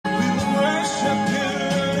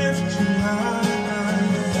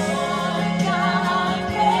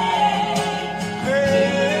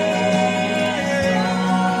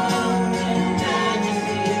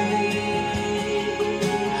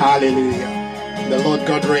The Lord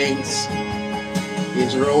God reigns. He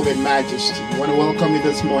is robed in majesty. I want to welcome you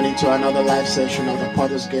this morning to another live session of the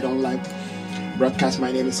Potter's Gate Online broadcast.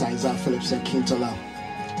 My name is Isaiah Phillips Akintola.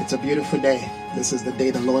 It's a beautiful day. This is the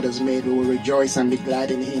day the Lord has made. We will rejoice and be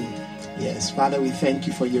glad in Him. Yes, Father, we thank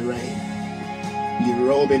you for your reign. You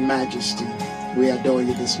robe in majesty. We adore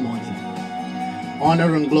you this morning.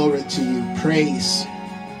 Honor and glory to you. Praise,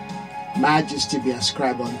 majesty be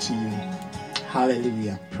ascribed unto you.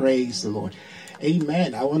 Hallelujah. Praise the Lord.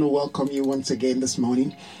 Amen. I want to welcome you once again this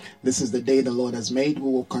morning. This is the day the Lord has made. We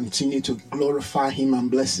will continue to glorify Him and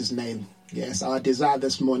bless His name. Yes, our desire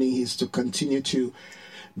this morning is to continue to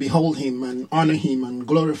behold Him and honor Him and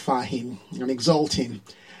glorify Him and exalt Him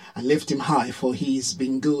and lift Him high, for He's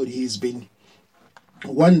been good. He's been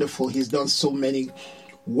wonderful. He's done so many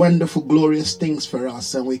wonderful, glorious things for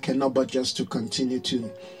us, and we cannot but just to continue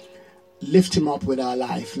to lift Him up with our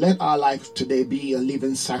life. Let our life today be a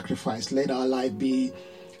living sacrifice. Let our life be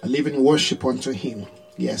a living worship unto Him.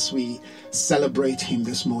 Yes, we celebrate Him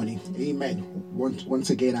this morning. Amen.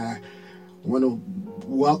 Once again, I want to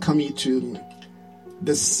welcome you to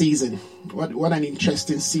this season. What an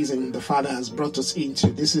interesting season the Father has brought us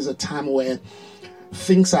into. This is a time where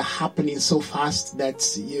things are happening so fast that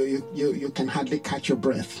you can hardly catch your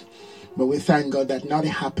breath. But we thank God that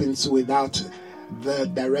nothing happens without the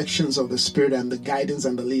directions of the Spirit and the guidance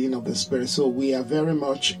and the leading of the Spirit. So we are very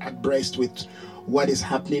much abreast with what is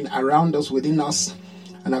happening around us, within us,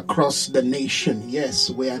 and across the nation. Yes,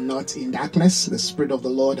 we are not in darkness. The Spirit of the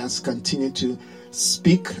Lord has continued to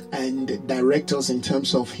speak and direct us in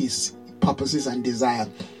terms of His purposes and desire.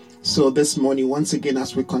 So this morning, once again,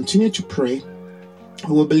 as we continue to pray,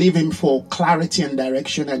 we will believe Him for clarity and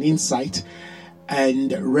direction and insight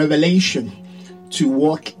and revelation to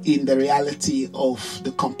walk in the reality of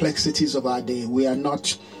the complexities of our day. We are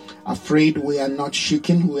not afraid. We are not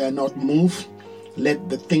shaken. We are not moved. Let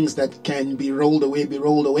the things that can be rolled away be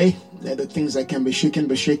rolled away. Let the things that can be shaken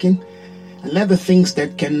be shaken. And let the things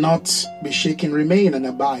that cannot be shaken remain and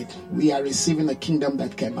abide. We are receiving a kingdom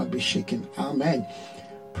that cannot be shaken. Amen.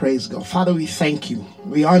 Praise God. Father, we thank you.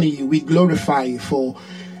 We honor you. We glorify you for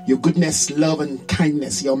your goodness, love, and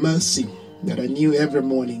kindness, your mercy that are new every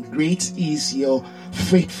morning. Great is your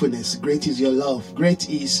faithfulness. Great is your love. Great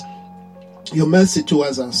is your mercy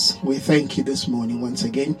towards us. We thank you this morning once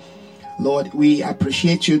again. Lord, we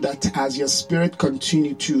appreciate you that as your Spirit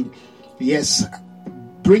continue to,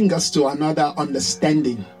 bring us to another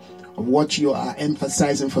understanding of what you are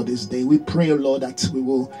emphasizing for this day. We pray, Lord, that we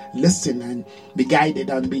will listen and be guided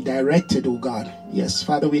and be directed, oh God. Yes,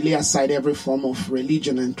 Father, we lay aside every form of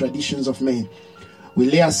religion and traditions of men. We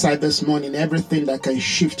lay aside this morning everything that can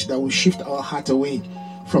shift, that will shift our heart away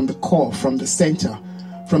from the core, from the center,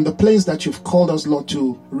 from the place that you've called us, Lord,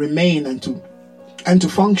 to remain and to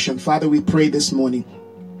function. Father, we pray this morning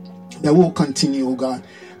that we'll continue, oh God,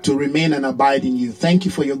 to remain and abide in you. Thank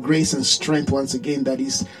you for your grace and strength once again that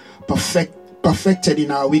is perfected in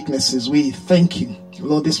our weaknesses. We thank you,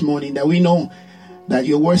 Lord, this morning that we know that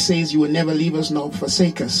your word says you will never leave us nor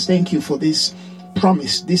forsake us. Thank you for this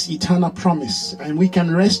promise, this eternal promise, and we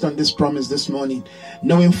can rest on this promise this morning,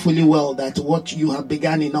 knowing fully well that what you have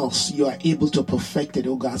begun in us, you are able to perfect it,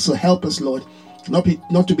 oh God. So help us, Lord,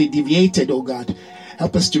 not to be deviated, oh God.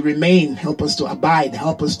 Help us to remain, help us to abide,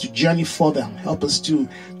 help us to journey further, help us to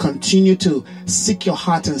continue to seek your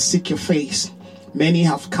heart and seek your face. Many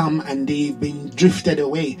have come and they've been drifted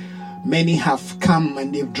away. Many have come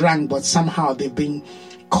and they've drank, but somehow they've been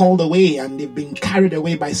called away and they've been carried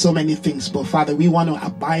away by so many things. But Father, we want to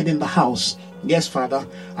abide in the house. Yes, Father,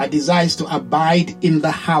 our desire is to abide in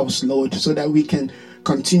the house, Lord, so that we can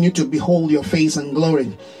continue to behold your face and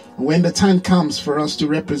glory. When the time comes for us to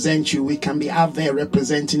represent you, we can be out there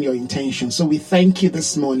representing your intention. So we thank you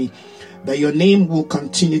this morning that your name will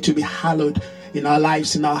continue to be hallowed in our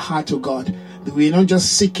lives, in our heart, oh God. That we're not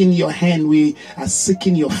just seeking your hand, we are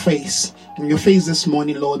seeking your face. In your face this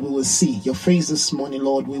morning, Lord, we will see. Your face this morning,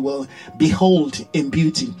 Lord, we will behold in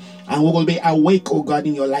beauty. And we will be awake, oh God,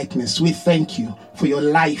 in your likeness. We thank you for your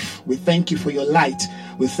life. We thank you for your light.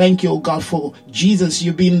 We thank you, oh God, for Jesus,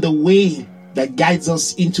 you being the way that guides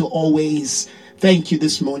us into all ways. Thank you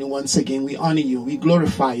this morning once again. We honor you. We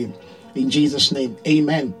glorify you. In Jesus' name,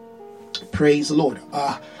 amen. Praise the Lord.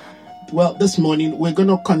 Well, this morning we're going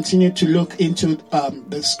to continue to look into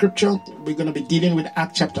the scripture. We're going to be dealing with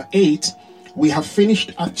Acts chapter 8. We have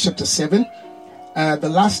finished Acts chapter 7. The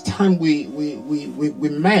last time we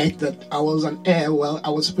met, that I was on air. Well, I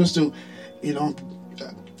was supposed to,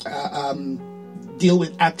 deal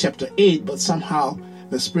with Acts chapter 8, but somehow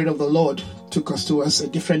the Spirit of the Lord took us a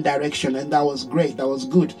different direction, and that was great. That was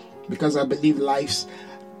good, because I believe lives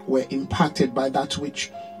were impacted by that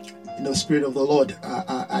which the Spirit of the Lord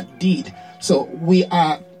did. So we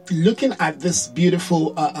are looking at this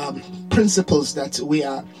beautiful principles that we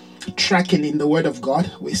are tracking in the Word of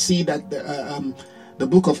God. We see that the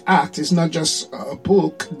book of Acts is not just a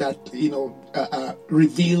book that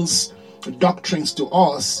reveals doctrines to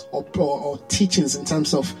us or teachings in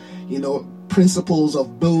terms of principles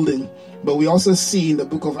of building, but we also see in the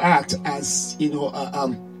book of Acts as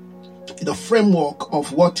the framework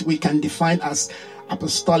of what we can define as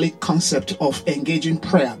apostolic concept of engaging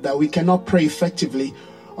prayer, that we cannot pray effectively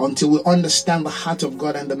until we understand the heart of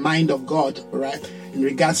God and the mind of God, right, in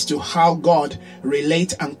regards to how God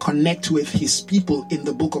relates and connect with his people in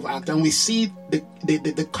the book of Acts. And we see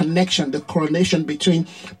the connection, the correlation between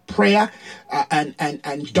prayer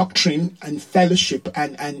and doctrine and fellowship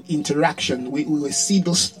and interaction. We will see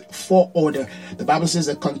those four order. The Bible says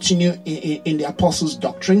they continue in the apostles'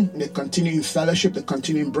 doctrine, they continue in fellowship, they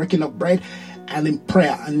continue in breaking of bread and in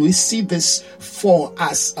prayer. And we see this four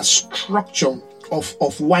as a structure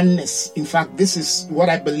of oneness. In fact, this is what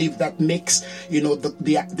I believe that makes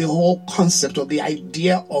the whole concept or the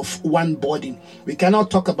idea of one body. We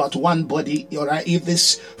cannot talk about one body, all right, if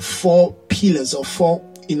these four pillars or four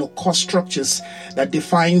core structures that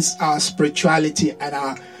defines our spirituality and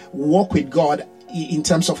our walk with God in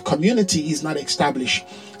terms of community is not established.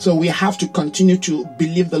 So we have to continue to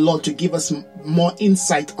believe the Lord to give us more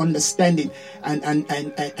insight, understanding,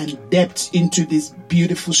 and depth into this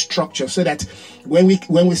beautiful structure, so that when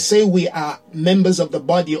we say we are members of the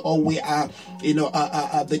body, or we are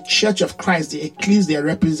the church of Christ, the ecclesia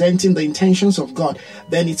representing the intentions of God,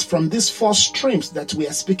 then it's from these four streams that we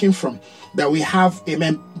are speaking from, that we have,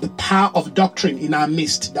 amen, the power of doctrine in our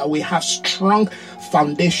midst, that we have strong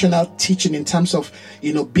foundational teaching in terms of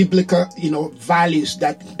biblical values,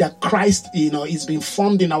 that Christ is being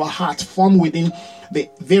formed in our heart, formed within the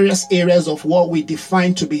various areas of what we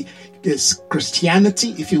define to be this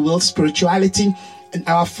Christianity, if you will, spirituality. And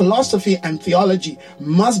our philosophy and theology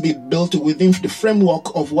must be built within the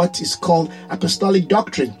framework of what is called apostolic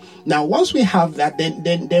doctrine. Now, once we have that,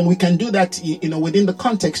 then we can do that, within the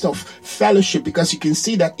context of fellowship, because you can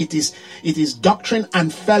see that it is doctrine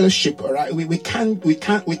and fellowship. All right, we can't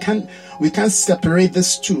separate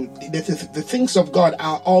these two. The things of God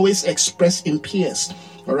are always expressed in pairs.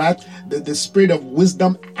 All right, the spirit of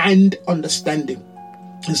wisdom and understanding,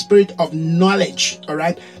 the spirit of knowledge, all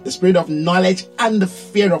right, the spirit of knowledge and the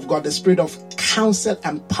fear of God, the spirit of counsel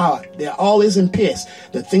and power. They are always in pairs.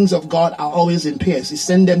 The things of God are always in pairs. He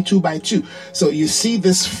sent them 2 by 2. So you see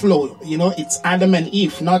this flow, it's Adam and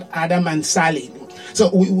Eve, not Adam and Sally.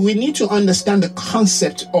 So we need to understand the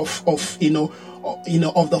concept of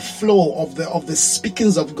the flow of the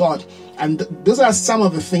speakings of God. And those are some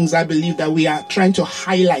of the things I believe that we are trying to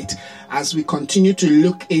highlight as we continue to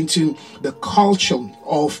look into the culture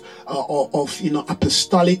of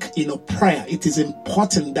apostolic prayer. It is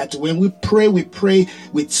important that when we pray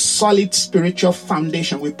with solid spiritual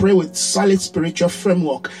foundation. We pray with solid spiritual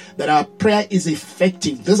framework, that our prayer is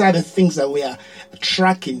effective. Those are the things that we are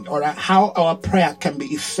tracking, or how our prayer can be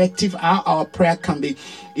effective, how our prayer can be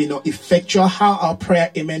effectual, how our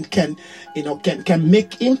prayer, amen, can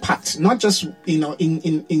make impact, not just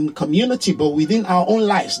in community, but within our own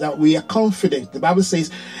lives, that we are confident. The Bible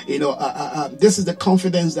says this is the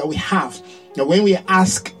confidence that we have, that when we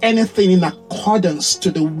ask anything in accordance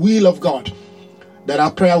to the will of God, that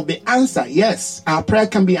our prayer will be answered. Yes, our prayer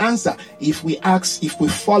can be answered if we ask, if we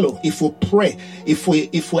follow, if we pray, if we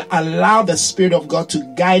allow the Spirit of God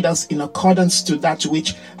to guide us in accordance to that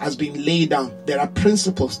which has been laid down. There are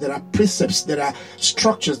principles, there are precepts, there are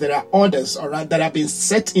structures, there are orders, all right, that have been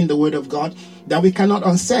set in the Word of God that we cannot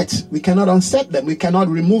unset. We cannot unset them. We cannot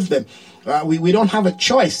remove them. We don't have a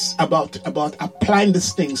choice about applying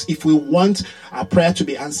these things if we want our prayer to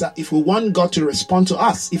be answered, if we want God to respond to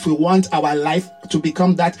us, if we want our life to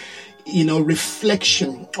become that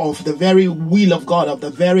reflection of the very will of God, of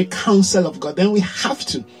the very counsel of God. Then we have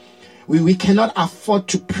to. We cannot afford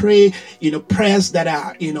to pray, prayers that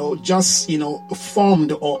are, just,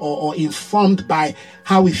 formed or informed by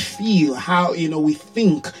how we feel, how, we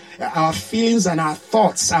think. Our feelings and our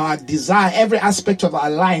thoughts, our desire, every aspect of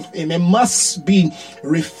our life, and it must be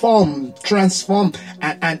reformed, transformed,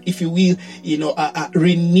 and if you will,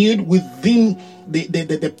 renewed within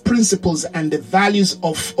the principles and the values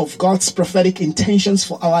of God's prophetic intentions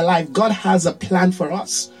for our life. God has a plan for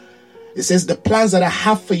us. It says the plans that I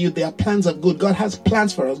have for you, they are plans of good. God has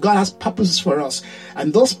plans for us. God has purposes for us.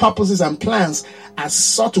 And those purposes and plans are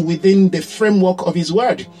sought within the framework of his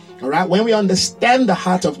word. All right. When we understand the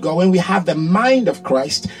heart of God, when we have the mind of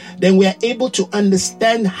Christ, then we are able to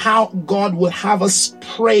understand how God will have us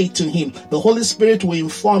pray to him. The Holy Spirit will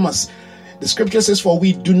inform us. The scripture says, for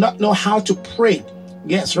we do not know how to pray.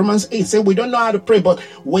 Yes, Romans 8 says we don't know how to pray, but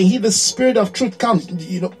when the Spirit of truth comes,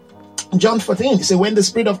 John 14, he said, when the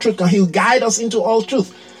Spirit of truth comes, he'll guide us into all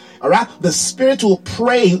truth. All right. The Spirit will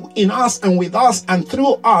pray in us and with us and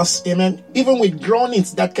through us. Amen. Even with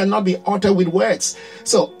groanings that cannot be uttered with words.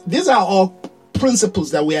 So these are all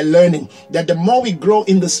principles that we are learning, that the more we grow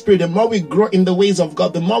in the Spirit, the more we grow in the ways of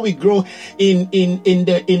God, the more we grow in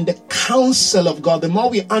the counsel of God, the more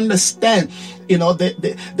we understand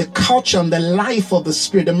the culture and the life of the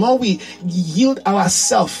Spirit, the more we yield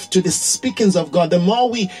ourselves to the speakings of God, the more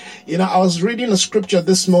we, I was reading a scripture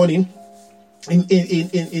this morning in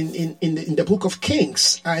the book of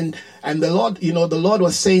Kings, and the Lord, the Lord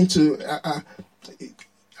was saying to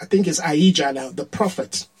I think it's Ahijah now, the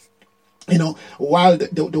prophet, while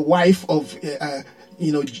the wife of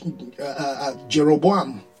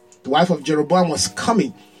Jeroboam, was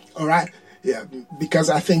coming, all right. Yeah, because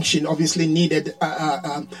I think she obviously needed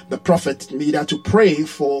the prophet needed to pray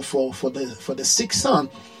for the sick son.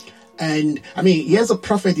 And here's a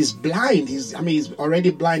prophet, he's blind. He's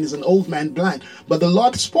already blind. He's an old man blind. But the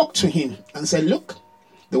Lord spoke to him and said, look,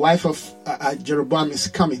 the wife of Jeroboam is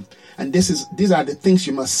coming. And these are the things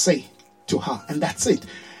you must say to her. And that's it.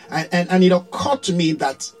 And it occurred to me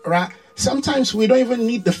that, right, sometimes we don't even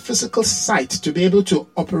need the physical sight to be able to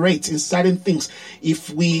operate in certain things. If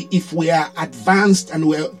we are advanced and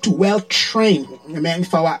we're well trained,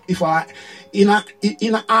 if our inner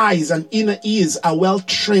eyes and inner ears are well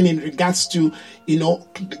trained in regards to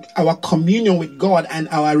our communion with God and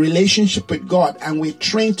our relationship with God, and we're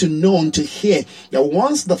trained to know and to hear that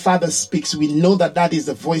once the Father speaks, we know that is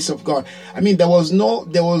the voice of God. There was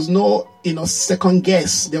no second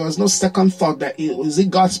guess. There was no second thought that is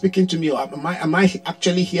it God speaking to me, or am I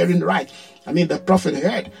actually hearing right? The prophet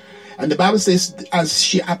heard. And the Bible says, as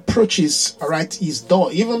she approaches, all right, his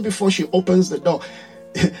door, even before she opens the door,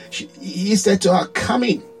 he said to her, come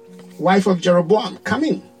in, wife of Jeroboam, come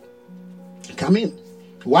in. Come in.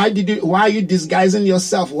 Why are you disguising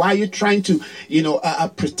yourself? Why are you trying to,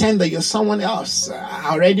 pretend that you're someone else?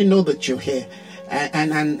 I already know that you're here.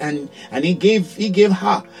 And he gave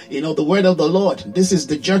her, the word of the Lord. This is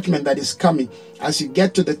the judgment that is coming. As you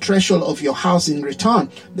get to the threshold of your house in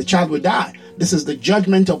return, the child will die. This is the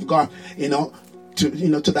judgment of God, to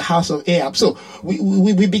the house of Ahab. So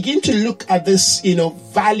we begin to look at this,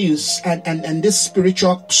 values and this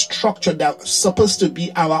spiritual structure that's supposed to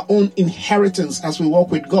be our own inheritance as we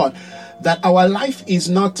walk with God. That our life is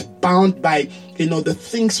not bound by, the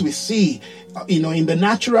things we see, in the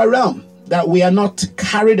natural realm. That we are not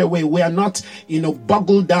carried away. We are not,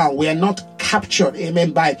 boggled down. We are not captured,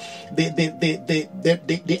 amen, by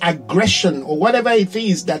the aggression or whatever it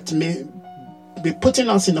is that may be putting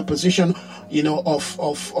us in a position,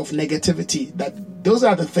 of negativity. That those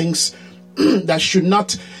are the things that should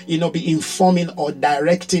not, be informing or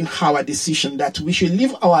directing our decision. That we should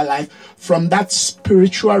live our life from that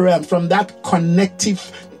spiritual realm, from that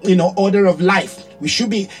connective, order of life. We should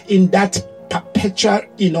be in that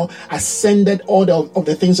perpetual, ascended order of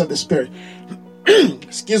the things of the Spirit.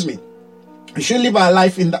 Excuse me. We should live our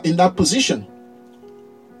life in that position.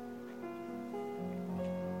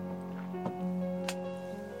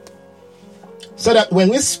 So that when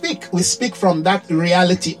we speak from that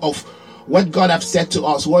reality of what God has said to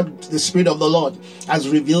us, what the Spirit of the Lord has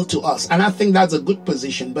revealed to us. And I think that's a good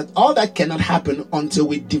position. But all that cannot happen until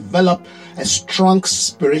we develop a strong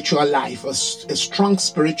spiritual life, a strong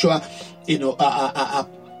spiritual,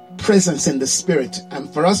 presence in the Spirit.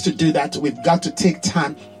 And for us to do that, we've got to take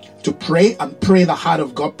time to pray and pray the heart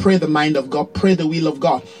of God, pray the mind of God, pray the will of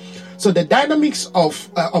God. So the dynamics of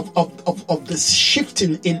this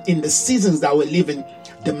shifting in the seasons that we live in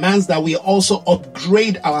demands that we also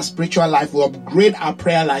upgrade our spiritual life, we upgrade our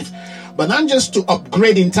prayer life, but not just to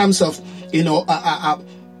upgrade in terms of the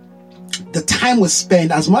time we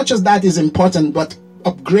spend, as much as that is important, but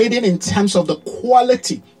upgrading in terms of the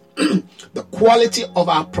quality the quality of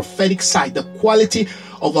our prophetic sight, the quality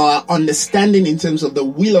of our understanding in terms of the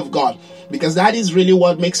will of God, because that is really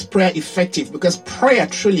what makes prayer effective. Because prayer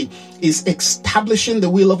truly is establishing the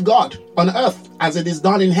will of God on earth as it is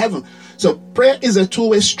done in heaven. So prayer is a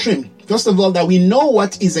two-way stream. First of all, that we know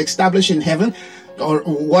what is established in heaven, or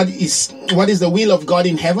what is the will of God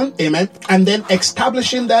in heaven, amen, and then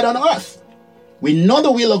establishing that on earth. We know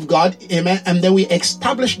the will of God, amen, and then we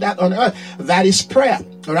establish that on earth. That is prayer,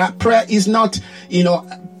 all right? Prayer is not,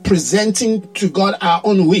 presenting to God our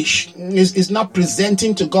own wish. It's not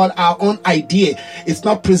presenting to God our own idea. It's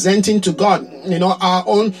not presenting to God, our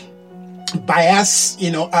own bias,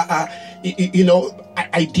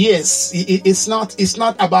 ideas. It's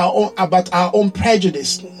not about our own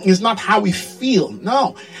prejudice. It's not how we feel.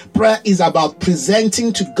 No, prayer is about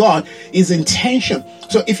presenting to God His intention.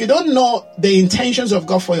 So if you don't know the intentions of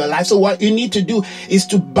God for your life, so what you need to do is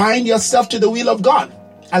to bind yourself to the will of God.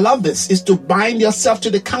 I love this. Is to bind yourself to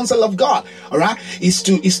the counsel of God. All right. Is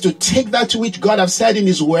to take that to which God has said in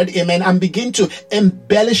His word. Amen. And begin to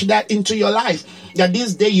embellish that into your life. That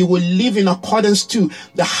this day you will live in accordance to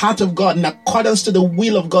the heart of God, in accordance to the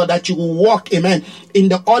will of God, that you will walk, amen, in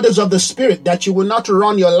the orders of the Spirit, that you will not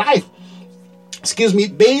run your life,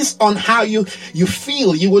 based on how you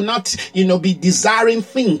feel. You will not, be desiring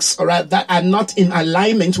things, all right, that are not in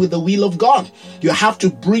alignment with the will of God. You have to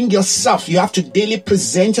bring yourself. You have to daily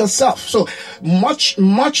present yourself. So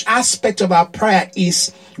much aspect of our prayer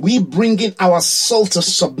is we bringing our soul to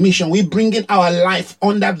submission. We bringing our life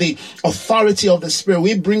under the authority of the Spirit.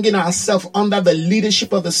 We bringing ourselves under the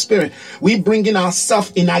leadership of the Spirit. We bringing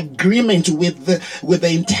ourselves in agreement with the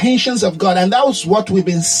intentions of God. And that was what we've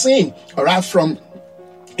been seeing, all right, from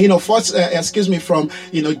Acts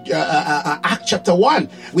chapter 1.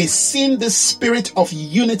 We've seen this spirit of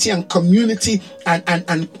unity and community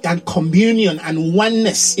and communion and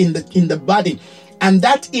oneness in the body. And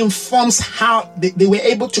that informs how they were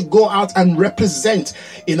able to go out and represent,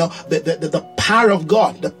 the power of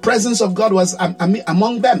God. The presence of God was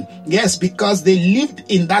among them. Yes, because they lived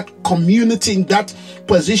in that community, in that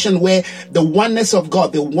position where the oneness of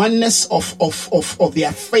God, the oneness of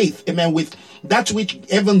their faith, amen, with that which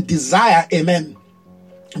heaven desire, amen,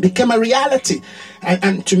 became a reality.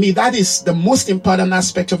 And to me, that is the most important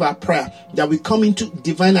aspect of our prayer, that we come into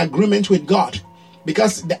divine agreement with God.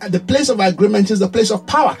 Because the place of agreement is the place of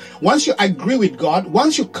power. Once you agree with God,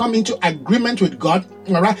 once you come into agreement with God,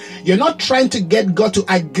 all right, you're not trying to get God to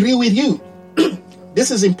agree with you.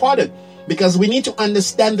 This is important, because we need to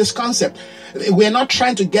understand this concept. We're not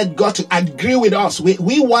trying to get God to agree with us.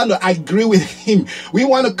 We want to agree with Him. We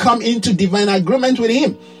want to come into divine agreement with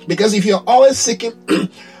Him. Because if you're always seeking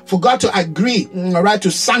for God to agree, all right,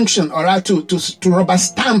 to sanction, all right, to rubber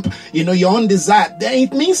stamp, your own desire, then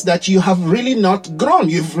it means that you have really not grown.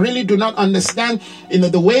 You really do not understand,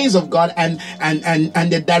 the ways of God and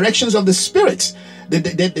the directions of the Spirit.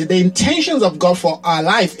 The intentions of God for our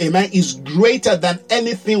life, amen, is greater than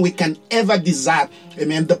anything we can ever desire.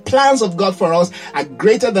 Amen. The plans of God for us are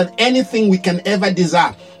greater than anything we can ever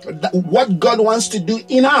desire. What God wants to do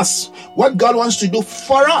in us, what God wants to do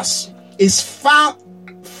for us is far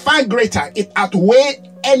greater. It outweighs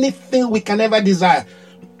anything we can ever desire.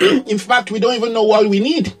 In fact, we don't even know what we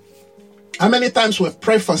need. How many times we've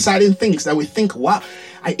prayed for certain things that we think, wow,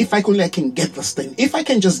 if I can get this thing, if I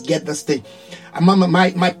can just get this thing,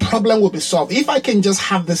 my problem will be solved. If I can just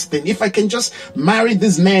have this thing, if I can just marry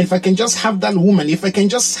this man, if I can just have that woman, if I can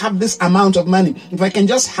just have this amount of money, if I can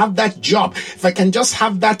just have that job, if I can just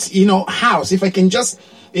have that, house, if I can just,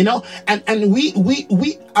 and we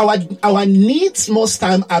our needs most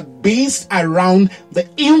time are based around the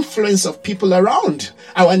influence of people around.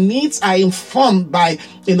 Our needs are informed by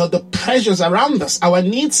the pressures around us. Our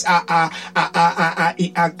needs are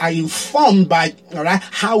informed by, all right,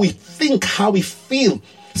 how we think, how we feel.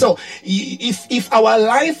 So if our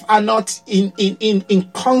life are not in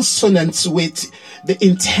consonance with the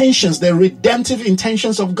intentions, the redemptive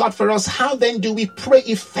intentions of God for us, how then do we pray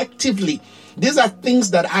effectively? These are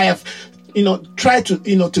things that I have, tried to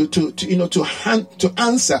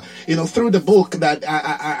answer, through the book that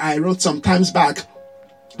I wrote some times back,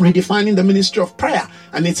 Redefining the Ministry of Prayer.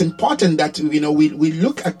 And it's important that, we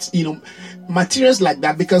look at, materials like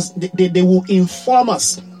that, because they will inform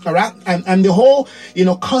us. All right. And the whole,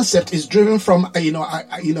 concept is driven from,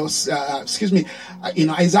 Isaiah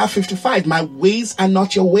 55. My ways are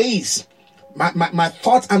not your ways. My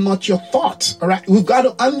thoughts are not your thoughts. All right. We've got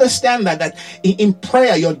to understand that in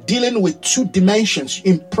prayer, you're dealing with two dimensions.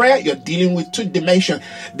 In prayer, you're dealing with two dimensions.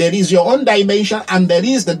 There is your own dimension and there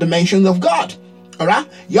is the dimension of God. All right,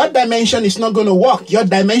 your dimension is not going to work. Your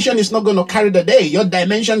dimension is not going to carry the day. Your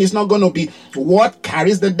dimension is not going to be what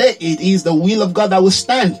carries the day. It is the will of God that will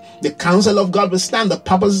stand. The counsel of God will stand. The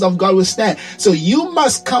purposes of God will stand. So you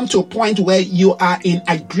must come to a point where you are in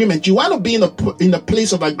agreement. You want to be in a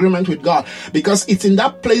place of agreement with God, because it's in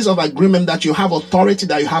that place of agreement that you have authority,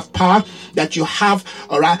 that you have power, that you have,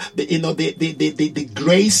 all right, the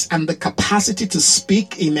grace and the capacity to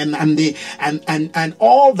speak, amen, and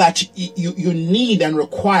all that you need and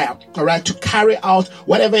require, all right, to carry out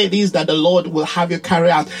whatever it is that the Lord will have you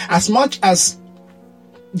carry out. As much as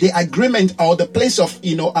the agreement or the place of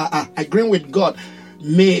agreeing with God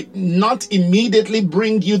may not immediately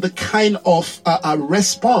bring you the kind of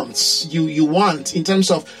response you want in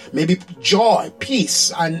terms of maybe joy,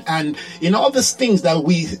 peace, and all these things that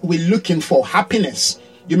we're looking for, happiness.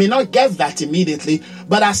 You may not get that immediately,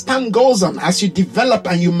 but as time goes on, as you develop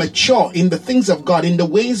and you mature in the things of God, in the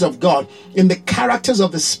ways of God, in the characters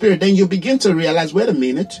of the Spirit, then you begin to realize, wait a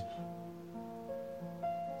minute,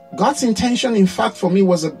 God's intention, in fact, for me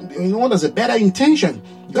was a better intention.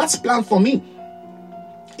 God's plan for me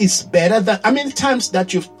is better than, how many times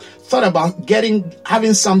that you've thought about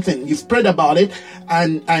having something, you've prayed about it,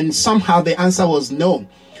 and somehow the answer was no.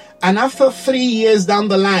 And after 3 years down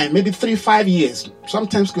the line, maybe 5 years,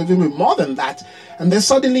 sometimes could even be more than that, and then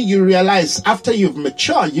suddenly you realize, after you've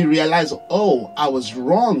matured, you realize, oh, I was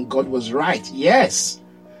wrong, God was right. Yes,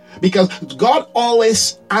 because God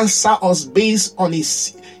always answers us based on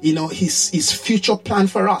his future plan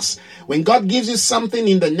for us. When God gives you something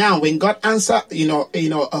in the now, when God answers,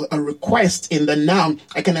 a request in the now,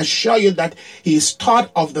 I can assure you that He is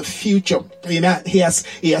thought of the future. He has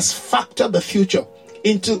factored the future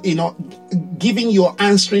into, giving you or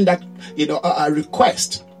answering that, a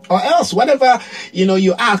request. Or else, whatever,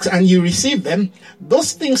 you ask and you receive them,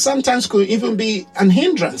 those things sometimes could even be an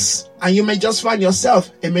hindrance. And you may just find yourself,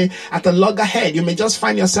 at a loggerhead. You may just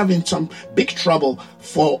find yourself in some big trouble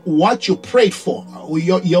for what you prayed for.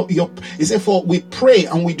 He said, for we pray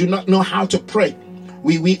and we do not know how to pray.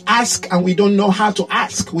 We ask and we don't know how to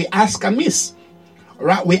ask. We ask amiss.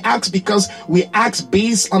 Right? We ask because we ask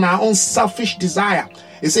based on our own selfish desire.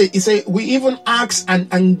 He say we even ask and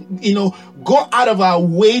go out of our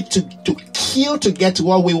way to kill to get to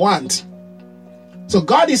what we want. So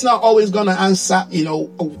God is not always going to answer,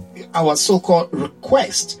 our so-called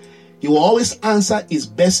request. He will always answer His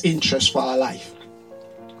best interest for our life.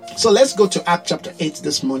 So let's go to Acts chapter 8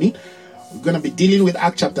 this morning. We're going to be dealing with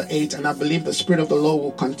Acts chapter 8, and I believe the Spirit of the Lord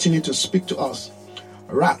will continue to speak to us.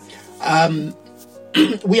 All right.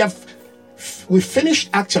 We finished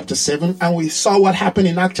Acts chapter 7, and we saw what happened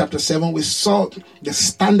in Acts chapter 7. We saw the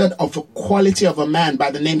standard of the quality of a man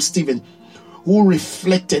by the name Stephen, who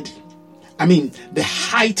reflected, the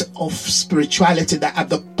height of spirituality, that at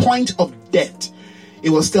the point of death, he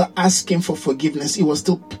was still asking for forgiveness. He was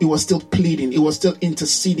still pleading. He was still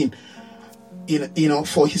interceding,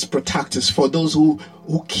 for his protectors, for those who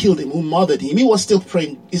killed him, who murdered him. He was still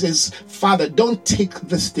praying. He says, Father, don't take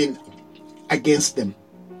this thing against them.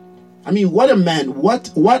 What a man,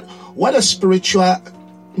 what a spiritual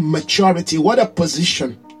maturity, what a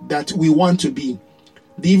position that we want to be.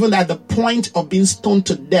 Even at the point of being stoned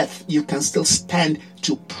to death, you can still stand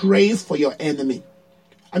to pray for your enemy.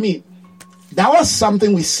 That was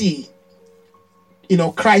something we see,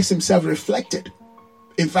 Christ himself reflected.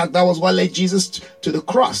 In fact, that was what led Jesus to the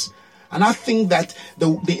cross. And I think that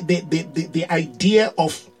the idea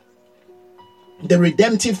of the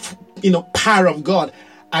redemptive, power of God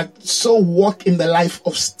had so worked in the life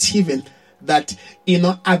of Stephen that,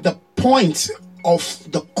 at the point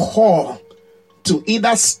of the call to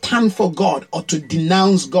either stand for God or to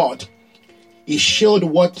denounce God, he showed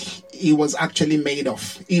what he was actually made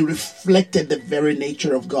of. He reflected the very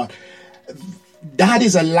nature of God. That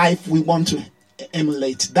is a life we want to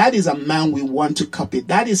emulate. That is a man we want to copy.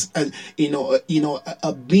 That is a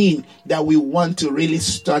being that we want to really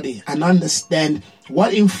study and understand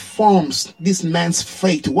what informs this man's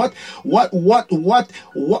faith. What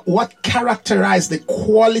characterized the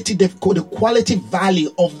quality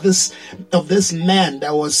value of this man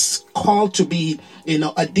that was called to be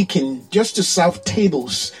a deacon, just to serve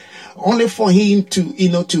tables, only for him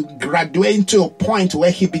to graduate to a point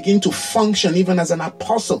where he began to function even as an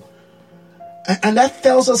apostle. And that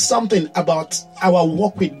tells us something about our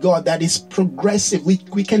walk with God that is progressive. We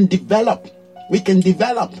can develop. We can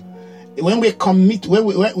develop. When we commit,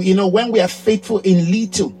 when we are faithful in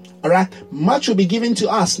little, all right, much will be given to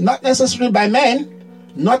us, not necessarily by men,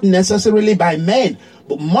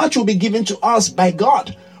 but much will be given to us by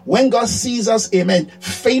God. when God sees us, amen,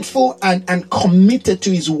 faithful and committed to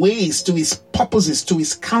his ways, to his purposes, to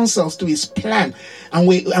his counsels, to his plan, and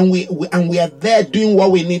we are there doing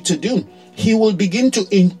what we need to do, he will begin to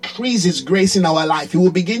increase his grace in our life. He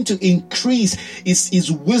will begin to increase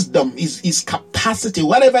his wisdom, his capacity,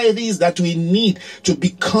 whatever it is that we need to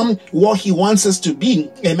become what he wants us to be,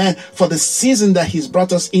 amen, for the season that he's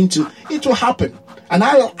brought us into. It will happen. And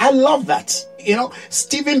I love that.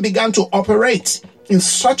 Stephen began to operate in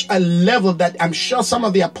such a level that I'm sure some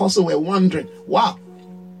of the apostles were wondering, wow,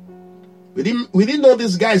 we didn't know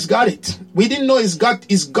this guy's got it. We didn't know he's got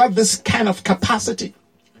this kind of capacity.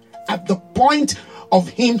 At the point of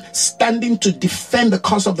him standing to defend the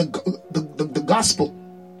cause of the gospel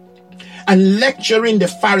and lecturing the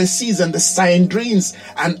Pharisees and the Sanhedrins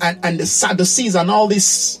and the Sadducees and all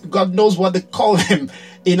this, God knows what they call them,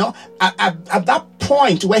 at that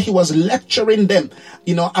point where he was lecturing them,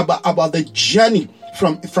 about the journey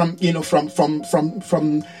from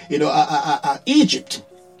Egypt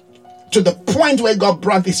to the point where God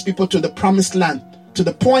brought his people to the promised land, to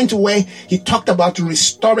the point where he talked about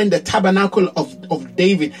restoring the tabernacle of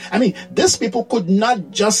David. I mean, these people could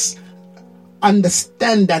not just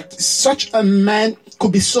understand that such a man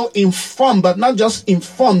could be so informed, but not just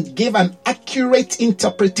informed, gave an accurate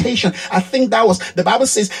interpretation. I think that was, the Bible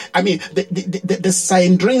says, I mean, the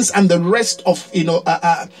Sanhedrins and the rest of, the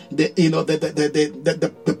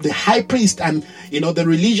high priest and, the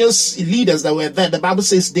religious leaders that were there, the Bible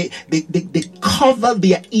says they covered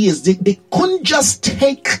their ears. They couldn't just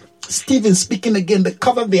take Stephen speaking again. They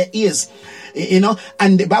covered their ears.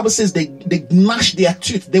 And the Bible says they gnashed their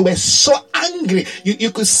teeth. They were so angry.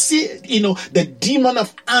 You could see, the demon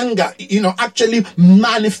of anger, actually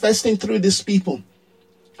manifesting through these people.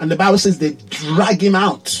 And the Bible says they dragged him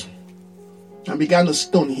out and began to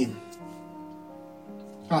stone him.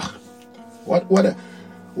 What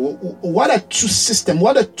a true system,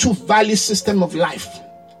 what a true value system of life,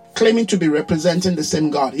 claiming to be representing the same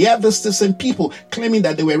God. You have the same people claiming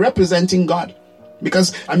that they were representing God.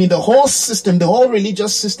 Because, the whole system, the whole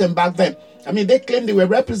religious system back then, they claimed they were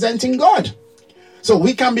representing God. So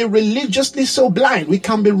we can be religiously so blind. We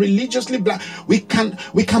can be religiously blind. We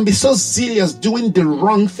can be so zealous doing the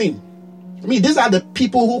wrong thing. These are the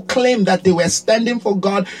people who claim that they were standing for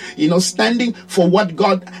God, standing for what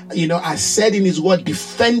God, has said in his word,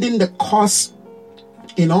 defending the cause,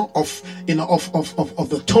 of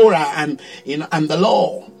the Torah and the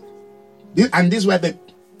law. And these were the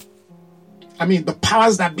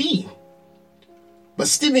powers that be. But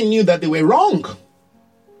Stephen knew that they were wrong.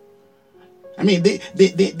 They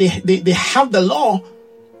have the law,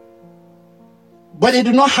 but they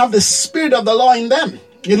do not have the spirit of the law in them.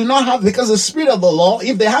 They do not have, because the spirit of the law,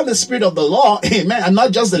 if they have the spirit of the law, amen, and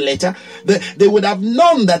not just the letter, they would have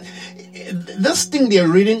known that this thing they're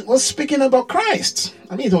reading was speaking about Christ.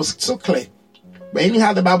 It was so clear. But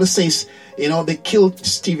anyhow, the Bible says, they killed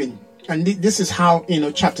Stephen. And this is how,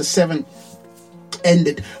 chapter 7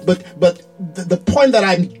 ended. But the point that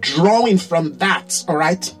I'm drawing from that, all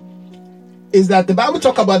right, is that the Bible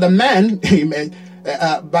talk about a man, amen,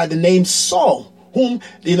 by the name Saul, whom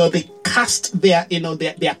they cast their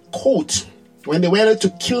coat when they were to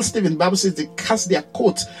kill Stephen. The Bible says they cast their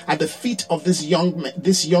coat at the feet of this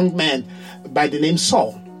young man by the name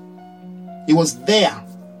Saul. He was there.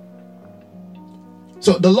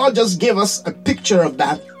 So the Lord just gave us a picture of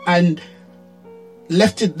that and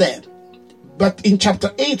left it there. But in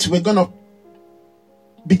chapter 8, we're going to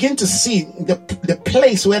begin to see the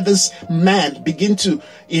place where this man begin to,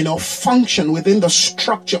 function within the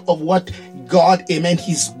structure of what God, amen,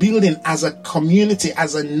 he's building as a community,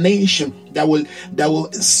 as a nation that will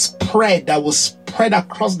spread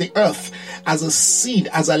across the earth as a seed,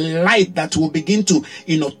 as a light that will begin to,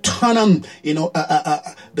 turn on,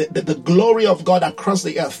 the glory of God across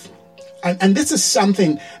the earth. And this is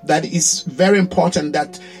something that is very important,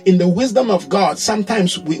 that in the wisdom of God,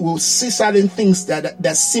 sometimes we will see certain things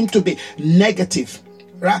that seem to be negative.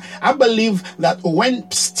 Right? I believe that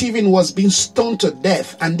when Stephen was being stoned to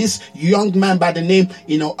death and this young man by the name,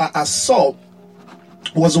 Saul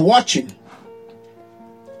was watching.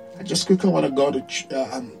 I just quickly want to go to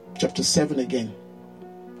chapter 7 again.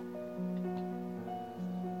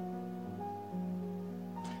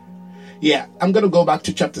 Yeah, I'm going to go back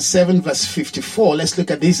to chapter 7, verse 54. Let's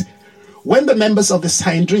look at this. When the members of the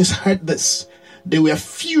Sanhedrin heard this, they were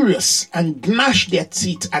furious and gnashed their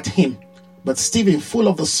teeth at him. But Stephen, full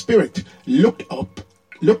of the Spirit, looked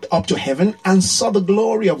up to heaven and saw the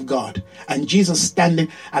glory of God and Jesus standing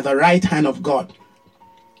at the right hand of God.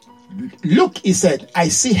 Look, he said, I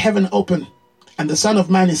see heaven open and the Son of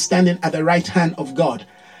Man is standing at the right hand of God.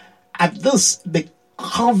 At this, they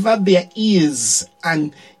covered their ears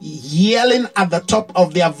and yelling at the top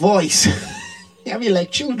of their voice. I mean,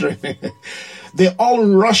 like children. They all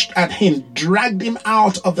rushed at him, dragged him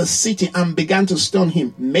out of the city, and began to stone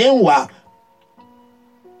him. Meanwhile,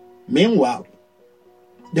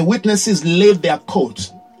 the witnesses laid their coat.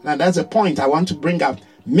 Now that's a point I want to bring out.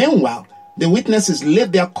 Meanwhile, the witnesses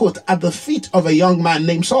laid their coat at the feet of a young man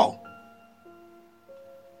named Saul.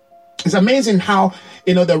 It's amazing how,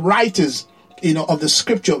 the writers, of the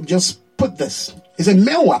scripture just put this. It's a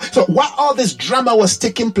meanwhile. So while all this drama was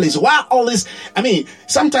taking place, while all this,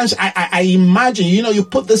 sometimes I imagine, you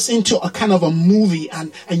put this into a kind of a movie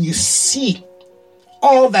and you see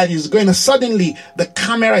all that is going on. Suddenly the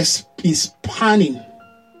camera is panning.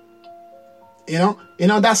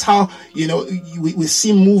 That's how, we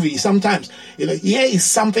see movies sometimes. Here is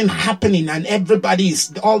something happening and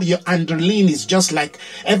all your adrenaline is just like,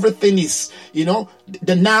 everything is,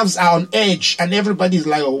 the nerves are on edge and everybody's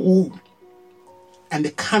like, oh, and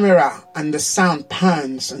the camera and the sound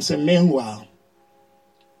pans and say, meanwhile,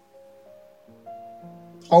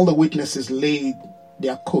 all the witnesses laid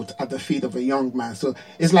their coat at the feet of a young man. So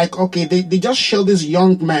it's like, okay, they just show this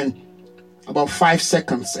young man about 5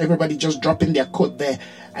 seconds, everybody just dropping their coat there,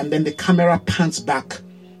 and then the camera pans back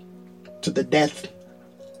to the death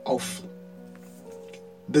of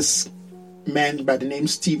this man by the name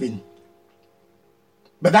Stephen.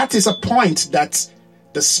 But that is a point that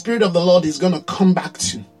the Spirit of the Lord is going to come back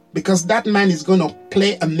to, because that man is going to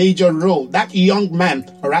play a major role. That young man,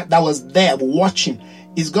 all right, that was there watching,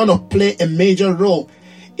 is going to play a major role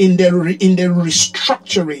in the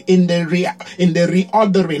restructuring, in the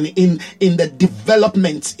reordering, in the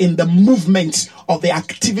development, in the movement of the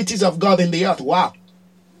activities of God in the earth. Wow.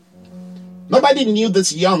 Nobody knew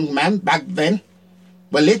this young man back then,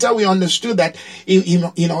 but later we understood that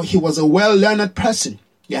he was a well-learned person.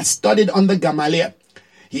 He had studied under Gamaliel.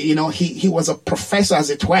 He was a professor, as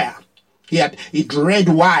it were. He read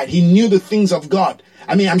wide. He knew the things of God.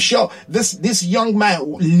 I'm sure this young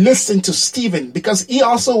man listened to Stephen, because he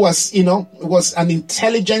also was an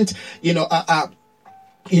intelligent,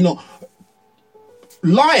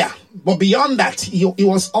 lawyer. But beyond that, he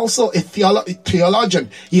was also a theologian.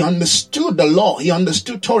 He understood the law. He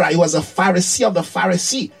understood Torah. He was a Pharisee of the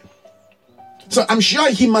Pharisee. So I'm sure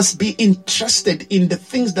he must be interested in the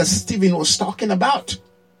things that Stephen was talking about.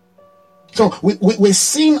 So we're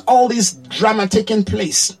seeing all this drama taking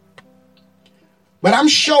place. But I'm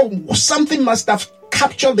sure something must have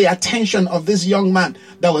captured the attention of this young man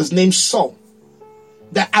that was named Saul.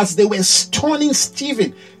 That as they were stoning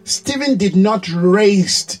Stephen, Stephen did not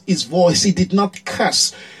raise his voice. He did not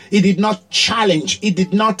curse. He did not challenge. He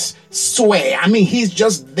did not swear. He's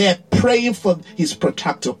just there praying for his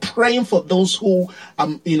protector, praying for those who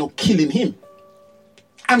killing him.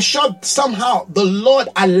 I'm sure somehow the Lord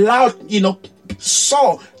allowed,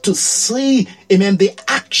 Saul to see, the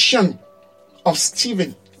action of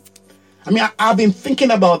Stephen. I've been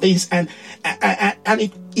thinking about this, and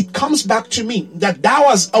it comes back to me that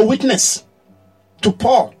was a witness to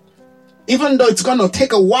Paul. Even though it's going to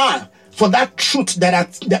take a while for that truth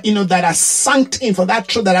that has sunk in, for that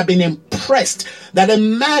truth that I've been impressed, that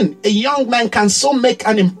a young man can so make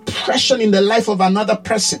an impression in the life of another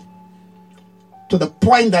person, to the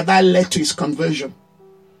point that led to his conversion.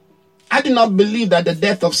 I do not believe that the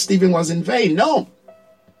death of Stephen was in vain. No.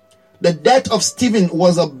 The death of Stephen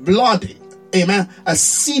was a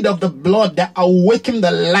seed of the blood that awakened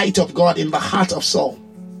the light of God in the heart of Saul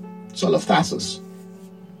of Tarsus.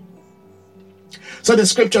 So the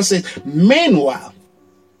scripture says, meanwhile,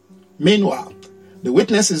 the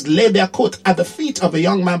witnesses laid their coat at the feet of a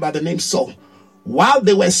young man by the name Saul. While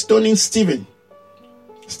they were stoning Stephen,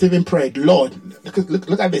 Stephen prayed, Lord,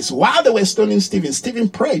 look at this. While they were stoning Stephen, Stephen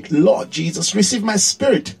prayed, Lord Jesus, receive my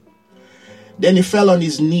spirit. Then he fell on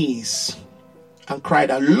his knees and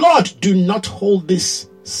cried out, Lord, do not hold this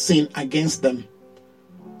sin against them.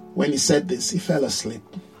 When he said this, he fell asleep.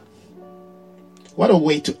 What a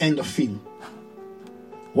way to end a film.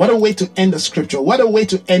 What a way to end the scripture. What a way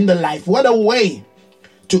to end the life. What a way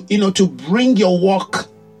to bring your walk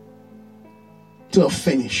to a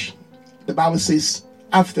finish. The Bible says,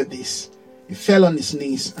 after this, he fell on his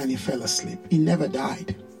knees and he fell asleep. He never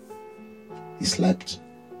died. He slept.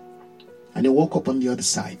 And he woke up on the other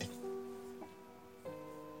side.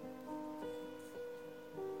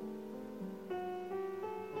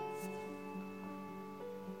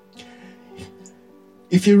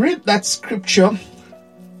 If you read that scripture,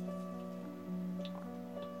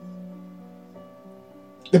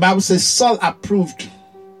 the Bible says Saul approved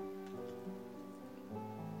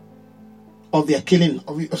of the killing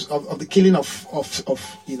of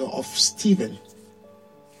Stephen.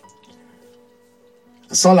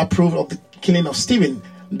 Saul approved of the killing of Stephen.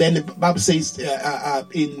 Then the Bible says,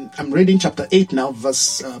 I'm reading chapter 8 now,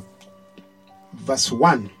 verse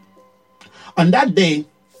 1. On that day,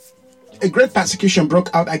 a great persecution broke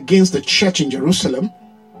out against the church in Jerusalem,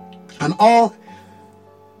 and all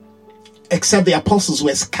except the apostles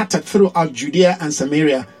were scattered throughout Judea and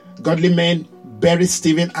Samaria. Godly men buried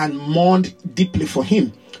Stephen and mourned deeply for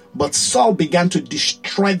him. But Saul began to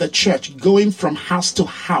destroy the church, going from house to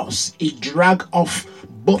house. He dragged off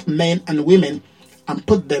both men and women and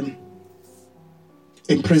put them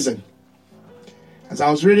in prison. As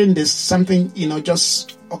I was reading this, something,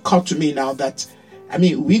 just occurred to me now that,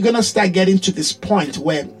 we're going to start getting to this point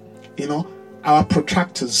where, our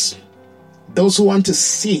protractors, those who want to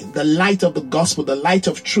see the light of the gospel, the light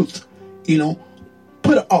of truth,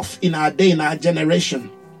 put off in our day, in our generation.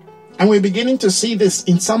 And we're beginning to see this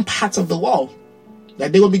in some parts of the world,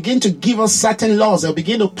 that they will begin to give us certain laws. They'll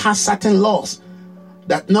begin to pass certain laws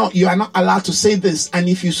that, no, you are not allowed to say this. And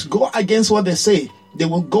if you go against what they say, they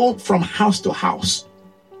will go from house to house.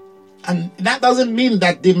 And that doesn't mean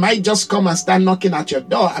that they might just come and start knocking at your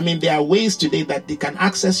door. There are ways today that they can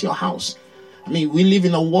access your house. We live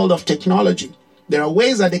in a world of technology. There are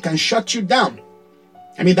ways that they can shut you down.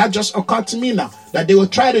 That just occurred to me now, that they will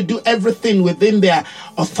try to do everything within their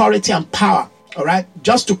authority and power, all right,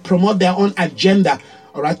 just to promote their own agenda,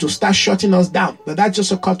 all right, to start shutting us down. But that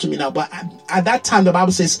just occurred to me now. But at that time, the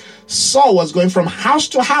Bible says Saul was going from house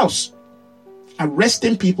to house,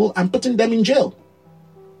 arresting people and putting them in jail.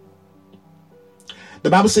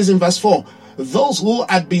 The Bible says in verse 4, those who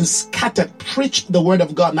had been scattered preached the word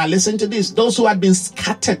of God. Now listen to this. Those who had been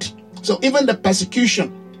scattered. So even the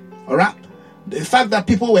persecution, all right, the fact that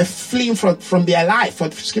people were fleeing from their life,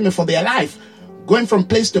 for their life, going from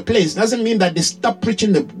place to place, doesn't mean that they stopped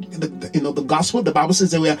preaching the gospel. The Bible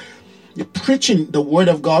says they were preaching the word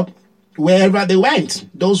of God wherever they went.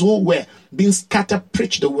 Those who were being scattered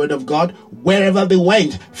preached the word of God wherever they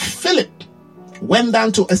went. Philip went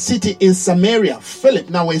down to a city in Samaria. Philip,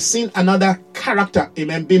 now we're seeing another character,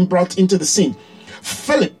 being brought into the scene.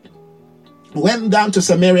 Philip went down to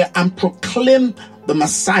Samaria and proclaimed the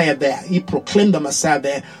Messiah there. He proclaimed the Messiah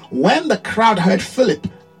there. When the crowd heard Philip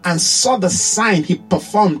and saw the sign he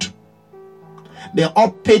performed, they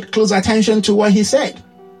all paid close attention to what he said.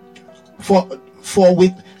 For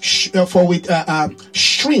with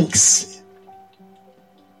shrinks,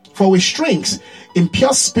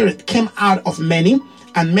 impure spirit came out of many,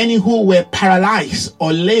 and many who were paralyzed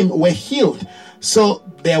or lame were healed. So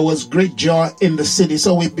there was great joy in the city.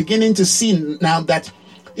 So we're beginning to see now that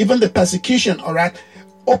even the persecution, all right,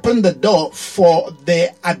 opened the door for the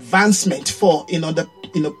advancement, for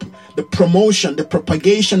the promotion, the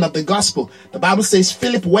propagation of the gospel. The Bible says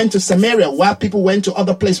Philip went to Samaria while people went to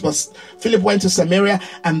other places, but Philip went to Samaria,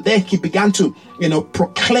 and there he began to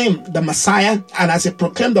proclaim the Messiah. And as he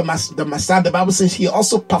proclaimed the Messiah, the Bible says he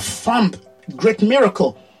also performed great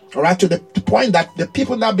miracle, all right, to the point that the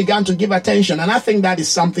people now began to give attention. And I think that is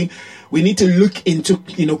something we need to look into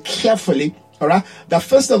carefully. All right, that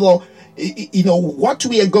first of all, what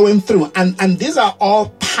we are going through, and these are all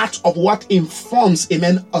part of what informs,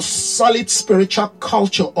 a solid spiritual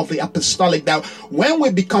culture of the apostolic. That when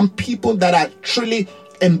we become people that are truly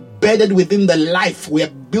embedded within the life, we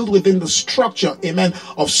are built within the structure,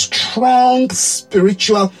 of strong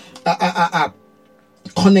spiritual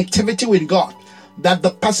connectivity with God. That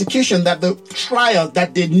the persecution, that the trial,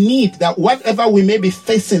 that the need, that whatever we may be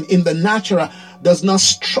facing in the natural does not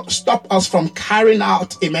stop us from carrying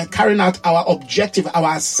out our objective,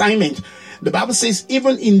 our assignment. The Bible says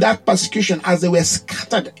even in that persecution, as they were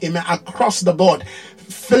scattered, across the board,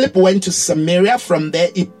 Philip went to Samaria. From there,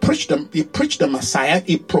 he preached the Messiah.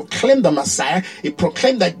 He proclaimed the Messiah. He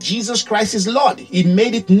proclaimed that Jesus Christ is Lord. He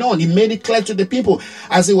made it known. He made it clear to the people.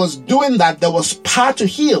 As he was doing that, there was power to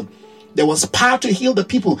heal. There was power to heal the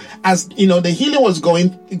people. As the healing was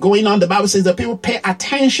going on, the Bible says that people pay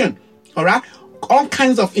attention. All right. All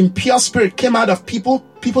kinds of impure spirit came out of people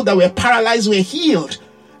that were paralyzed were healed.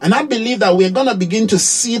 And I believe that we're going to begin to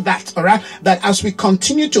see that, all right, that as we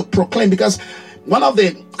continue to proclaim, because one of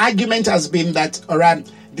the arguments has been that, all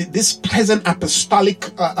right, this present apostolic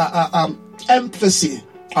emphasis,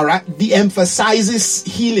 all right, de-emphasizes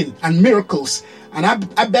healing and miracles. And I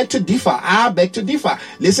beg to differ.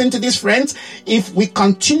 Listen to this, friends. If we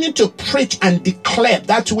continue to preach and declare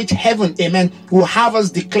that which heaven, will have us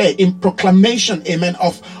declare in proclamation,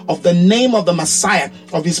 of the name of the Messiah,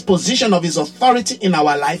 of his position, of his authority in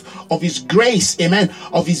our life, of his grace,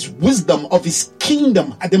 of his wisdom, of his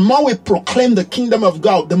kingdom. And the more we proclaim the kingdom of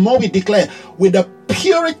God, the more we declare with a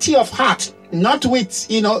purity of heart, not with,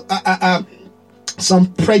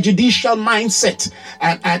 some prejudicial mindset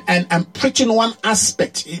and preaching one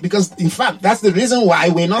aspect, because in fact that's the reason why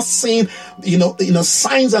we're not seeing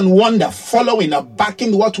signs and wonder following or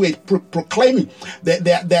backing what we're proclaiming.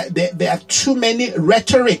 There are too many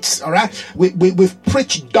rhetorics. All right, we've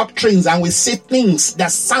preached doctrines and we say things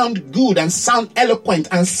that sound good and sound eloquent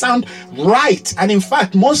and sound right, and in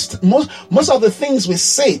fact most of the things we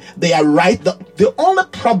say, they are right. The only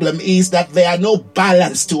problem is that there are no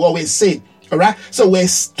balance to what we're saying. All right. So we're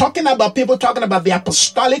talking about people talking about the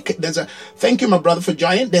apostolic. Thank you, my brother, for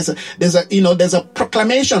joining. There's a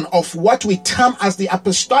proclamation of what we term as the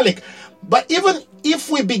apostolic. But even if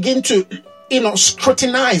we begin to,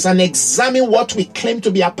 scrutinize and examine what we claim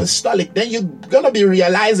to be apostolic, then you're going to be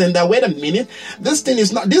realizing that, wait a minute, this thing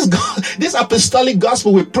is not, this apostolic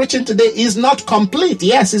gospel we're preaching today is not complete.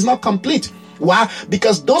 Yes, it's not complete. Why?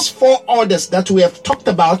 Because those 4 orders that we have talked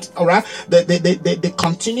about, all right, they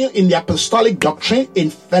continue in the apostolic doctrine,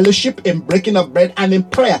 in fellowship, in breaking of bread, and in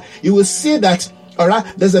prayer. You will see that, all right,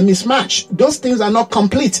 there's a mismatch. Those things are not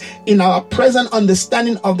complete in our present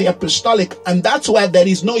understanding of the apostolic, and that's why there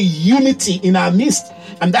is no unity in our midst.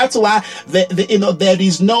 And that's why there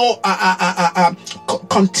is no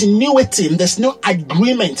continuity. There's no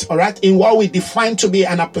agreement, all right, in what we define to be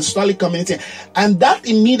an apostolic community. And that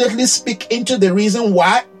immediately speaks into the reason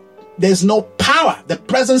why there's no power. The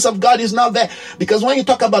presence of God is not there. Because when you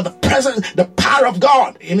talk about the power of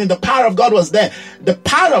God, the power of God was there. The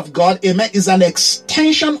power of God, is an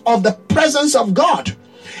extension of the presence of God.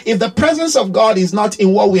 If the presence of God is not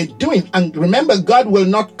in what we're doing, and remember, God will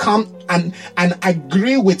not come and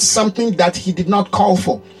agree with something that he did not call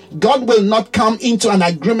for. God will not come into an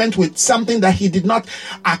agreement with something that he did not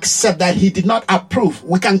accept, that he did not approve.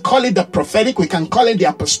 We can call it the prophetic, we can call it the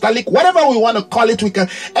apostolic, whatever we want to call it.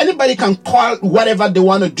 Anybody can call whatever they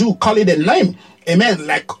want to do, call it a name. Amen.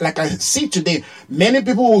 Like I see today, many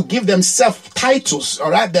people will give themselves titles. All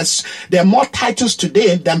right. There are more titles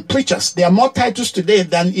today than preachers. There are more titles today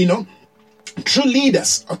than, true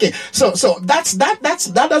leaders. Okay. So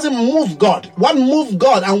that doesn't move God. What moves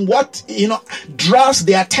God and what, draws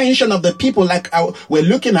the attention of the people, like we're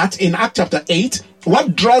looking at in Acts chapter 8,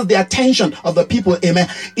 what draws the attention of the people, amen,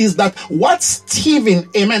 is that what Stephen,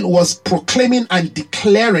 amen, was proclaiming and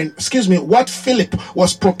declaring, what Philip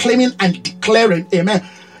was proclaiming and declaring, amen,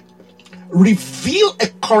 reveal a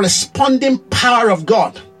corresponding power of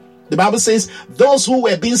God. The Bible says those who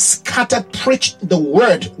were being scattered preached the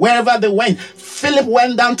word wherever they went. Philip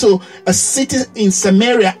went down to a city in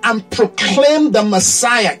Samaria and proclaimed the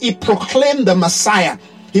Messiah. He proclaimed the Messiah.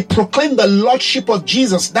 He proclaimed the lordship of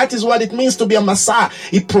Jesus. That is what it means to be a Messiah.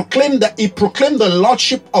 He proclaimed the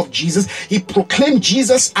lordship of Jesus. He proclaimed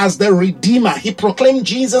Jesus as the Redeemer. He proclaimed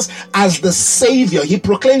Jesus as the Savior. He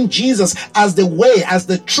proclaimed Jesus as the way, as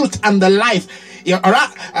the truth, and the life.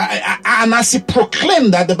 And as he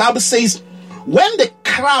proclaimed that, the Bible says, when the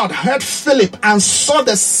crowd heard Philip and saw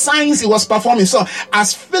the signs he was performing, so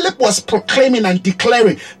as Philip was proclaiming and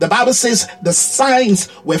declaring, the Bible says the signs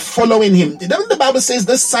were following him. Then the Bible says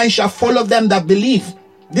this sign shall follow them that believe.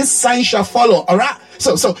 This sign shall follow. All right.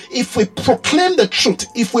 So if we proclaim the truth,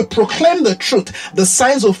 the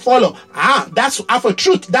signs will follow. That's half a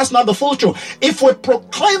truth. That's not the full truth. If we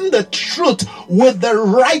proclaim the truth with the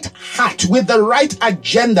right heart, with the right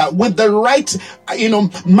agenda, with the right,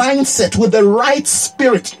 mindset, with the right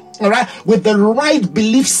spirit, all right, with the right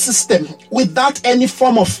belief system, without any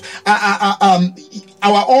form of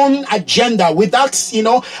our own agenda, without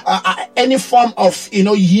any form of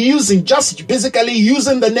just basically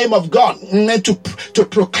using the name of God to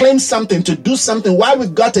proclaim something, to do something, while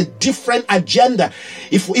we've got a different agenda.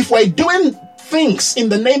 If we're doing things in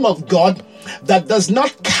the name of God that does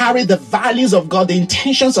not carry the values of God, the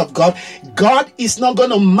intentions of God, God is not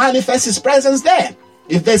going to manifest his presence there.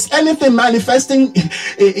 If there's anything manifesting,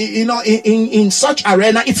 in such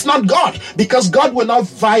arena, it's not God, because God will not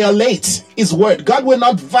violate his word. God will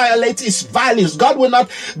not violate his values. God will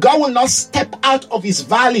not step out of his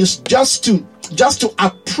values just to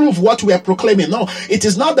approve what we are proclaiming. No, it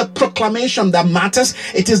is not the proclamation that matters.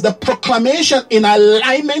 It is the proclamation in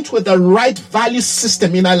alignment with the right value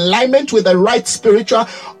system, in alignment with the right spiritual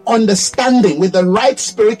understanding, with the right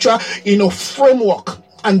spiritual, framework.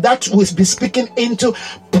 And that will be speaking into,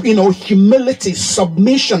 humility,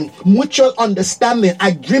 submission, mutual understanding,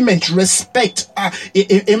 agreement, respect.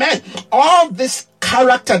 Amen. All this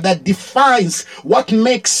character that defines what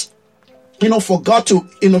makes, for God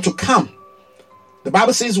to come. The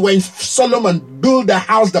Bible says when Solomon built the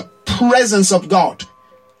house, the presence of God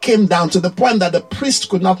came down to the point that the priest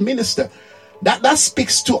could not minister. That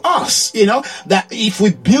speaks to us, that if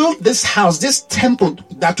we build this house, this temple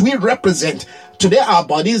that we represent, Today, our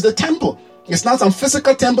body is the temple. It's not some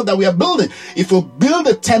physical temple that we are building. If we build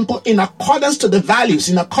a temple in accordance to the values,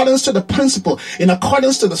 in accordance to the principle, in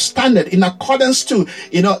accordance to the standard, in accordance to,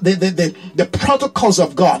 the protocols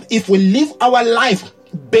of God, if we live our life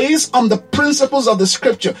based on the principles of the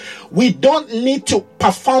scripture, we don't need to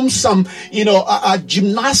perform some,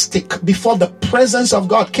 gymnastic before the presence of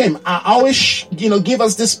God came. I always, give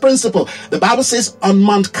us this principle. The Bible says on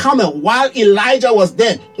Mount Carmel, while Elijah was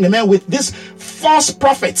there, amen, with these false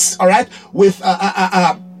prophets, all right, with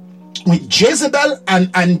Jezebel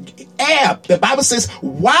and Ahab, the Bible says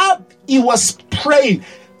while he was praying,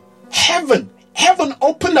 heaven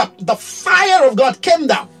opened up, the fire of God came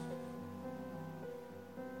down.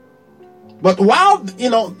 But while,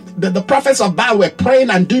 the prophets of Baal were praying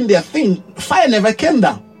and doing their thing, fire never came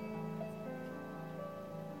down.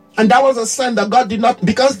 And that was a sign that God did not,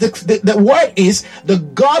 because the word is, the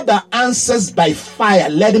God that answers by fire,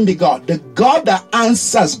 let him be God. The God that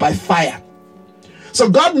answers by fire. So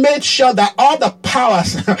God made sure that all the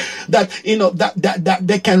powers that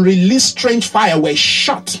they can release strange fire were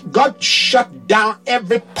shut. God shut down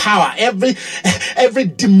every power, every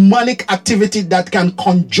demonic activity that can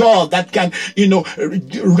conjure, that can,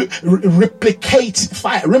 replicate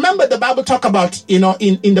fire. Remember the Bible talk about, in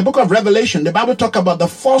the book of Revelation, the Bible talk about the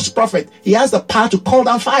false prophet. He has the power to call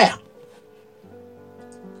down fire.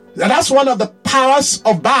 That's one of the powers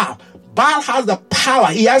of Baal. Baal has the power.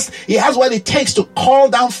 He has what it takes to call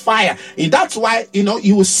down fire. And that's why, you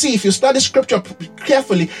will see, if you study scripture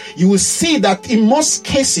carefully, you will see that in most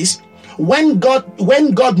cases, when God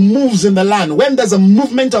moves in the land, when there's a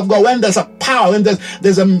movement of God, when there's a power, when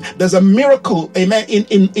there's a miracle, amen,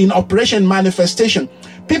 in operation manifestation,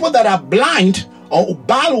 people that are blind or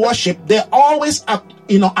Baal worship, they always,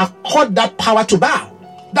 accord that power to Baal.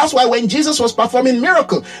 That's why when Jesus was performing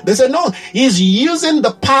miracle, they said, no, he's using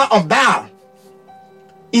the power of Baal.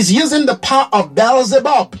 He's using the power of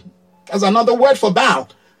Beelzebub. That's another word for Baal.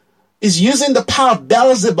 He's using the power of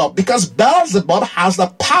Beelzebub, because Beelzebub has the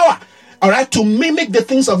power, all right, to mimic the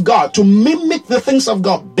things of God, to mimic the things of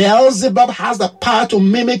God. Beelzebub has the power to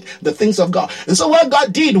mimic the things of God. And so what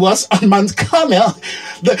God did was, on Mount Carmel,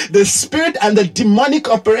 the spirit and the demonic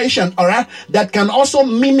operation, all right, that can also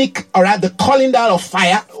mimic, all right, the calling down of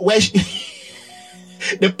fire, where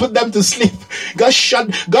they put them to sleep. God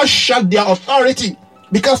shut their authority,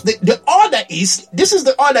 because the order is, this is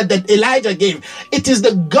the order that Elijah gave. It is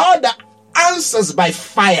the God that answers by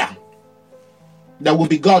fire that will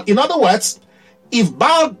be God. In other words, if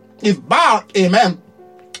Baal, amen,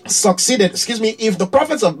 succeeded, if the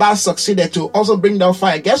prophets of Baal succeeded to also bring down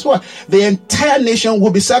fire, guess what? The entire nation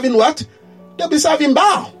will be serving what? They'll be serving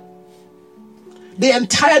Baal. The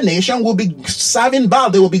entire nation will be serving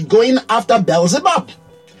Baal. They will be going after Beelzebub,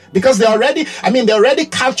 because they already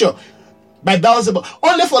captured by Beelzebub.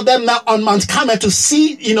 Only for them now on Mount Carmel to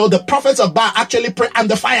see, the prophets of Baal actually pray and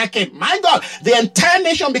the fire came. My God, the entire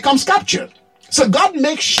nation becomes captured. So God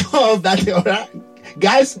makes sure that, all right,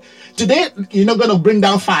 guys, today you're not going to bring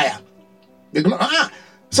down fire. You're gonna,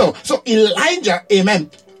 So Elijah, amen,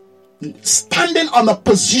 standing on the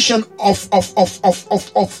position of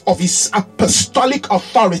his apostolic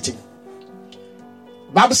authority.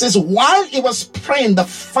 The Bible says while he was praying, the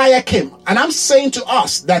fire came. And I'm saying to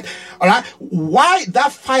us that, all right, why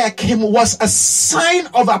that fire came was a sign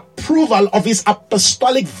of approval of his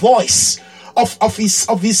apostolic voice, of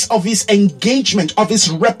his engagement, of his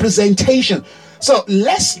representation. So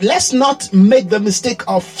let's not make the mistake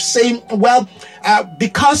of saying,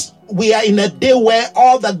 because we are in a day where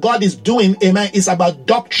all that God is doing, amen, is about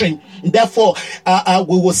doctrine, therefore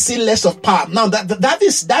we will see less of power. Now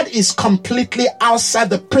that is completely outside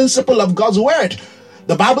the principle of God's word.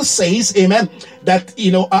 The Bible says, amen, that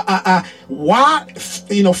while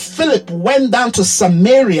Philip went down to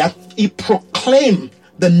Samaria, he proclaimed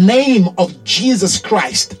the name of Jesus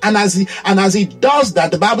Christ. And as he does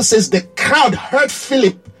that, the Bible says the crowd heard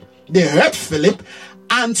Philip. They heard Philip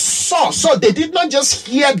and saw. So they did not just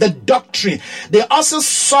hear the doctrine. They also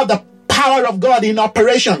saw the power of God in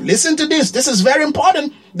operation. Listen to this. This is very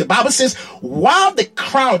important. The Bible says, while the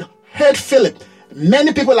crowd heard Philip,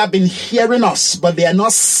 many people have been hearing us, but they are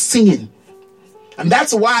not singing. And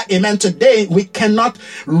that's why, amen, today we cannot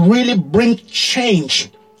really bring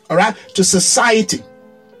change, all right, to society.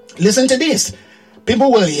 Listen to this.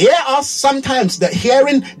 People will hear us sometimes. The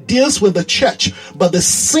hearing deals with the church, but the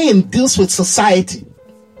seeing deals with society.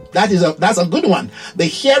 That's a good one. The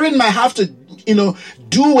hearing might have to,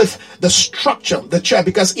 do with the structure, the church,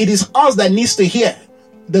 because it is us that needs to hear.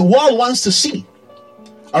 The world wants to see.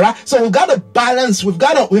 All right, so we've got to balance. We've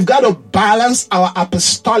got to balance our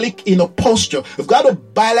apostolic, posture. We've got to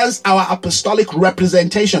balance our apostolic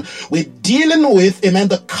representation. We're dealing with, amen,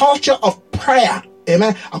 the culture of prayer,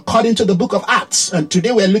 amen, according to the book of Acts. And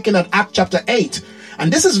today we're looking at Acts chapter 8.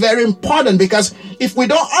 And this is very important, because if we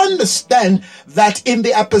don't understand that in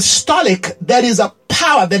the apostolic there is a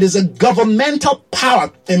power, there is a governmental power,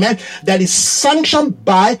 amen, that is sanctioned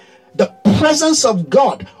by the presence of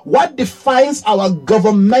God. What defines our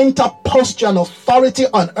governmental posture and authority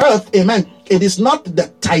on earth, amen, it is not the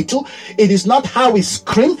title, it is not how we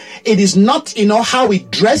scream, it is not, how we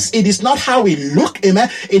dress, it is not how we look, amen,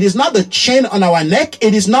 it is not the chain on our neck,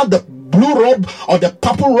 it is not the blue robe or the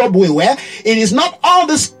purple robe we wear, it is not all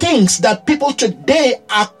these things that people today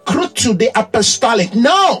accrue to the apostolic.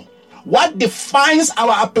 No. What defines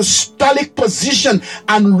our apostolic position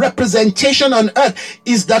and representation on earth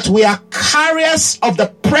is that we are carriers of the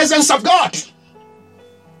presence of God.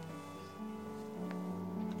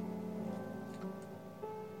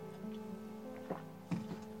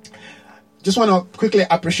 Just want to quickly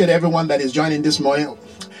appreciate everyone that is joining this morning.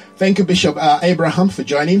 Thank you, Bishop Abraham, for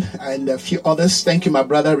joining, and a few others. Thank you, my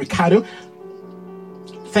brother Ricardo.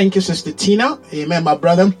 Thank you, Sister Tina. Amen, my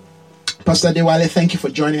brother Pastor Dewale, thank you for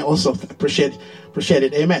joining also. Appreciate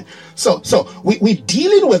it. Amen. So we're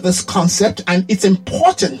dealing with this concept, and it's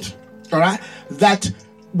important, all right, that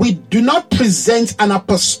we do not present an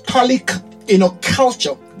apostolic,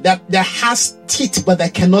 culture that has teeth but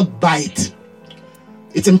that cannot bite.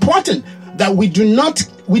 It's important that we do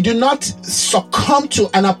not succumb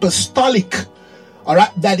to an apostolic, all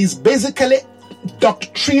right, that is basically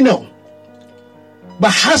doctrinal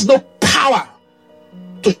but has no power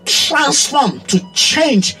to transform, to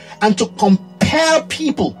change, and to compel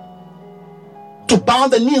people to bow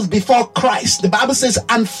the knees before Christ. The Bible says,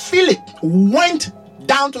 and Philip went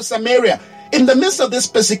down to Samaria in the midst of this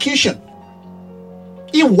persecution.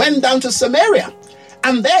 He went down to Samaria,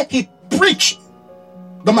 and there he preached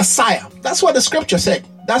the Messiah. That's what the scripture said.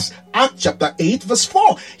 That's Acts chapter 8 verse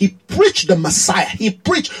 4. He preached the Messiah. He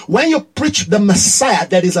preached. When you preach the Messiah,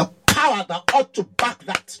 there is a power that ought to back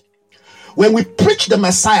that. When we preach the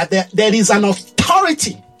Messiah, there is an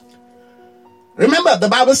authority. Remember, the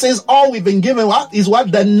Bible says all we've been given is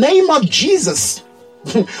what? The name of Jesus.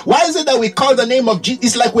 Why is it that we call the name of Jesus?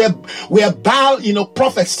 It's like we're Baal,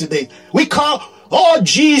 prophets today. We call,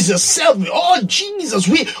 Jesus, Jesus.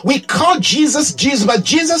 We call Jesus, but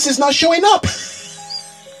Jesus is not showing up.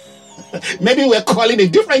 Maybe we're calling a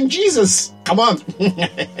different Jesus. Come on.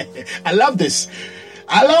 I love this.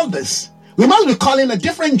 We must be calling a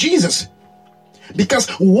different Jesus. Because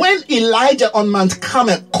when Elijah on Mount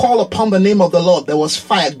Carmel called upon the name of the Lord, there was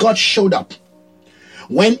fire. God showed up.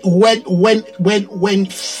 When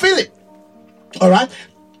Philip, all right,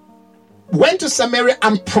 went to Samaria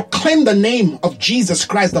and proclaimed the name of Jesus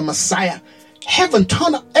Christ, the Messiah, heaven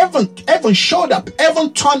showed up.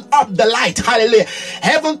 Heaven turned up the light. Hallelujah.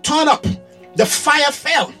 Heaven turned up. The fire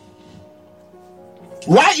fell.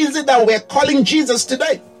 Why is it that we're calling Jesus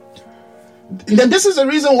today? Then this is the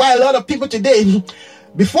reason why a lot of people today,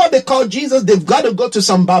 before they call Jesus, they've got to go to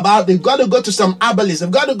some Baba, they've got to go to some Abalis,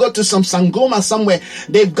 they've got to go to some Sangoma somewhere.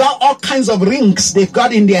 They've got all kinds of rings they've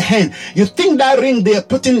got in their hand. You think that ring they're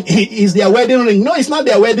putting is their wedding ring. No, it's not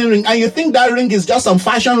their wedding ring. And you think that ring is just some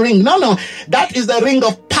fashion ring. No. That is the ring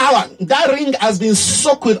of power. That ring has been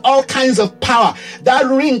soaked with all kinds of power. That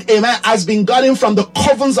ring, amen, has been gotten from the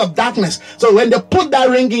covens of darkness. So when they put that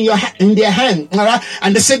ring in their hand, all right,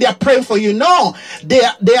 and they say they are praying for you, no, they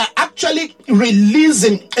are actually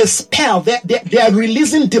releasing a spell. They are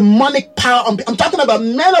releasing demonic power. I'm talking about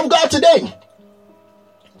men of God today.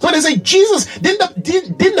 So they say, Jesus, didn't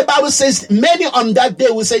the Bible says many on that day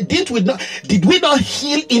will say, did we not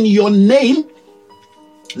heal in your name?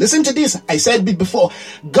 Listen to this. I said it before.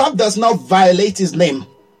 God does not violate his name.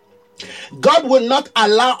 God will not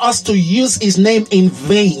allow us to use his name in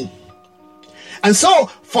vain. And so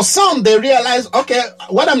for some, they realize, okay,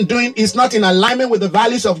 what I'm doing is not in alignment with the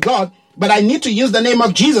values of God, but I need to use the name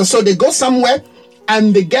of Jesus. So they go somewhere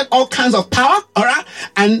and they get all kinds of power, all right?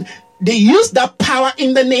 And they use that power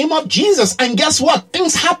in the name of Jesus. And guess what?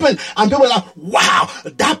 Things happen. And people are like, wow,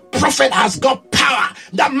 that prophet has got power.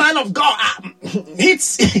 That man of God.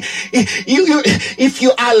 If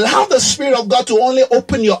you allow the Spirit of God to only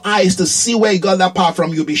open your eyes to see where he got that power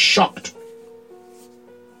from, you'll be shocked.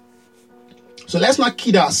 So let's not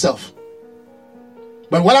kid ourselves.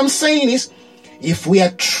 But what I'm saying is, if we are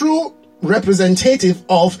true representative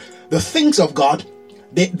of the things of God,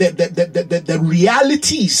 the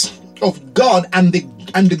realities of God and the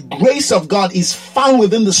grace of God is found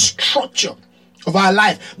within the structure of our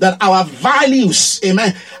life, that our values,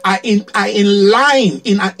 amen, are in line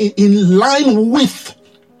with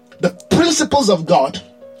the principles of God,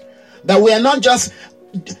 that we are not just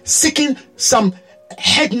seeking some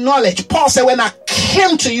head knowledge. Paul said, when I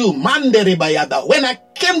came to you, when I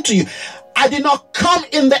came to you, I did not come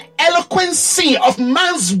in the eloquency of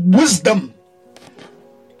man's wisdom.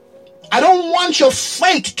 I don't want your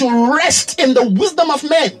faith to rest in the wisdom of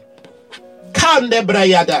men.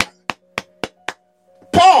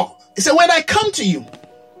 Paul, he said, when I come to you,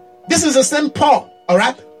 this is the same Paul, all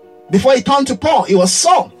right? Before he turned to Paul, he was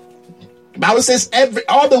Saul. The Bible says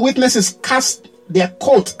all the witnesses cast their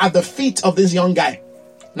coat at the feet of this young guy.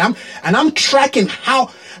 And I'm tracking how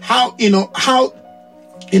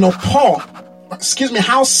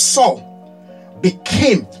Saul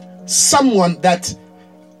became someone that,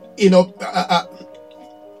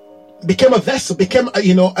 became a vessel, became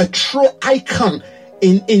a true icon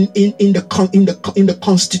in the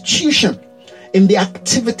constitution, in the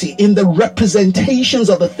activity, in the representations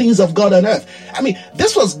of the things of God on earth. I mean,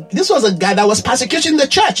 this was a guy that was persecuting the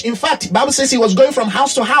church. In fact, the Bible says he was going from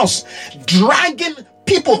house to house, dragging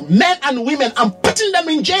people, men and women, and putting them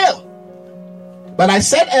in jail. But I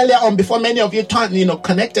said earlier on, before many of you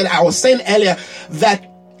connected, I was saying earlier that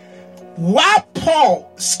while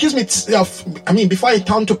Paul, before he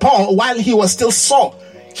turned to Paul, while he was still Saul,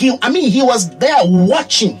 he was there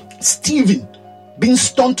watching Stephen being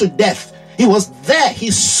stoned to death. He was there.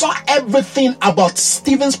 He saw everything about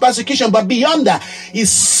Stephen's persecution. But beyond that, he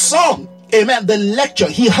saw, amen, the lecture.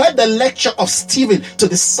 He heard the lecture of Stephen to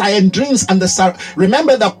the Sanhedrins and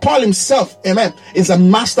remember that Paul himself, amen, is a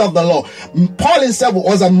master of the law. Paul himself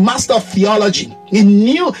was a master of theology. He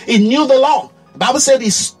knew the law. The Bible said he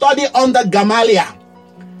studied under Gamaliel.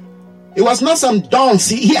 It was not some dunce.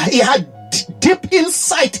 He had deep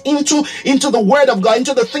insight into the word of God,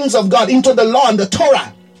 into the things of God, into the law and the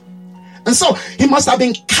Torah. And so he must have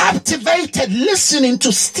been captivated listening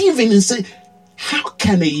to Stephen and say, how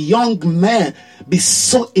can a young man be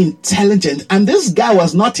so intelligent? And this guy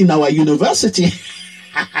was not in our university.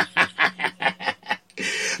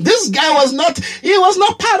 This guy was not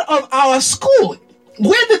part of our school.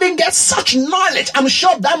 Where did he get such knowledge? I'm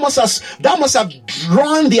sure that must have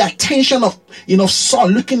drawn the attention of Saul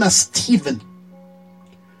looking at Stephen.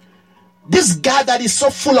 This guy that is so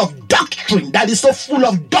full of doctrine,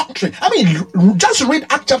 I mean, just read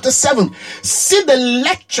Acts chapter 7. See the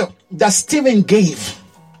lecture that Stephen gave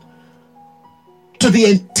to the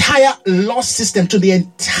entire law system, to the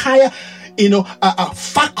entire,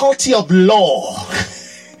 faculty of law,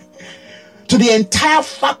 to the entire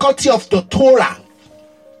faculty of the Torah,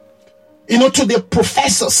 to the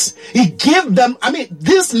professors. He gave them,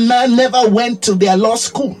 this man never went to their law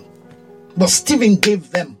school, but Stephen gave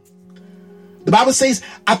them. The Bible says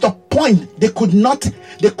at a point they could not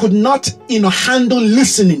handle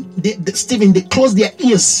listening. Stephen, they closed their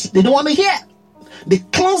ears. They don't want to hear. They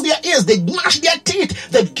closed their ears. They gnashed their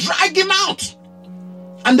teeth. They dragged him out.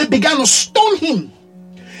 And they began to stone him.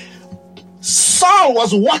 Saul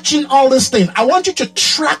was watching all this thing. I want you to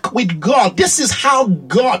track with God. This is how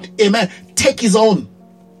God, amen, take his own.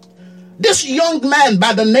 This young man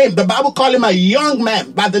by the name, the Bible called him a young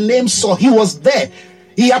man by the name Saul. He was there.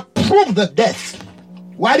 He approved the death.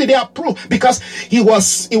 Why did he approve? Because he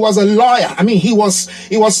was a lawyer. He was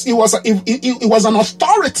an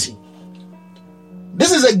authority.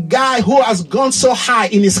 This is a guy who has gone so high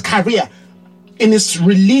in his career, in his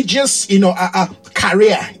religious,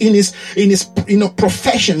 career, in his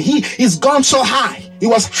profession. He's gone so high. He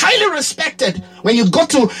was highly respected. When you go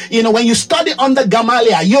to, when you study under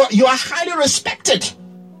Gamaliel, you are highly respected.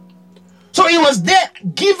 So he was there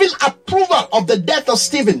giving approval of the death of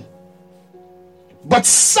Stephen. But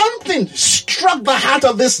something struck the heart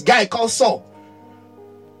of this guy called Saul.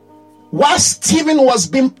 While Stephen was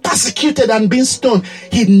being persecuted and being stoned,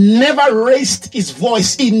 he never raised his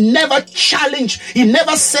voice. He never challenged. He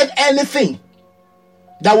never said anything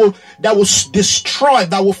that will destroy,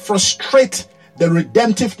 that will frustrate the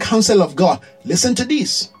redemptive counsel of God. Listen to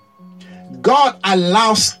this. God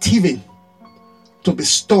allows Stephen to be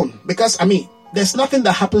stoned because there's nothing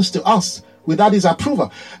that happens to us without his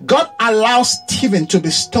approval. God allows Stephen to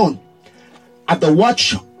be stoned at the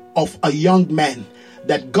watch of a young man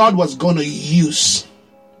that God was going to use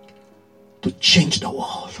to change the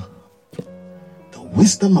world. The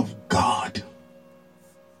wisdom of God.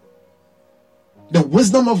 The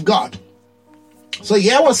wisdom of God. So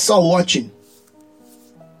here was Saul watching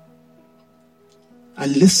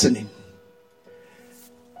and listening.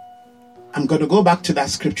 I'm going to go back to that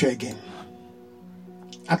scripture again.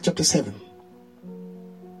 Acts chapter 7.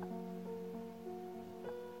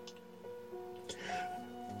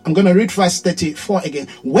 I'm going to read verse 34 again.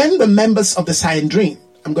 When the members of the Sanhedrin,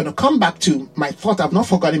 I'm going to come back to my thought. I've not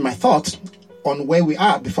forgotten my thought on where we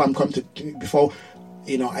are before I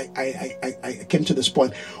came to this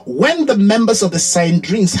point. When the members of the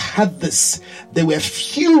Sanhedrin had this, they were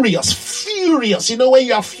furious. You know, when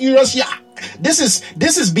you are furious,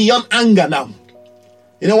 this is beyond anger now.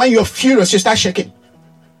 You know, when you're furious, you start shaking.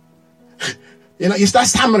 You know, you start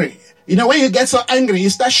stammering. You know, when you get so angry, you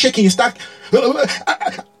start shaking.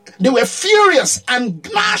 They were furious and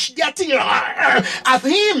gnashed their teeth at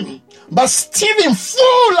him. But Stephen,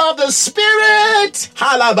 full of the Spirit,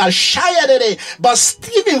 but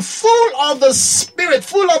Stephen, full of the Spirit,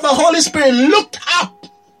 full of the Holy Spirit, looked up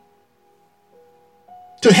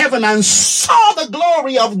to heaven and saw the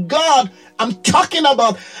glory of God. I'm talking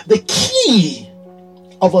about the key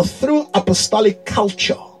of a true apostolic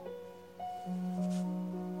culture.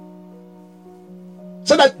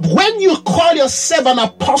 So that when you call yourself an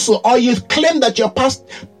apostle, or you claim that you're part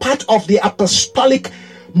of the apostolic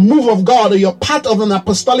move of God, or you're part of an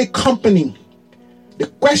apostolic company, the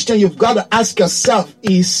question you've got to ask yourself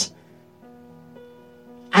is,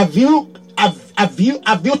 have you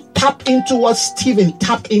tapped into what Stephen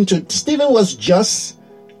tapped into? Stephen was just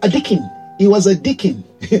a deacon. He was a deacon.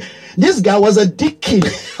 This guy was a deacon.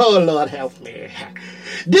 Oh, Lord, help me.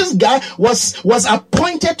 This guy was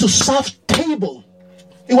appointed to serve table.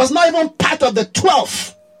 He was not even part of the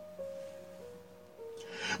 12.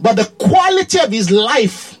 But the quality of his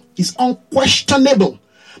life is unquestionable.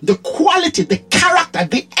 The quality, the character,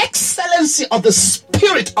 the excellency of the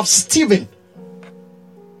spirit of Stephen,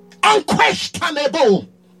 unquestionable.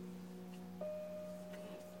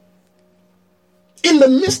 In the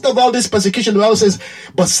midst of all this persecution, the Bible says,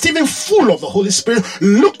 but Stephen, full of the Holy Spirit,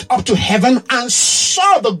 looked up to heaven and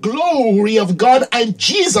saw the glory of God and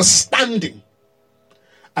Jesus standing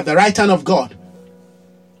at the right hand of God.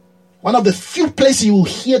 One of the few places you will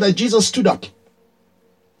hear that Jesus stood up.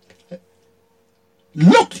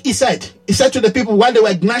 Look, he said to the people while they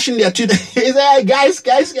were gnashing their teeth, he said, guys,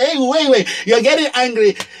 hey, wait, you're getting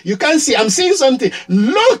angry. You can't see, I'm seeing something.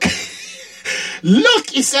 Look,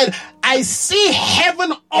 he said, I see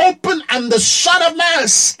heaven open and the Son of Man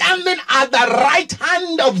standing at the right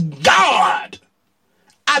hand of God.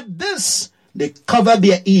 At this, they covered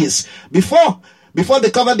their ears. Before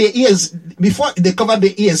they covered their ears,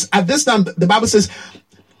 at this time, the Bible says,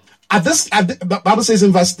 the Bible says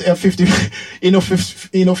in verse 50,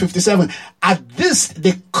 57, at this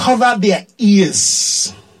they covered their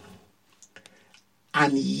ears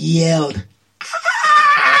and yelled.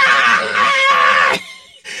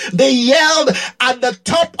 They yelled at the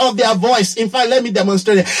top of their voice. In fact, let me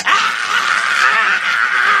demonstrate it.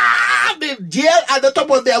 They yelled at the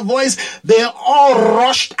top of their voice. They all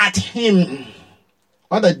rushed at him.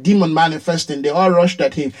 What a demon manifesting. They all rushed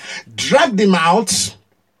at him, dragged him out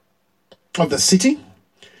of the city,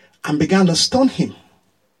 and began to stone him.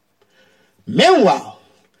 Meanwhile,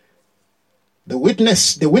 the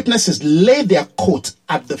witnesses laid their coat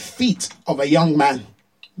at the feet of a young man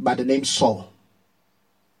by the name Saul.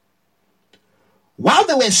 While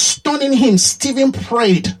they were stoning him, Stephen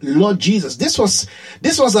prayed, Lord Jesus. This was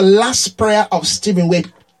the last prayer of Stephen. We're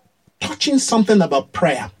touching something about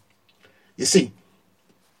prayer. You see,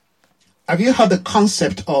 have you heard the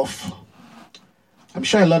concept of, I'm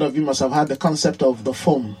sure a lot of you must have heard the concept of the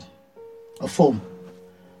foam. A foam.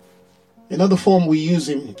 You know the foam we use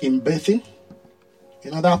in bathing?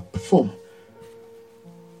 You know that foam?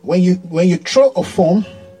 When you throw a foam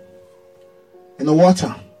in the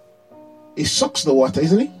water, it soaks the water,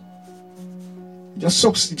 isn't it? The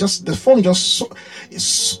foam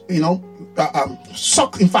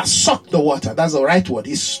suck the water. That's the right word.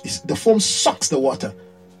 The foam sucks the water.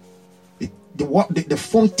 The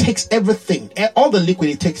foam takes everything, all the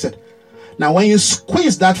liquid, it takes it. Now, when you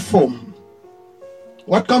squeeze that foam,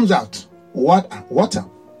 what comes out? Water.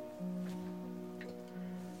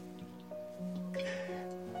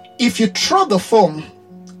 If you throw the foam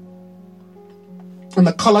in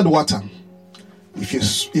the colored water, if you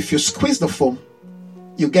squeeze the foam,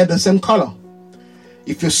 you get the same color.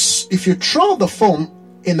 If you throw the foam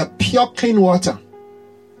in a pure clean water,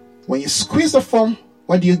 when you squeeze the foam,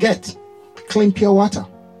 what do you get? Clean pure water.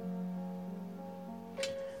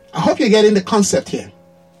 I hope you're getting the concept here.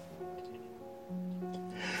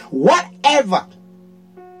 Whatever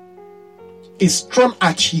is thrown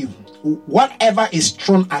at you,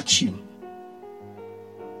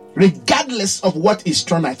 regardless of what is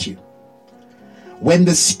thrown at you, when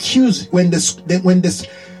you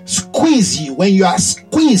are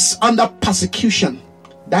squeezed under persecution,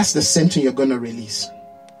 that's the same thing you're going to release.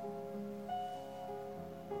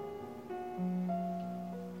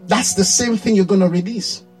 that's the same thing you're going to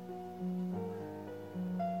release.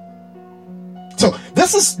 So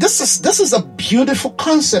this is a beautiful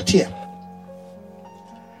concept here.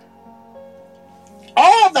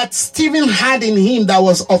 All that Stephen had in him that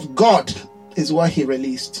was of God is what he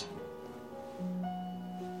released.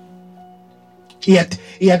 He had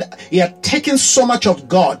taken so much of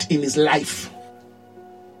God in his life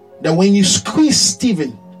that when you squeeze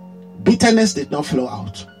Stephen, bitterness did not flow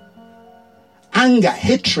out. Anger,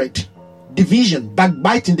 hatred, division,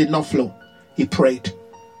 backbiting did not flow. He prayed.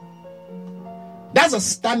 That's a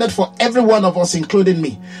standard for every one of us, including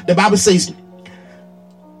me. The Bible says,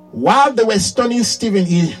 while they were stoning Stephen,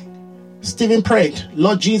 Stephen prayed,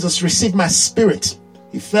 Lord Jesus, receive my spirit.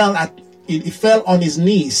 He fell on his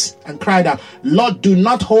knees and cried out, Lord, do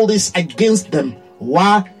not hold this against them.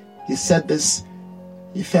 While he said this,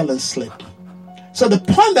 he fell asleep. So the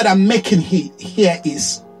point that I'm making here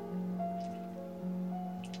is,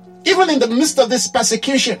 even in the midst of this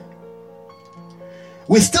persecution,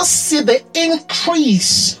 we still see the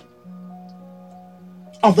increase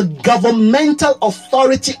of the governmental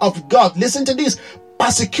authority of God. Listen to this.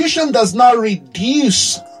 Persecution does not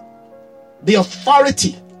reduce the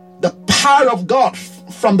authority, the power of God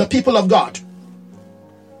from the people of God.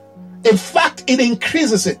 In fact, it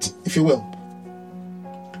increases it, if you will.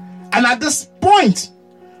 And at this point,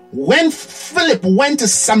 when Philip went to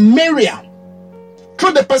Samaria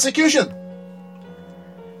through the persecution,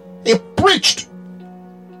 he preached.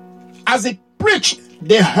 As he preached,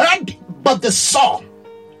 they heard, but they saw.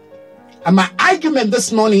 And my argument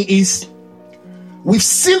this morning is, we've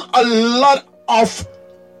seen a lot of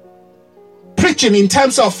preaching in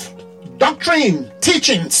terms of doctrine,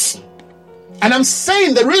 teachings. And I'm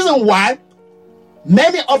saying the reason why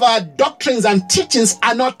many of our doctrines and teachings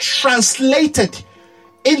are not translated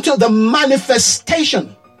into the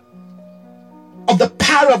manifestation of the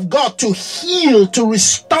power of God to heal, to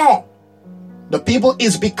restore the people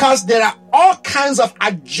is because there are all kinds of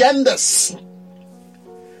agendas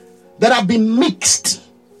that have been mixed,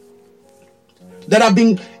 that have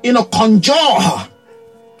been, conjured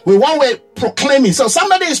with one way proclaiming. So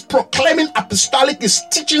somebody is proclaiming apostolic, is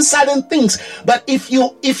teaching certain things, but if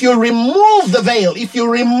you remove the veil, if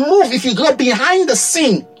you go behind the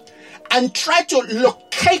scene and try to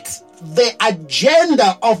locate the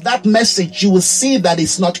agenda of that message, you will see that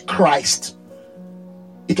it's not Christ.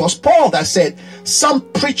 It was Paul that said, some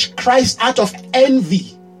preach Christ out of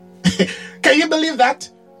envy. Can you believe that?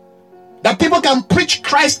 That people can preach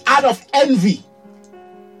Christ out of envy.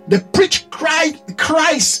 They preach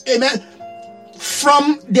Christ, amen,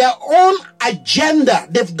 from their own agenda.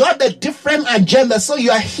 They've got a different agenda. So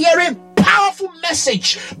you are hearing powerful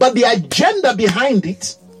message, but the agenda behind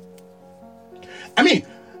it.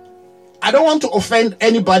 I don't want to offend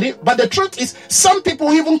anybody, but the truth is, some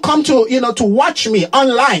people even come to, to watch me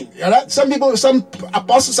online. Right? Some people, some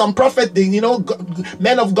apostles, some prophets,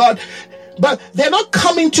 men of God, but they're not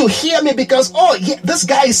coming to hear me because, this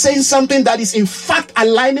guy is saying something that is in fact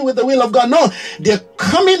aligning with the will of God. No, they're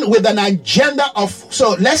coming with an agenda of,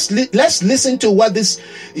 so let's listen to what this,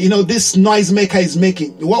 this noisemaker is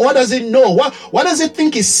making. What does it know? What does it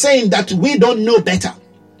think he's saying that we don't know better?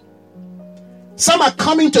 Some are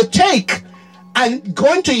coming to take and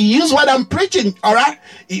going to use what I'm preaching, all right,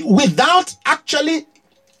 without actually,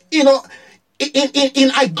 in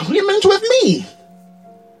agreement with me.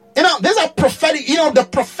 These are prophetic. The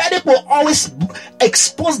prophetic will always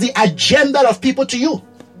expose the agenda of people to you.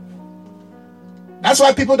 That's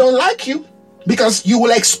why people don't like you, because you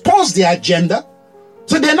will expose the agenda.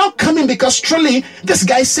 So they're not coming because truly this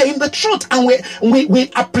guy is saying the truth, and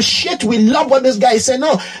we appreciate, we love what this guy is saying.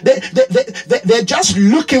 No, they're just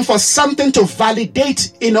looking for something to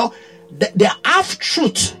validate, their half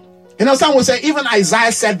truth. Some will say even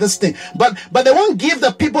Isaiah said this thing, but they won't give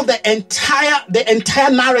the people the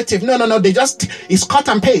entire narrative. No. They just, it's cut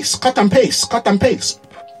and paste.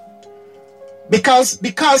 Because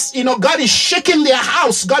God is shaking their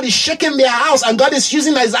house. And God is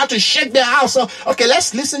using Isaiah to shake their house. So, okay,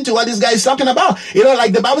 let's listen to what this guy is talking about.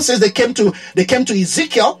 Like the Bible says, they came to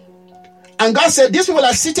Ezekiel, and God said, these people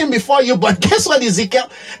are sitting before you, but guess what, Ezekiel?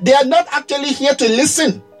 They are not actually here to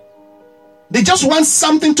listen. They just want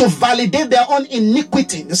something to validate their own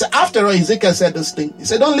iniquity. They said, after all, Ezekiel said this thing. He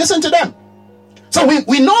said, don't listen to them. So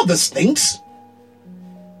we know these things.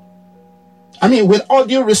 I mean, with all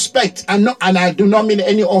due respect, and I do not mean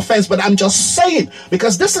any offense, but I'm just saying,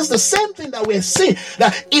 because this is the same thing that we're seeing,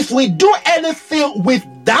 that if we do anything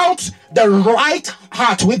without the right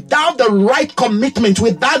heart, without the right commitment,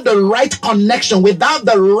 without the right connection, without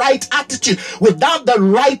the right attitude, without the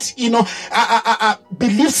right,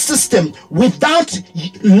 belief system, without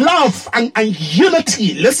love and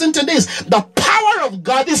unity, listen to this, the power of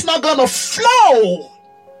God is not going to flow.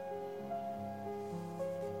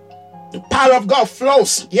 The power of God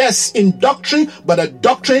flows, yes, in doctrine, but a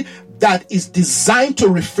doctrine that is designed to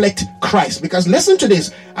reflect Christ. Because listen to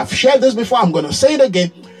this, I've shared this before, I'm going to say it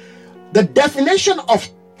again. The definition of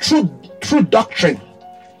true doctrine,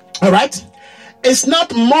 all right, is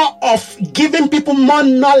not more of giving people more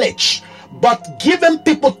knowledge, but giving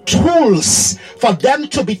people tools for them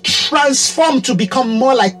to be transformed to become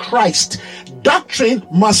more like Christ. Doctrine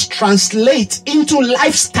must translate into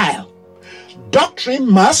lifestyle. Doctrine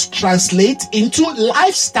must translate into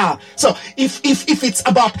lifestyle. So if it's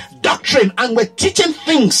about doctrine and we're teaching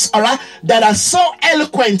things, all right, that are so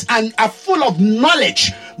eloquent and are full of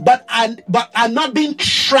knowledge, but are not being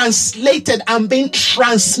translated and being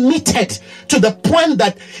transmitted to the point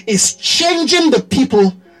that is changing the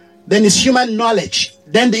people, then it's human knowledge.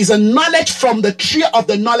 Then there is a knowledge from the tree of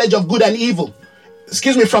the knowledge of good and evil.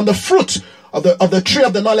 From the fruit of the tree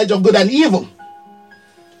of the knowledge of good and evil.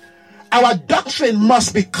 Our doctrine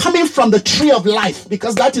must be coming from the tree of life,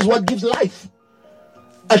 because that is what gives life.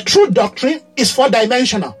 A true doctrine is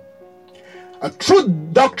four-dimensional. A true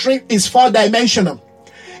doctrine is four-dimensional.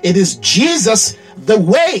 It is Jesus, the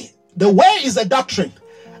way. The way is a doctrine.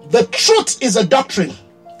 The truth is a doctrine.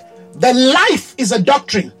 The life is a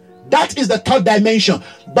doctrine. That is the third dimension.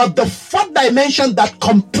 But the fourth dimension that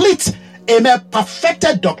completes a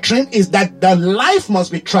perfected doctrine is that the life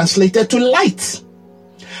must be translated to light.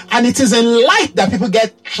 And it is in light that people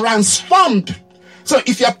get transformed. So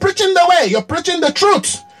if you're preaching the way, you're preaching the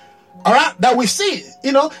truth, all right, that we see,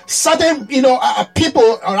 certain,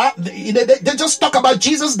 people, all right, they just talk about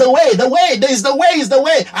Jesus, the way, is the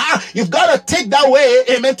way. You've got to take that way,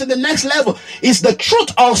 amen, to the next level. It's the truth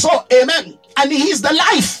also, amen. And he's the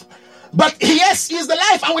life. But yes, he's the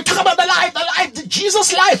life. And we talk about the life,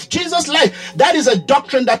 Jesus' life. That is a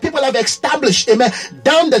doctrine that people have established, amen,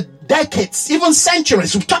 down the decades, even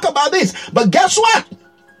centuries. We talk about this. But guess what?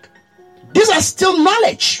 These are still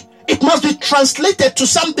knowledge. It must be translated to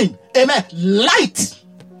something. Amen. Light.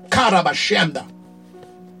 Karabashenda.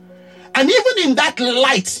 And even in that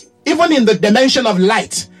light, even in the dimension of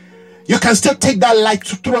light, you can still take that light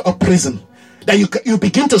through a prism. That you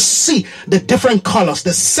begin to see the different colors,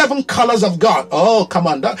 the 7 colors of God. Oh, come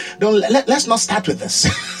on. Let's not start with this.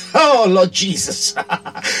 Oh, Lord Jesus.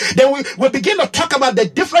 Then we begin to talk about the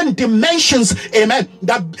different dimensions, amen,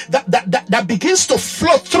 that begins to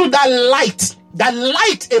flow through that light. That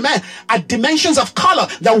light, amen, are dimensions of color.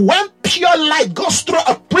 That when pure light goes through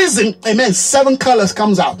a prism, amen, 7 colors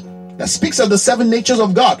comes out. That speaks of the 7 natures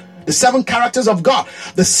of God. The 7 characters of God,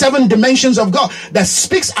 the 7 dimensions of God, that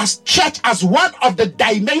speaks as church as one of the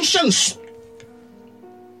dimensions.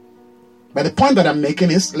 But the point that I'm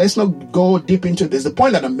making is, let's not go deep into this. The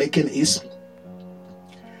point that I'm making is,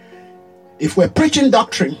 if we're preaching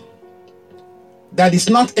doctrine that is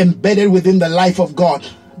not embedded within the life of God,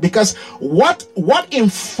 because what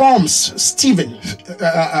informs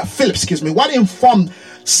what informed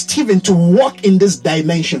Stephen to walk in this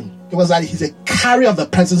dimension? It was that he's a carrier of the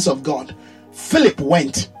presence of God. Philip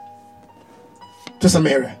went to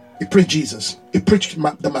Samaria. He preached Jesus. He preached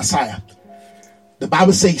the Messiah. The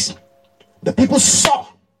Bible says the people saw.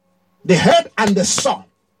 They heard and they saw.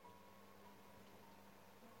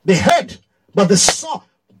 They heard, but they saw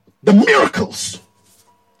the miracles.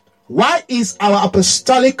 Why is our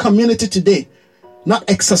apostolic community today not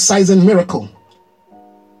exercising miracle?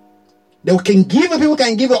 People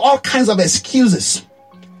can give you all kinds of excuses.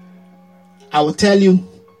 I will tell you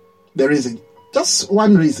the reason. Just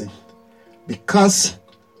one reason. Because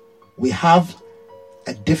we have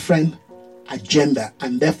a different agenda,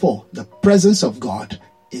 and therefore the presence of God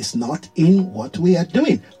is not in what we are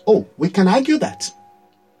doing. Oh, we can argue that.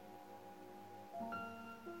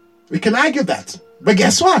 We can argue that. But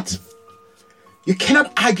guess what? You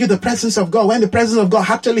cannot argue the presence of God when the presence of God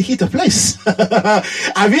actually hit a place.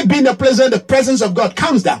 Have you been in a place where the presence of God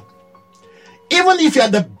comes down? Even if you are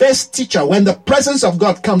the best teacher, when the presence of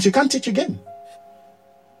God comes, you can't teach again.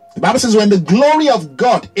 The Bible says when the glory of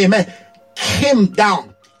God, amen, came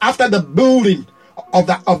down after the building of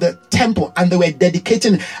the temple, and they were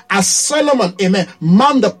dedicating, as Solomon, amen,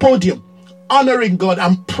 mount the podium, honoring God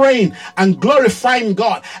and praying and glorifying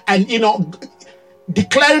God. And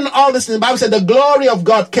declaring all this, in the Bible said the glory of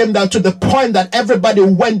God came down to the point that everybody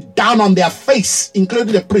went down on their face,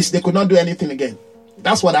 including the priests. They could not do anything again.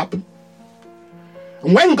 That's what happened.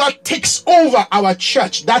 When God takes over our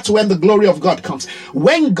church, that's when the glory of God comes.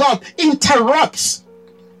 When God interrupts,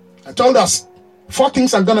 I told us 4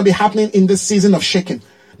 things are going to be happening in this season of shaking.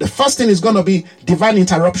 The first thing is going to be divine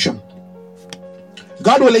interruption.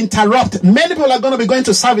 God will interrupt. Many people are going to be going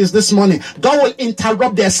to service this morning. God will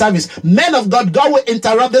interrupt their service. Men of God, God will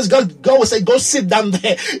interrupt this. God will say, go sit down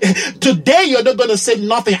there. Today, you're not going to say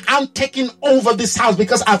nothing. I'm taking over this house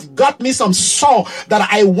because I've got me some Saul that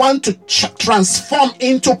I want to transform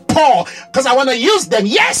into Paul because I want to use them.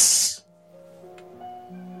 Yes.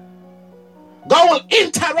 God will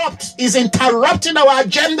interrupt. He's interrupting our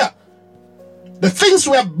agenda. The things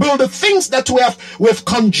we have built, the things that we've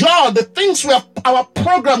conjured, the things we have, our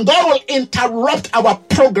program, God will interrupt our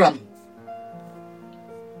program.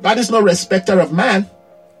 God is no respecter of man,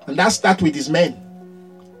 and that starts with his men.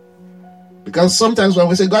 Because sometimes when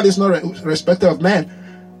we say God is no respecter of man,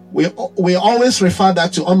 we always refer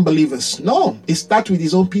that to unbelievers. No, it starts with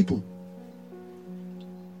his own people.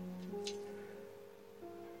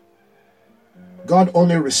 God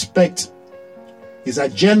only respects his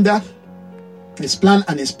agenda, his plan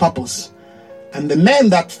and his purpose, and the men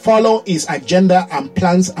that follow his agenda and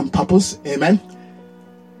plans and purpose, amen,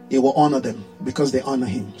 he will honor them because they honor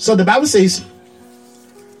him. So the Bible says,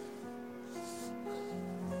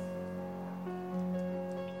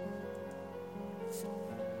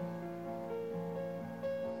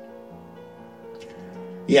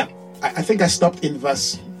 I think I stopped in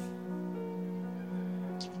verse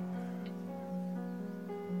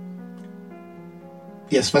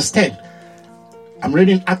 10. I'm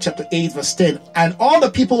reading Acts chapter 8, verse 10. And all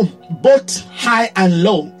the people, both high and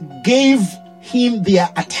low, gave him their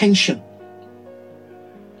attention.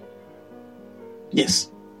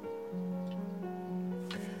 Yes.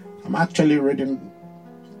 I'm actually reading.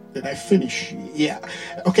 Did I finish? Yeah.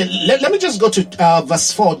 Okay, let me just go to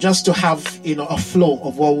verse 4 just to have a flow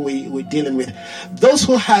of what we're dealing with. Those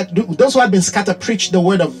who had been scattered preached the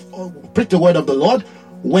word of the Lord.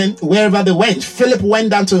 Wherever they went, Philip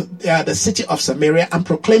went down to the city of Samaria and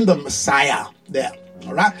proclaimed the Messiah there.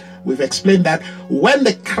 All right, we've explained that when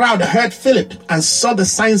the crowd heard Philip and saw the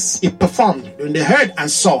signs he performed, when they heard and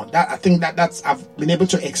saw that, I think that's I've been able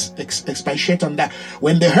to expatiate on that.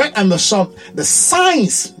 When they heard and they saw the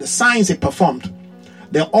signs he performed,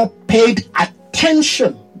 they all paid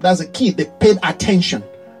attention. That's the key. They paid attention.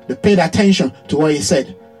 They paid attention to what he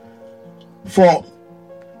said. For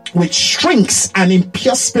with strings and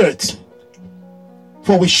impure spirit.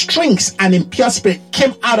 For with strings and impure spirit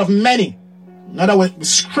came out of many. In other words,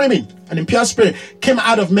 screaming and impure spirit came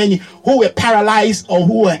out of many who were paralyzed or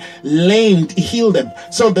who were lamed. He healed them.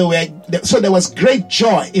 So there was great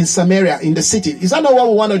joy in Samaria, in the city. Is that not what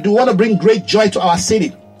we want to do? We want to bring great joy to our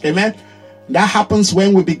city. Amen. That happens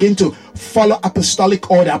when we begin to follow apostolic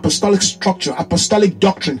order, apostolic structure, apostolic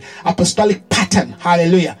doctrine, apostolic pattern.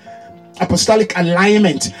 Hallelujah. Apostolic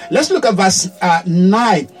alignment. Let's look at verse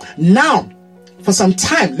 9. Now, for some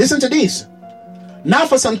time, listen to this. Now,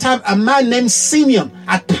 for some time, a man named Simeon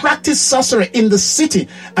had practiced sorcery in the city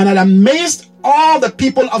and had amazed all the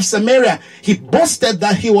people of Samaria. He boasted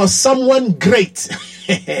that he was someone great.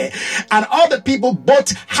 And all the people,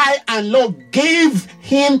 both high and low, gave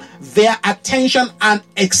him their attention and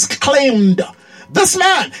exclaimed, "This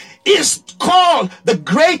man is called the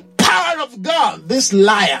great power of God." This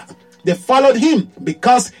liar. They followed him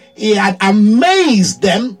because he had amazed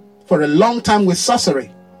them for a long time with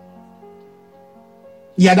sorcery.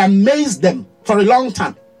 He had amazed them for a long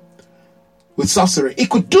time with sorcery. He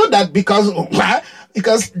could do that because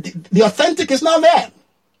the authentic is not there.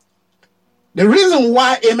 The reason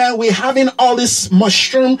why, amen, we're having all this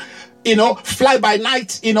mushroom, fly by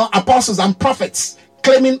night, apostles and prophets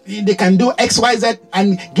claiming they can do X, Y, Z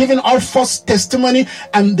and giving all false testimony,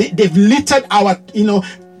 and they've littered our,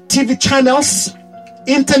 TV channels,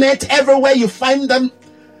 internet, everywhere you find them,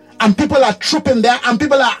 and people are trooping there, and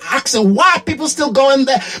people are asking why are people still going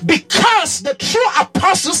there? Because the true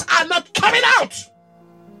apostles are not coming out.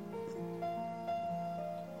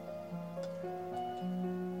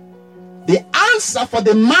 The answer for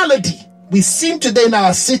the malady we see today in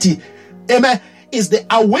our city, amen, is the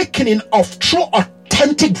awakening of true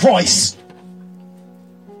authentic voice.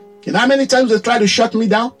 You know how many times they try to shut me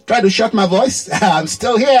down, try to shut my voice? I'm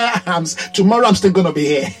still here. Tomorrow I'm still going to be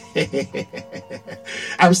here.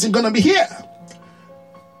 I'm still going to be here.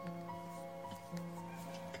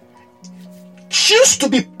 Choose to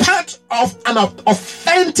be part part of an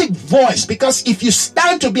authentic voice, because if you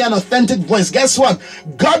stand to be an authentic voice, guess what?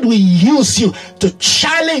 God will use you to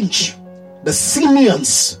challenge the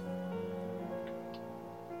Simeons.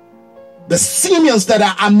 The Simeons that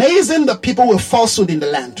are amazing the people with falsehood in the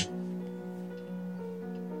land.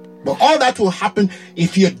 But all that will happen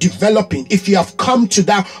if you're developing, if you have come to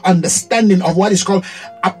that understanding of what is called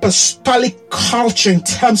apostolic culture in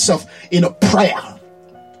terms of, prayer.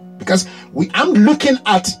 Because I'm looking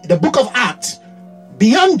at the book of Acts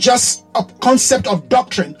beyond just a concept of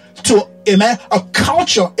doctrine to, a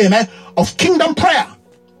culture, of kingdom prayer.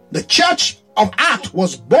 The church of Acts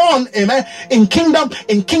was born, in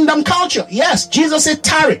kingdom culture. Yes, Jesus said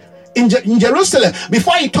tarry in Jerusalem.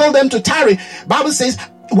 Before he told them to tarry, Bible says,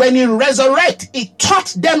 when he resurrected, he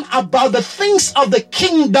taught them about the things of the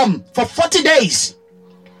kingdom for 40 days.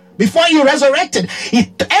 Before he resurrected,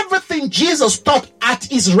 everything Jesus taught at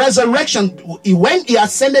his resurrection, when he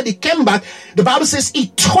ascended, he came back. The Bible says he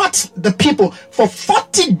taught the people for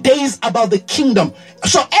 40 days about the kingdom.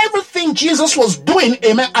 So everything Jesus was doing,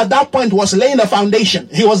 at that point was laying a foundation.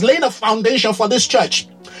 He was laying a foundation for this church.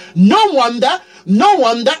 No wonder.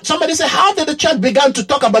 Somebody said, how did the church begin to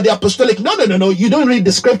talk about the apostolic? No. You don't read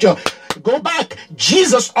the scripture. Go back.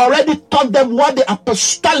 Jesus already taught them what the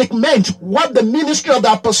apostolic meant, what the ministry of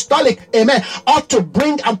the apostolic, ought to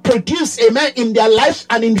bring and produce, in their lives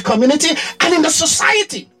and in the community and in the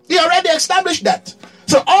society. He already established that.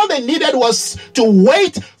 So all they needed was to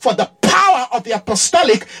wait for the power of the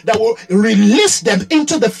apostolic that will release them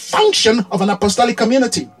into the function of an apostolic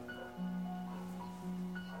community.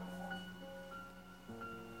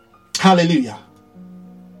 Hallelujah.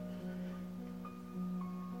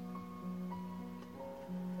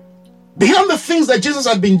 Beyond the things that Jesus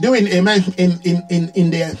had been doing, in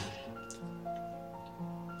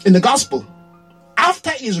the gospel, after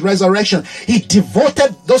his resurrection, he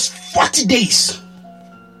devoted those 40 days.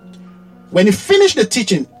 When he finished the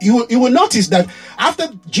teaching, you will notice that after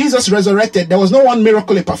Jesus resurrected, there was no one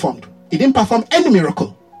miracle he performed. He didn't perform any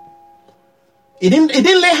miracle. He didn't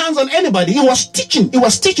lay hands on anybody. He was teaching.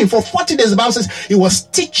 For 40 days. The Bible says he was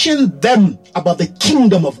teaching them about the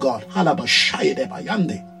kingdom of God.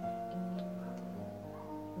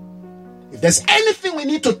 If there's anything we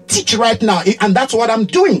need to teach right now, and that's what I'm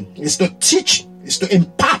doing, is to teach, is to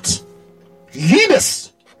impart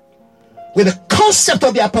leaders with the concept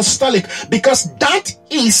of the apostolic, because that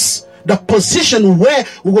is the position where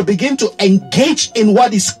we will begin to engage in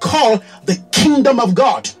what is called the kingdom of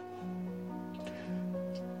God.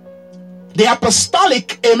 The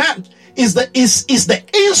apostolic, is the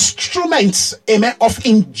instruments, of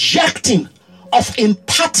injecting, of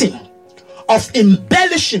imparting, of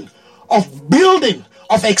embellishing, of building,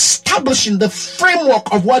 of establishing the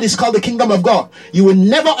framework of what is called the kingdom of God. You will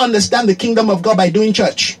never understand the kingdom of God by doing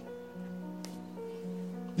church.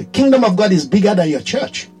 The kingdom of God is bigger than your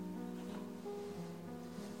church.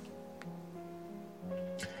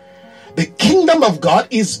 The kingdom of God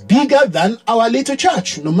is bigger than our little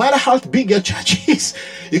church. No matter how big your church is,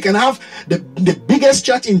 you can have the biggest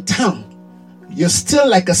church in town. You're still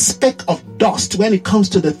like a speck of dust when it comes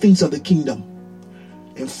to the things of the kingdom.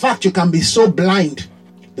 In fact, you can be so blind.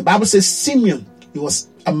 The Bible says Simeon, he was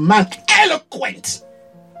a man eloquent.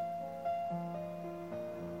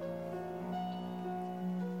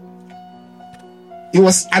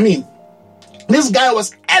 This guy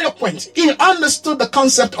was eloquent. He understood the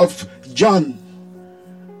concept of John,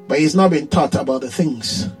 but he's not been taught about the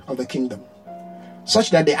things of the kingdom,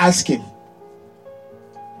 such that they ask him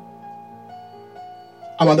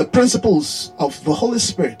about the principles of the Holy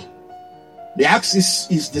Spirit. They asked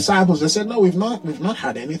his disciples, they said, no, we've not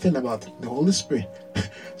heard anything about the Holy Spirit.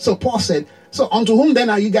 So Paul said, so unto whom then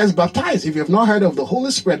are you guys baptized? If you have not heard of the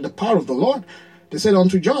Holy Spirit, the power of the Lord? They said,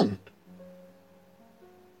 unto John.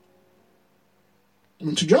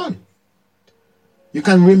 Unto John. You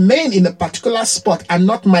can remain in a particular spot and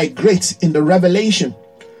not migrate in the revelation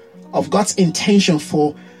of God's intention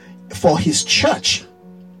for his church.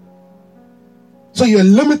 So you're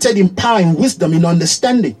limited in power, in wisdom, in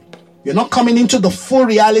understanding. You're not coming into the full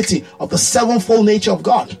reality of the sevenfold nature of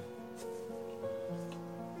God.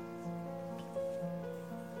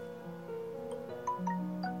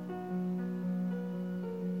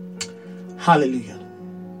 Hallelujah.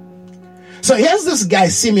 So here's this guy,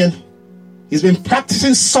 Simeon. He's been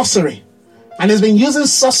practicing sorcery. And he's been using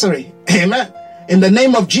sorcery. Amen. In the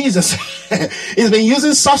name of Jesus. He's been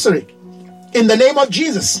using sorcery. In the name of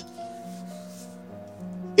Jesus.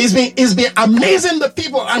 He's been amazing the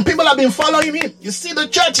people. And people have been following him. You see the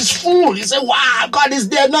church is full. You say, wow, God is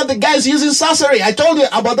there. Not the guys using sorcery. I told you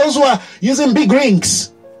about those who are using big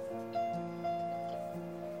rings.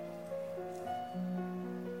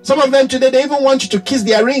 Some of them today, they even want you to kiss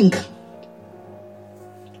their ring.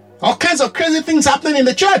 All kinds of crazy things happening in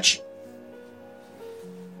the church.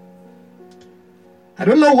 I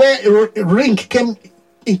don't know where a ring came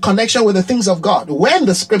in connection with the things of God. Where in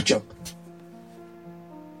the scripture?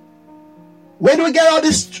 Where do we get all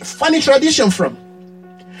this funny tradition from?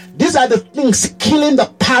 These are the things killing the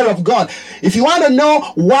power of God. If you want to know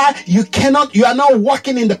why you are not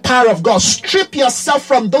walking in the power of God, strip yourself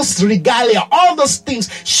from those regalia, all those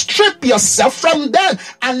things. Strip yourself from them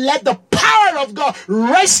and let the power of God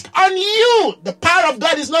rest on you. The power of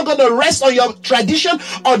God is not going to rest on your tradition,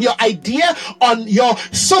 on your idea, on your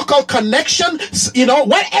so-called connection,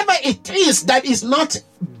 whatever it is that is not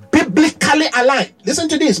biblically aligned. Listen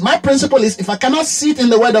to this. My principle is, if I cannot see it in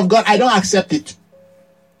the word of God, I don't accept it.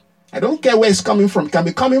 I don't care where it's coming from. It can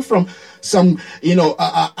be coming from some,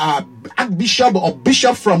 archbishop or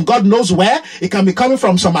bishop from God knows where. It can be coming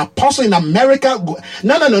from some apostle in America.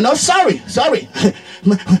 No. Sorry.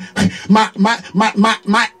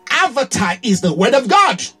 My avatar is the word of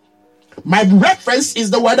God. My reference is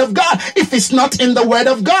the word of God. If it's not in the word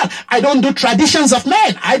of God, I don't do traditions of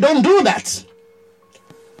men. I don't do that.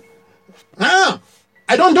 I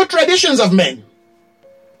don't do traditions of men.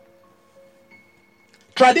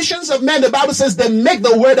 Traditions of men, the Bible says, they make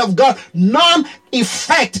the word of God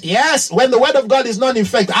non-effect. Yes, when the word of God is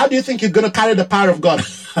non-effect, how do you think you're going to carry the power of God?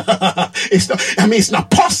 It's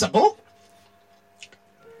not possible.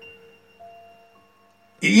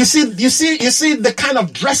 You see the kind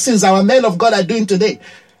of dressings our men of God are doing today.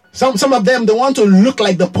 Some of them, they want to look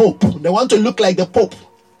like the Pope. They want to look like the Pope.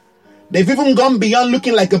 They've even gone beyond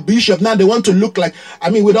looking like a bishop. Now they want to look like,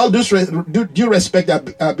 with all due respect,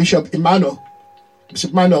 Bishop Emmanuel.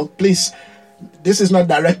 Bishop Manuel, please, this is not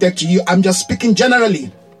directed to you. I'm just speaking generally.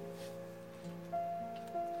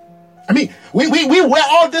 We wear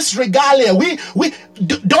all this regalia.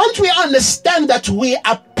 Don't we understand that we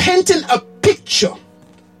are painting a picture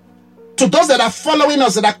to those that are following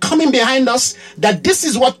us, that are coming behind us, that this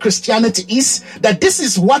is what Christianity is, that this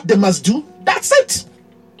is what they must do? That's it.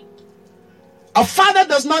 A father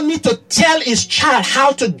does not need to tell his child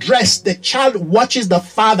how to dress. The child watches the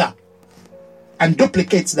father and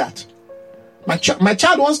duplicates that. My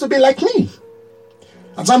child wants to be like me.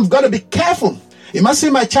 And so I've got to be careful. You must see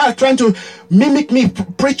my child trying to mimic me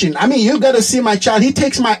preaching. You got to see my child. He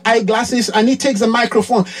takes my eyeglasses and he takes the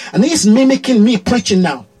microphone and he's mimicking me preaching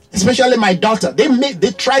now. Especially my daughter. They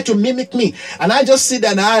try to mimic me. And I just sit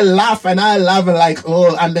there and I laugh and like,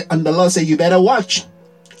 oh, and the Lord said, you better watch.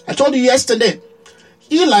 I told you yesterday,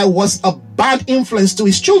 Eli was a bad influence to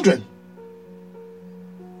his children.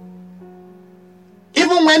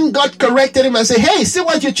 Even when God corrected him and said, hey, see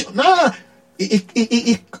what you... No.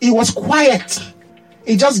 He was quiet.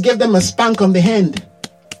 He just gave them a spank on the hand.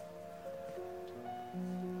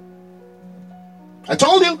 I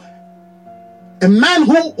told you, a man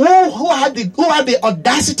who had the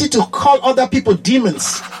audacity to call other people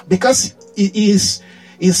demons because he is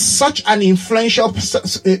such an influential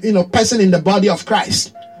person in the body of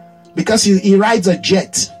Christ, because he rides a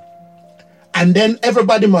jet, and then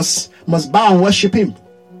everybody must bow and worship him.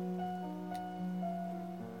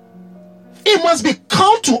 It must be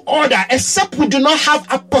called to order, except we do not have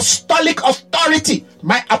apostolic authority.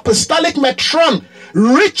 My apostolic metron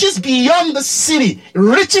reaches beyond the city,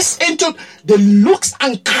 reaches into the nooks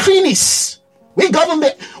and crannies. We govern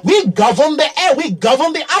the air, we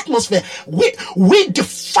govern the atmosphere. We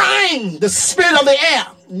define the spirit of the air.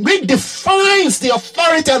 We define the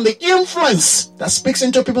authority and the influence that speaks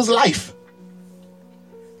into people's life.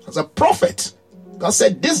 As a prophet, God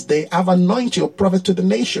said, this day I've anointed you a prophet to the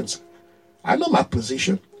nations. I know my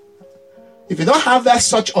position. If you don't have that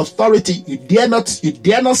such authority, you dare not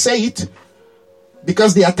say it,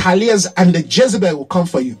 because the Atalias and the Jezebel will come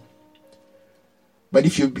for you. But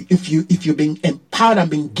if you've been empowered and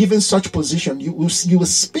been given such position, you will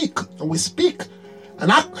speak, and we speak,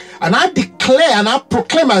 and I declare and I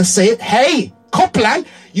proclaim and say, hey, Copeland,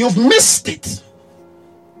 you've missed it.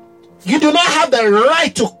 You do not have the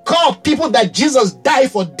right to call people that Jesus died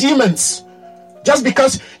for demons, just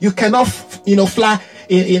because you cannot, fly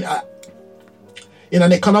in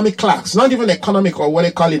an economic class, not even economic, or what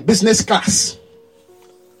they call it, business class.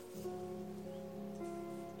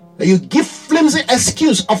 You give flimsy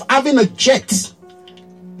excuse of having a jet.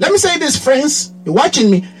 Let me say this, friends, you're watching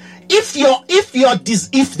me. If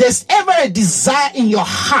there's ever a desire in your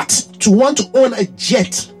heart to want to own a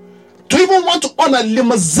jet, to even want to own a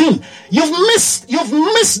limousine, you've missed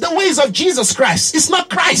the ways of Jesus Christ. It's not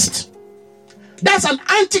Christ. That's an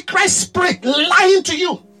antichrist spirit lying to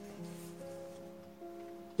you.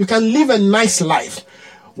 You can live a nice life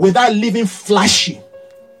without living flashy.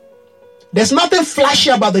 There's nothing flashy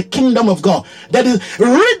about the kingdom of God. That is,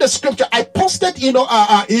 read the scripture. I posted,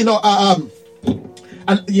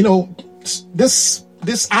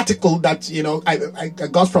 this article that I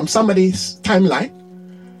got from somebody's timeline.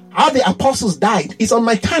 How the apostles died is on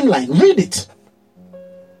my timeline. Read it.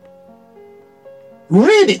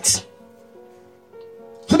 Read it.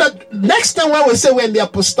 So that next time when we say we're in the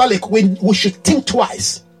apostolic, we should think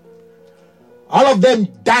twice. All of them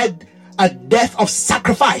died a death of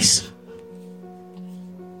sacrifice.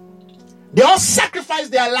 They all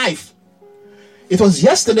sacrificed their life. It was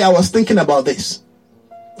yesterday I was thinking about this.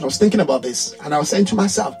 And I was saying to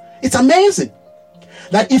myself, it's amazing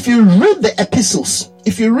that if you read the epistles,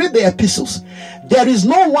 there is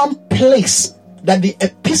no one place that the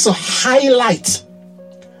epistle highlights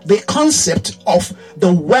the concept of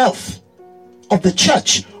the wealth of the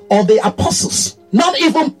church or the apostles. Not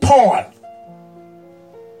even Paul.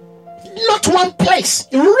 Not one place.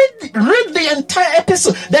 Read the entire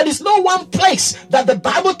epistle. There is no one place that the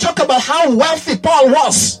Bible talk about how wealthy Paul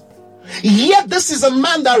was. Yet this is a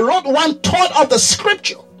man that wrote 1/3 of the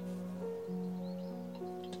scripture.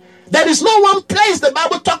 There is no one place the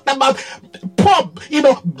Bible talked about Paul,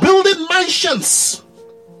 building mansions.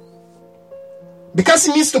 Because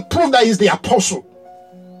he needs to prove that he's the apostle.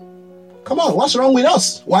 Come on, what's wrong with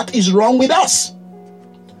us? What is wrong with us?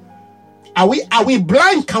 Are we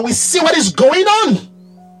blind? Can we see what is going on?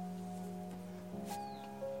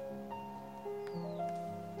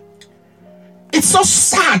 It's so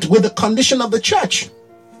sad with the condition of the church.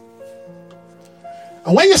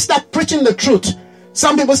 And when you start preaching the truth,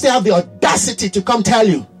 some people still have the audacity to come tell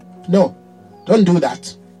you, no, don't do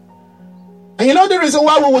that. And you know the reason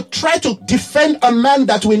why we would try to defend a man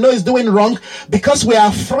that we know is doing wrong? Because we are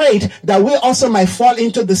afraid that we also might fall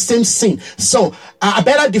into the same sin. So I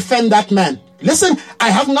better defend that man. Listen, I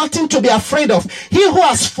have nothing to be afraid of. He who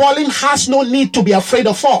has fallen has no need to be afraid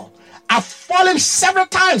of fall. I've fallen several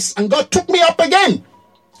times and God took me up again.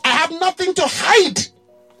 I have nothing to hide.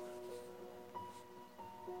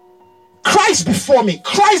 Christ before me,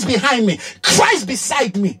 Christ behind me, Christ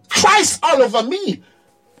beside me, Christ all over me.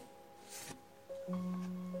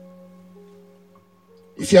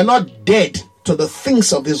 If you're not dead to the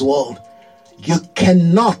things of this world, you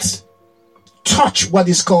cannot touch what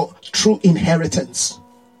is called true inheritance.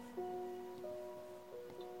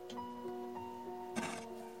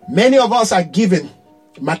 Many of us are given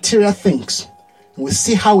material things. We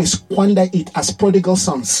see how we squander it as prodigal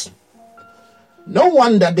sons. No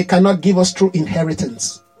wonder they cannot give us true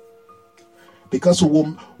inheritance, because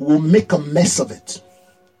we will make a mess of it.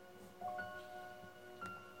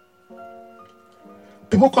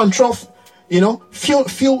 People control,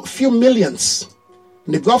 few millions.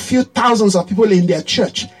 And they've got few thousands of people in their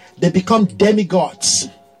church. They become demigods.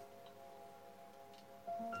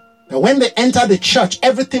 And when they enter the church,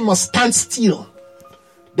 everything must stand still.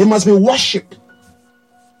 They must be worshipped.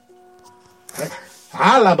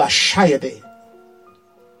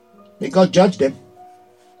 May God judge them.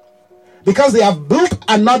 Because they have built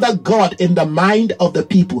another God in the mind of the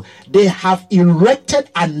people. They have erected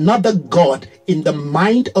another God in the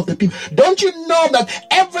mind of the people. Don't you know that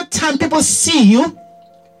every time people see you,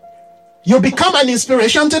 you become an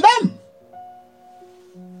inspiration to them?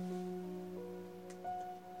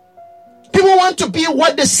 People want to be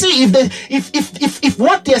what they see. If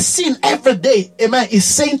what they're seeing every day, amen, is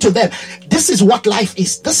saying to them, this is what life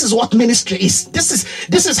is, this is what ministry is, this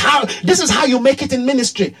is how you make it in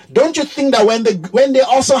ministry. Don't you think that when they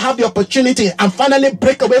also have the opportunity and finally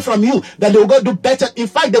break away from you, that they will go do better? In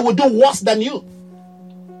fact, they will do worse than you.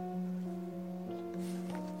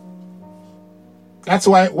 That's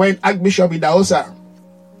why when Archbishop Idahosa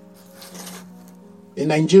in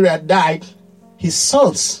Nigeria died, his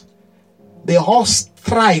sons, they all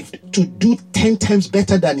strived to do 10 times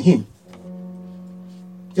better than him.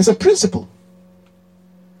 It's a principle.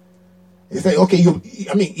 It's like, okay,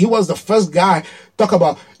 he was the first guy talk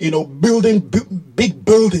about, building big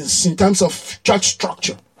buildings in terms of church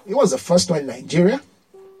structure. He was the first one in Nigeria.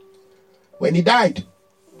 When he died,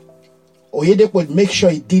 Oyedepo would make sure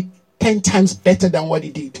he did 10 times better than what he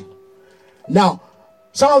did. Now,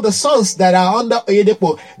 some of the sons that are under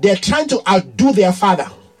Oyedepo, they're trying to outdo their father.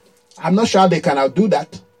 I'm not sure they can outdo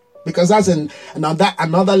that, because that's in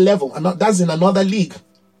another level, that's in another league.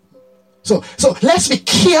 So let's be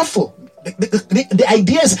careful. The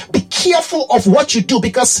idea is be careful of what you do,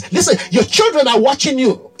 because listen, your children are watching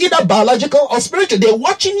you, either biological or spiritual. They're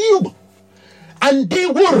watching you, and they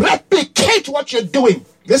will replicate what you're doing.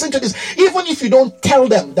 Listen to this. Even if you don't tell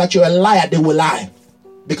them that you're a liar, they will lie,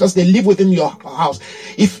 because they live within your house.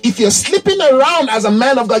 If you're sleeping around as a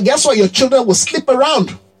man of God, guess what? Your children will sleep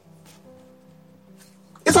around.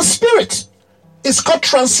 It's a spirit. It's called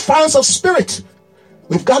transference of spirit.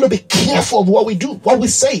 We've got to be careful of what we do, what we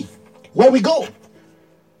say, where we go.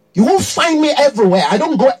 You won't find me everywhere. I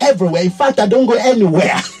don't go everywhere. In fact, I don't go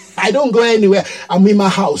anywhere. I don't go anywhere. I'm in my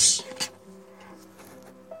house.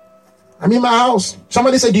 I'm in my house.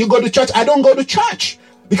 Somebody said, do you go to church? I don't go to church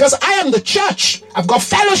because I am the church. I've got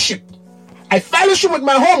fellowship. I fellowship with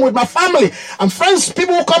my home, with my family. And friends,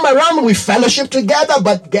 people who come around, we fellowship together.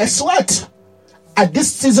 But guess what? At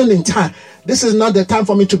this season in time, this is not the time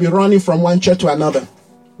for me to be running from one church to another.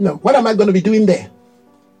 No. What am I going to be doing there?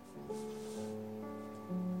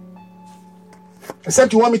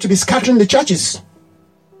 Except you want me to be scattering the churches.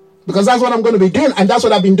 Because that's what I'm going to be doing. And that's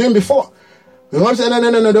what I've been doing before. You know what I'm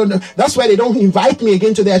saying? No. That's why they don't invite me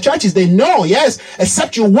again to their churches. They know, yes.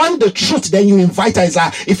 Except you want the truth, then you invite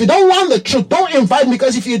Isaiah. If you don't want the truth, don't invite me.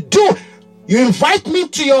 Because if you do, you invite me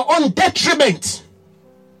to your own detriment.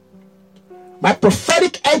 My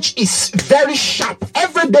prophetic edge is very sharp.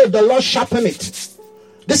 Every day the Lord sharpen it.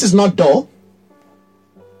 This is not dull.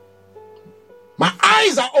 My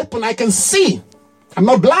eyes are open. I can see. I'm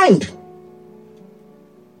not blind.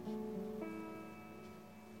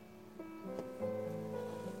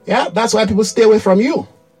 Yeah, that's why people stay away from you.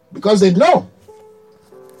 Because they know.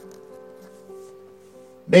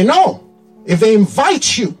 They know. If they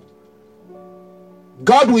invite you,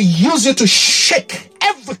 God will use you to shake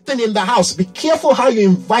everything in the house. Be careful how you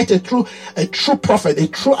invite a true prophet, a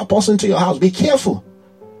true apostle into your house. Be careful.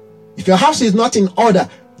 If your house is not in order,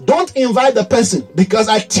 don't invite the person. Because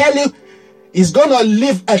I tell you, he's going to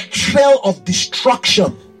leave a trail of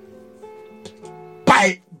destruction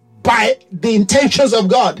by the intentions of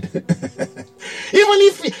God. Even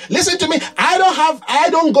if, listen to me, I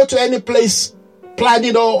don't go to any place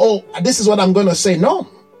planning, this is what I'm going to say. No,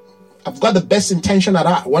 I've got the best intention that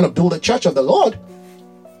I want to build a church of the Lord.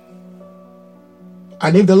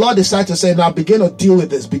 And if the Lord decides to say, now begin to deal with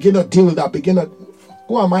this, begin to deal with that,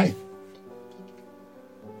 who am I?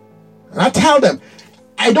 And I tell them,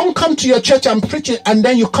 I don't come to your church and preaching, and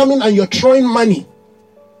then you come in and you're throwing money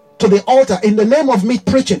to the altar in the name of me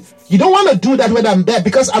preaching. You don't want to do that when I'm there,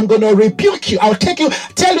 because I'm going to rebuke you. I'll tell you,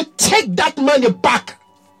 take that money back.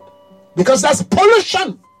 Because that's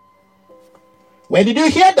pollution. Where did you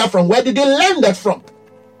hear that from? Where did you learn that from?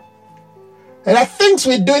 There are things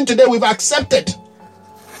we're doing today we've accepted.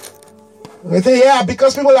 We think, yeah,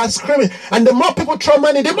 because people are screaming. And the more people throw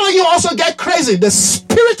money, the more you also get crazy. The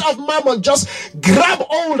spirit of mammon just grab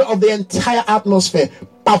hold of the entire atmosphere.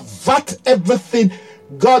 Pervert everything.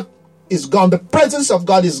 God is gone. The presence of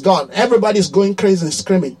God is gone. Everybody's going crazy and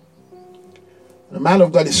screaming. The man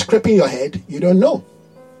of God is scraping your head. You don't know.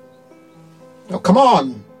 Now, come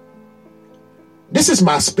on. This is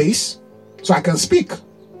my space, so I can speak.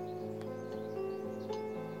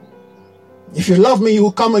 If you love me, you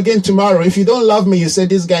will come again tomorrow. If you don't love me, you say,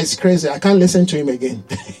 this guy is crazy. I can't listen to him again.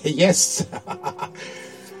 Yes.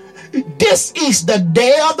 This is the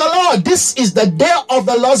day of the Lord. This is the day of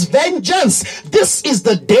the Lord's vengeance. This is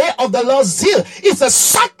the day of the Lord's zeal. It's a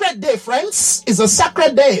sacred day, friends. It's a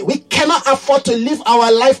sacred day. We cannot afford to live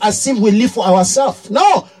our life as if we live for ourselves.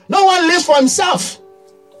 No, no one lives for himself.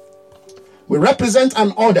 We represent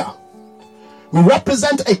an order. We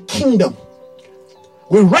represent a kingdom.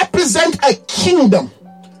 We represent a kingdom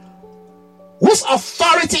whose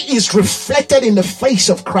authority is reflected in the face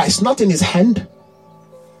of Christ, not in his hand.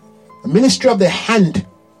 The ministry of the hand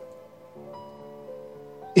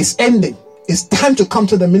is ending. It's time to come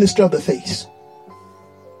to the ministry of the face.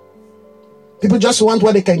 People just want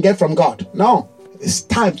what they can get from God. No, it's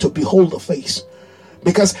time to behold the face.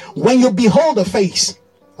 Because when you behold the face,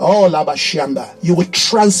 oh, Labashanda, you will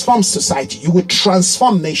transform society. You will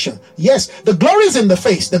transform nation. Yes, the glory is in the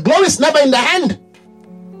face. The glory is never in the hand.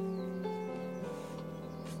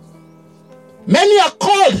 Many are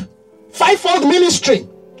called fivefold ministry.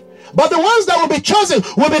 But the ones that will be chosen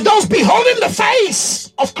will be those beholding the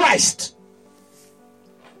face of Christ.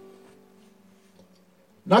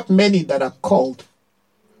 Not many that are called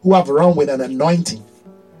who have run with an anointing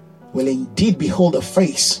will indeed behold a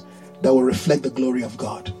face that will reflect the glory of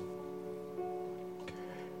God.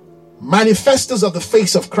 Manifestors of the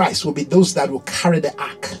face of Christ will be those that will carry the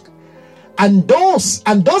ark. And those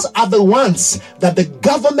are the ones that the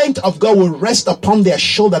government of God will rest upon their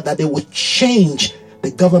shoulder, that they will change the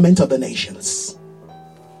government of the nations.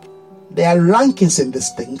 There are rankings in these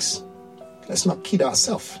things. Let's not kid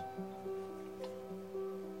ourselves.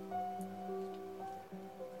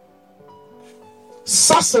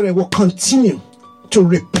 Sorcery will continue to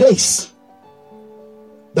replace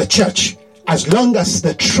the church as long as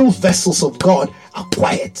the true vessels of God are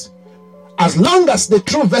quiet. as long as the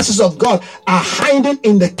true vessels of God are hiding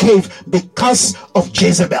in the cave because of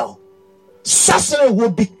Jezebel. Sorcery will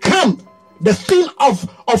become the thing of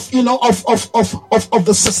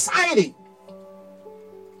the society.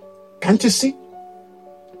 Can't you see?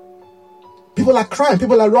 People are crying.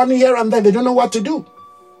 People are running here and there. They don't know what to do.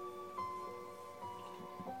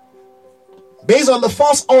 Based on the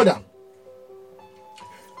false order,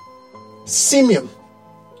 Simeon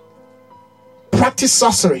practiced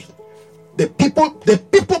sorcery. The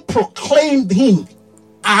people proclaimed him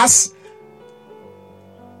as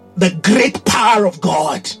the great power of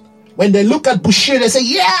God. When they look at Bushiri, they say,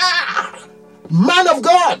 yeah, man of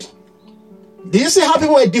God. Did you see how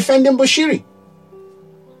people were defending Bushiri?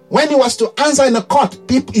 When he was to answer in the court,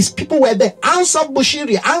 his people were there. Answer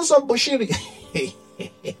Bushiri, answer Bushiri.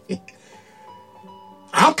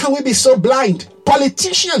 How can we be so blind?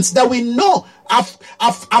 Politicians that we know have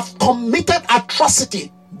committed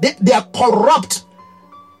atrocity. They are corrupt.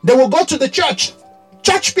 They will go to the church.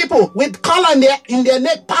 Church people with color in their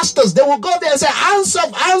neck, pastors, they will go there and say, hands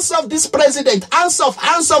off this president, hands off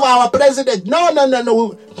our president.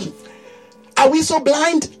 No. Are we so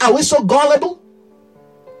blind? Are we so gullible?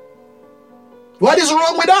 What is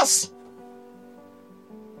wrong with us?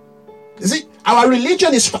 You see, our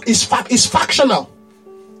religion is factional.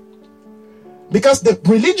 Because the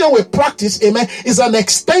religion we practice, amen, is an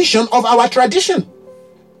extension of our tradition.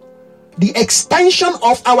 The extension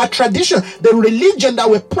of our tradition, the religion that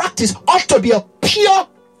we practice ought to be a pure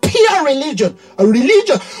religion. A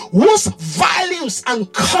religion whose values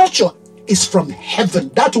and culture is from heaven.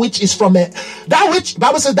 That which is from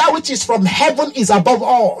Bible says that which is from heaven is above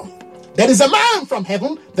all. There is a man from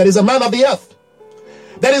heaven, there is a man of the earth.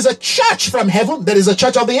 There is a church from heaven, there is a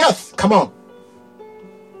church of the earth. Come on.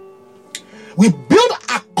 We build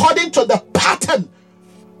according to the pattern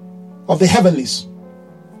of the heavenlies,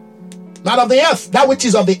 not of the earth. That which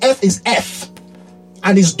is of the earth is earth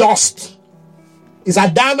and is dust, is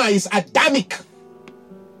Adama, is Adamic,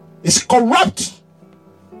 is corrupt.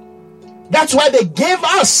 That's why they gave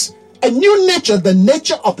us a new nature, the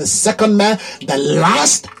nature of the second man, the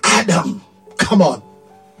last Adam. Come on,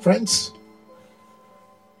 friends.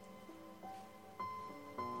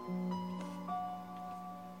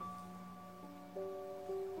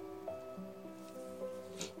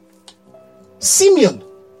 Simeon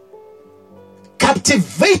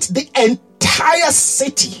captivate the entire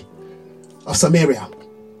city of Samaria.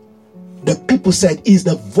 The people said, is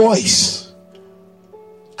the voice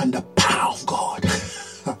and the power of God.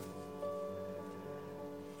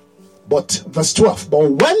 But verse 12,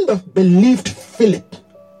 but when they believed Philip,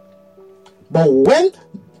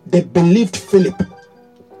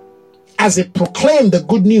 as he proclaimed the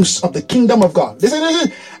good news of the kingdom of God.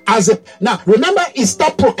 Listen. Now, remember, he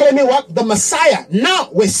stopped proclaiming what? The Messiah. Now,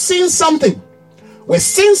 we're seeing something.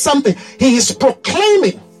 He is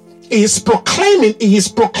proclaiming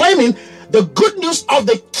the good news of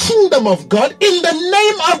the kingdom of God in the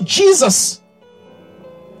name of Jesus.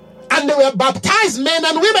 And they were baptized, men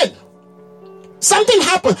and women. Something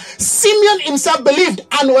happened. Simeon himself believed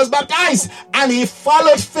and was baptized, and he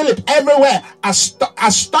followed Philip everywhere,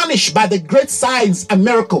 astonished by the great signs and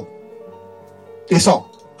miracle he saw.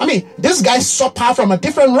 I mean, this guy saw power from a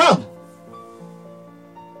different realm.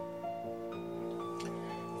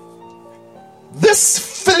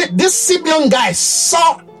 This Simeon guy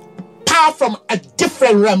saw power from a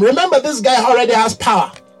different realm. Remember, this guy already has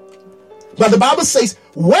power. But the Bible says,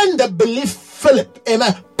 when they believed Philip,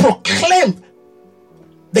 amen, proclaimed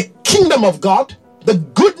the kingdom of God, the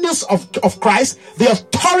goodness of Christ, the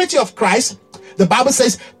authority of Christ, the Bible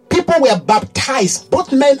says people were baptized,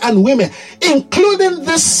 both men and women, including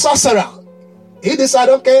this sorcerer. He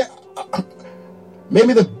decided, okay,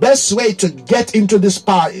 maybe the best way to get into this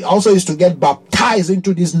power also is to get baptized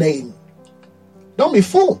into this name. Don't be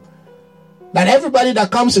fooled. That everybody that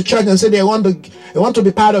comes to church and say they want to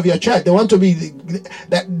be part of your church, they want to be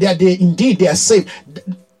that they are saved.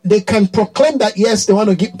 They can proclaim that, yes, they want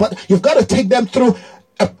to give, but you've got to take them through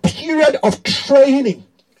a period of training.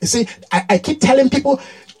 You see, I keep telling people,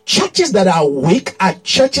 churches that are weak are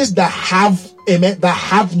churches that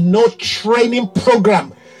have no training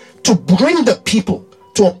program to bring the people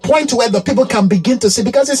to a point where the people can begin to see.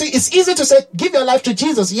 Because you see, it's easy to say, give your life to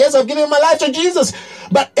Jesus. Yes, I've given my life to Jesus.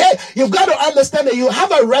 But hey, you've got to understand that you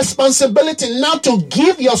have a responsibility now to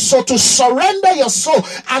give your soul, to surrender your soul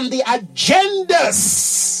and the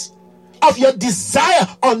agendas of your desire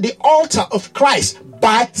on the altar of Christ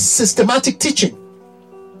by systematic teaching.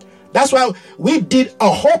 That's why we did a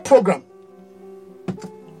whole program.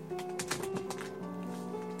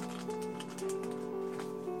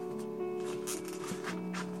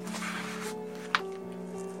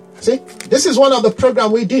 See, this is one of the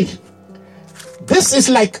program we did. This is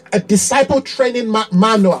like a disciple training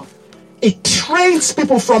manual. It trains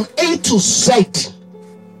people from A to Z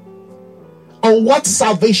on what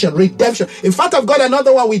salvation, redemption. In fact, I've got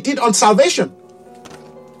another one we did on salvation.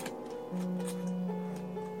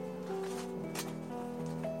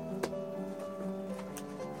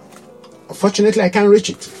 Unfortunately, I can't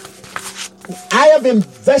reach it. I have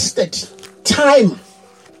invested time,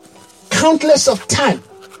 countless of time,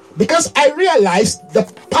 because I realized the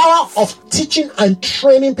power of teaching and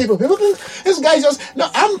training people. People think this guy just no.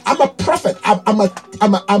 I'm a prophet.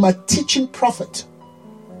 I'm a teaching prophet.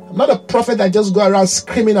 I'm not a prophet that just go around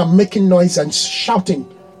screaming and making noise and shouting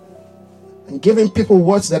and giving people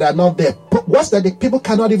words that are not there, words that the people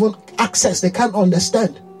cannot even access. They can't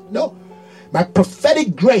understand. No, my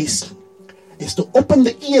prophetic grace is to open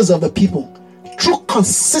the ears of the people through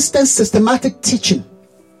consistent, systematic teaching.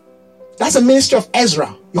 That's the ministry of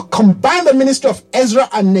Ezra. You combine the ministry of Ezra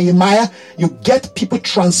and Nehemiah, you get people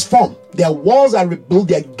transformed. Their walls are rebuilt,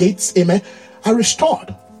 their gates, amen, are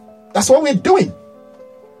restored. That's what we're doing.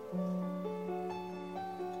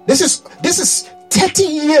 This is 30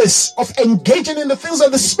 years of engaging in the things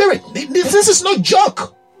of the Spirit. This is no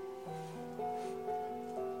joke.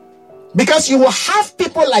 Because you will have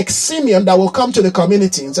people like Simeon that will come to the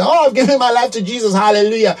community and say, oh, I've given my life to Jesus,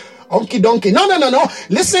 hallelujah, onky donkey. No.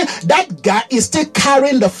 Listen, that guy is still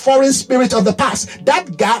carrying the foreign spirit of the past.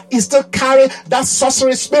 That guy is still carrying that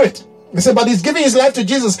sorcery spirit. You say, but he's giving his life to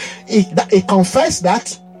Jesus. He confessed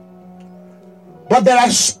that. But there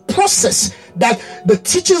is process that the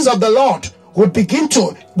teachings of the Lord will begin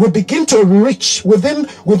to reach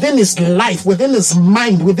within his life, within his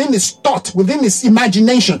mind, within his thought, within his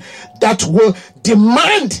imagination, that will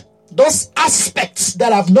demand those aspects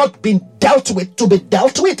that have not been dealt with to be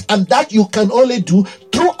dealt with, and that you can only do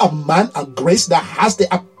through a man of grace that has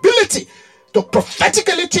the ability to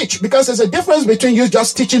prophetically teach. Because there's a difference between you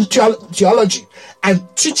just teaching theology and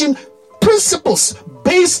teaching principles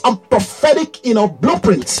based on prophetic,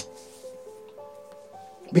 blueprints.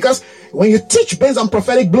 Because when you teach based on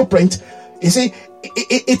prophetic blueprint, you see,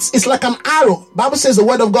 it's like an arrow. Bible says the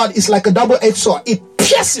word of God is like a double-edged sword. It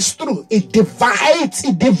pierces through. It divides.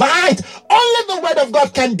 Only the word of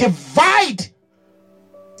God can divide,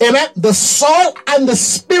 amen, the soul and the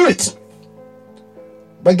spirit.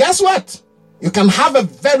 But guess what? You can have a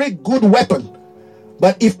very good weapon,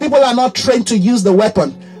 but if people are not trained to use the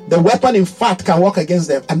weapon in fact can work against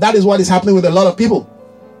them. And that is what is happening with a lot of people.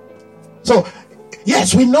 So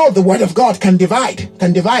yes, we know the word of God can divide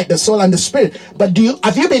the soul and the spirit. But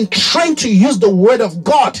have you been trained to use the word of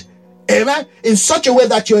God, amen, in such a way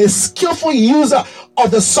that you're a skillful user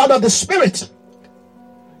of the sword of the spirit?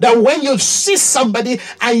 That when you see somebody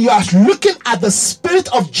and you are looking at the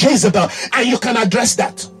spirit of Jezebel and you can address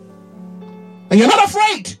that, and you're not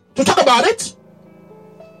afraid to talk about it.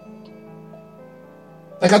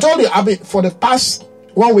 Like I told you, for the past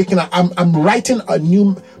 1 week, I'm writing a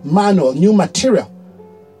new manual, new material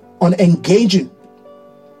on engaging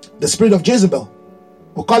the spirit of Jezebel.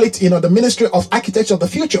 We'll call it, the ministry of architects of the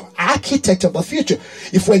future. Architect of the future.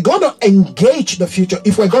 If we're going to engage the future,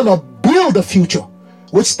 if we're going to build the future,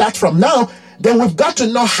 which starts from now, then we've got to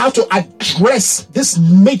know how to address this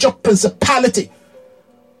major principality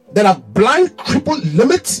that are blind, cripple,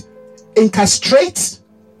 limit, incastrate,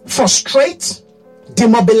 frustrate,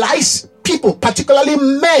 demobilize people, particularly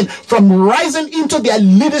men, from rising into their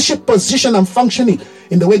leadership position and functioning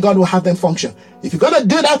in the way God will have them function. If you're going to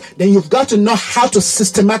do that, then you've got to know how to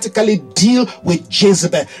systematically deal with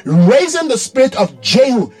Jezebel, raising the spirit of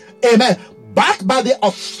Jehu, amen, backed by the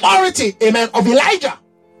authority, amen, of Elijah.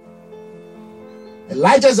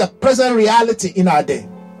 Elijah is a present reality in our day.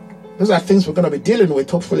 Those are things we're going to be dealing with,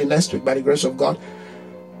 hopefully next week by the grace of God.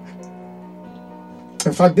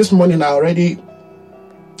 In fact, this morning I already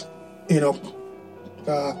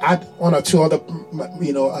add one or two other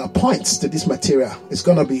points to this material. It's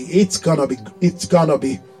gonna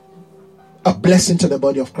be a blessing to the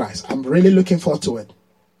body of Christ. I'm really looking forward to it.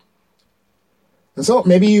 And so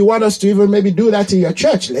maybe you want us to even maybe do that in your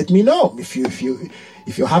church. Let me know. If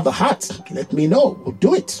you have the heart, let me know. We'll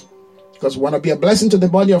do it, because we want to be a blessing to the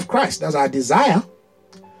body of Christ. That's our desire.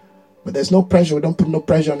 But there's no pressure. We don't put no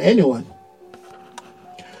pressure on anyone.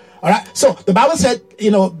 All right. So the Bible said,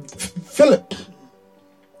 Philip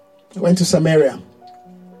went to Samaria,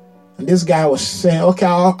 and this guy was saying, okay,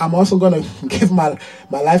 I'm also going to give my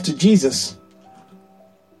life to Jesus.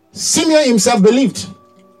 Simeon himself believed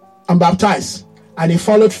and baptized, and he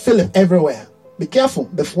followed Philip everywhere. Be careful.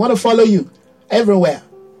 They want to follow you everywhere.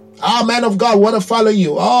 Oh, man of God, want to follow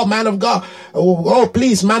you. Oh, man of God. Oh,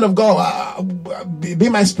 please, man of God, be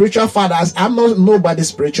my spiritual father. I'm not nobody's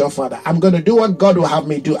spiritual father. I'm going to do what God will have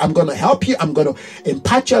me do. I'm going to help you. I'm going to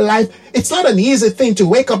impact your life. It's not an easy thing to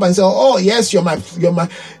wake up and say, oh, yes,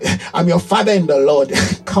 I'm your father in the Lord.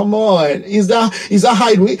 Come on. Is that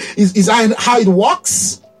how it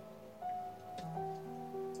works?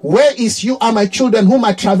 Where is you are my children whom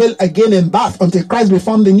I travel again in birth until Christ be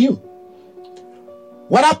formed in you?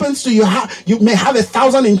 What happens to you? You may have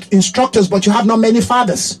 1,000 instructors, but you have not many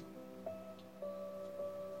fathers.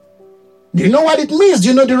 Do you know what it means? Do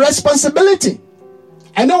you know the responsibility?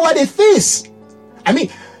 I know what it is. I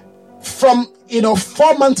mean, from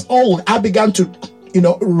 4 months old, I began to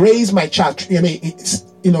raise my child.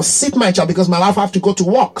 Sit my child because my wife have to go to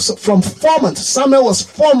work. So from 4 months, Samuel was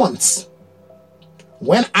 4 months.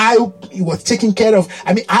 When I was taking care of,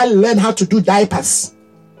 I learned how to do diapers.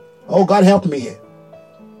 Oh, God help me here.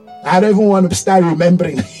 I don't even want to start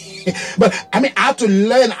remembering. But I had to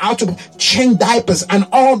learn how to change diapers and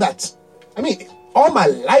all that. All my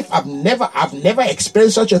life, I've never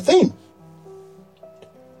experienced such a thing.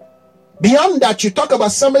 Beyond that, you talk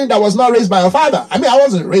about somebody that was not raised by a father. I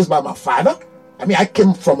wasn't raised by my father. I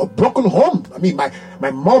came from a broken home.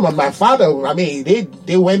 My mom and my father,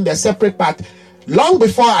 they went their separate path. Long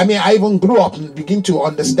before, I even grew up and begin to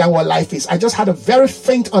understand what life is. I just had a very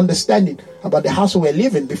faint understanding about the house we were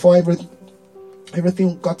living before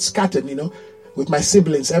everything got scattered, with my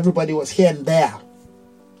siblings. Everybody was here and there.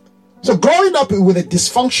 So growing up with a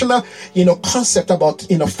dysfunctional, concept about,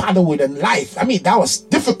 fatherhood and life, that was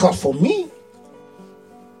difficult for me.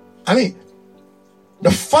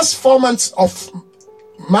 The first 4 months of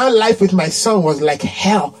my life with my son was like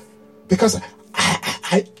hell because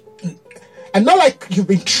and not like you've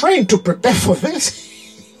been trained to prepare for this.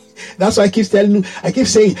 That's why I keep saying,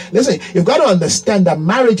 listen, you've got to understand that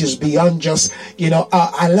marriage is beyond just,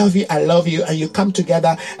 I love you, and you come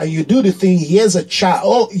together and you do the thing. Here's a child.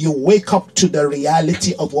 Oh, you wake up to the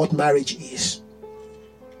reality of what marriage is.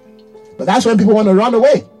 But that's when people want to run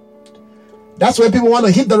away. That's when people want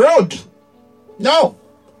to hit the road. No.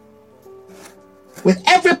 With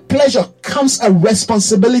every pleasure comes a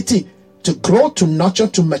responsibility to grow, to nurture,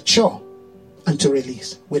 to mature, and to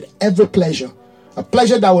release. With every pleasure. A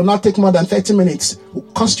pleasure that will not take more than 30 minutes will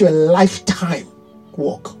cost you a lifetime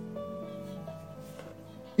work.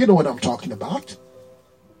 You know what I'm talking about.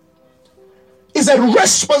 It's a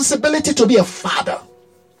responsibility to be a father.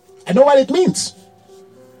 I know what it means.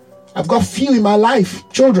 I've got few in my life,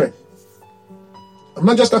 children. I'm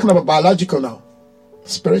not just talking about biological now.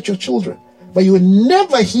 Spiritual children. But you will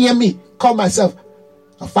never hear me call myself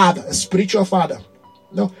a father, a spiritual father.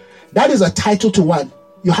 No. That is a title to one.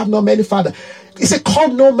 You have no many father. He said, call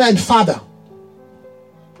no man father.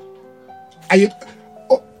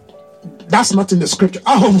 That's not in the scripture.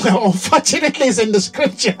 Oh, well, unfortunately, it's in the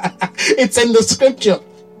scripture. It's in the scripture.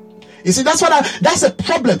 You see, that's a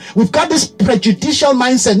problem. We've got this prejudicial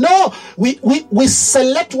mindset. No, we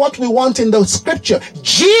select what we want in the scripture.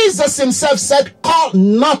 Jesus himself said, call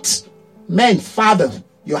not men father.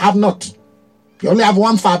 You have not. You only have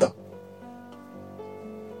one father.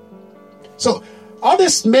 So, all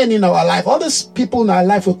these men in our life, all these people in our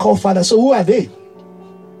life we call father. So who are they?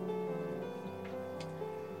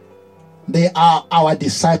 They are our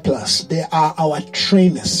disciples. They are our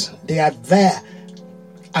trainers. They are there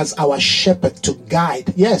as our shepherd to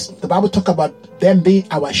guide. Yes, the Bible talk about them being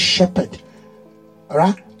our shepherd. All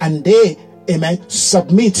right? And they, amen,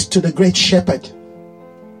 submit to the great shepherd.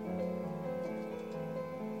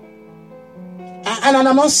 And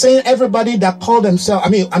I'm not saying everybody that call themselves,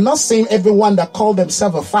 I'm not saying everyone that call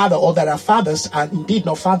themselves a father or that are fathers are indeed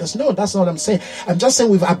not fathers. No, that's not what I'm saying. I'm just saying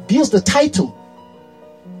we've abused the title.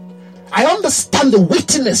 I understand the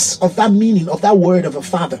weightiness of that meaning, of that word of a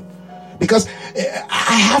father. Because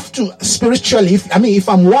I have to spiritually, if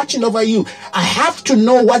I'm watching over you, I have to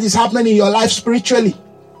know what is happening in your life spiritually.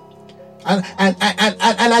 And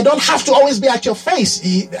I don't have to always be at your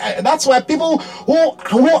face. That's why people who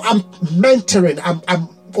I'm mentoring, I'm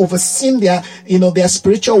overseeing their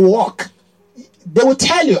spiritual walk, they will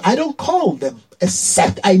tell you, I don't call them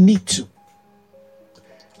except I need to.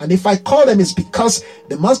 And if I call them, it's because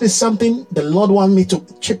there must be something the Lord wants me to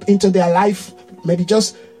chip into their life. Maybe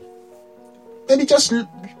just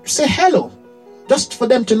say hello, just for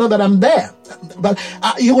them to know that I'm there. But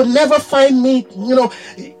you will never find me,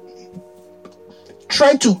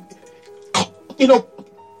 trying to,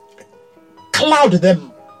 cloud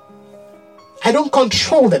them. I don't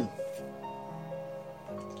control them.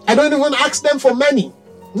 I don't even ask them for money.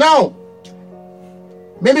 No.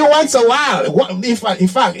 Maybe once a while. In fact,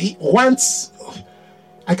 once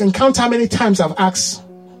I can count how many times I've asked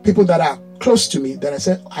people that are close to me that I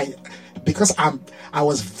said, because I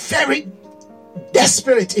was very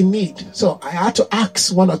desperate in need. So I had to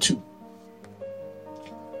ask one or two.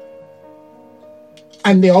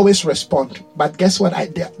 And they always respond. But guess what?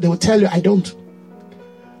 They will tell you I don't.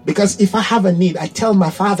 Because if I have a need, I tell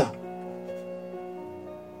my Father.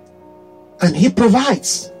 And He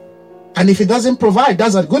provides. And if He doesn't provide,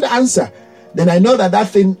 that's a good answer. Then I know that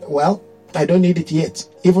thing, well, I don't need it yet.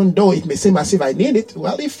 Even though it may seem as if I need it.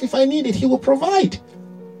 Well, if I need it, He will provide.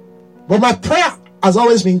 But my prayer has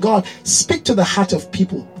always been, God, speak to the heart of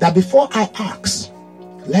people that before I ask,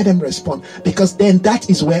 let them respond. Because then that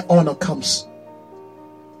is where honor comes.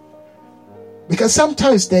 Because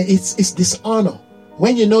sometimes it's dishonor.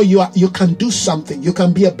 When you know you can do something, you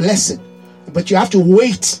can be a blessing, but you have to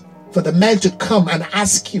wait for the man to come and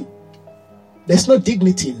ask you. There's no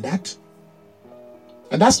dignity in that.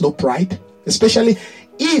 And that's no pride. Especially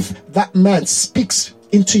if that man speaks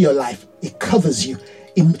into your life. It covers you.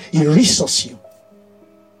 It resources you.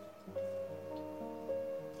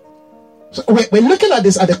 So we're looking at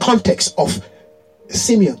this at the context of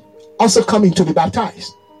Simeon also coming to be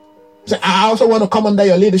baptized. So I also want to come under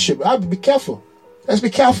your leadership. Be careful. Let's be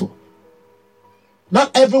careful.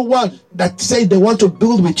 Not everyone that say they want to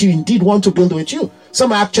build with you indeed want to build with you.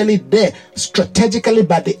 Some are actually there strategically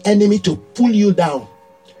by the enemy to pull you down.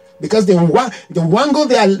 Because they wangle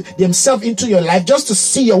themselves into your life just to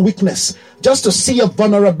see your weakness, just to see your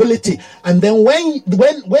vulnerability. And then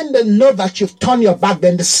when they know that you've turned your back,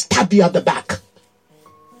 then they stab you at the back.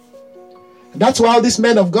 That's why all these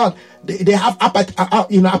men of God, they have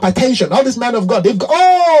hypertension. All these men of God, they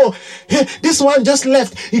go, this one just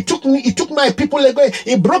left. He took my people away.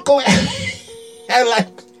 He broke away. And like,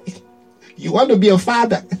 you want to be a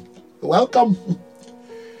father? Welcome.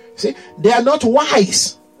 See, they are not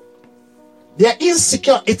wise. They are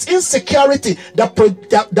insecure. It's insecurity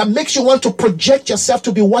that makes you want to project yourself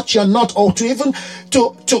to be what you're not, or to even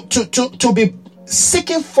to be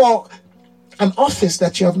seeking for an office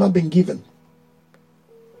that you have not been given.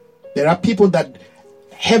 There are people that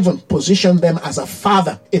heaven positioned them as a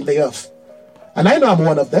father in the earth. And I know I'm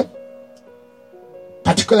one of them.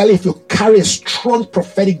 Particularly if you carry a strong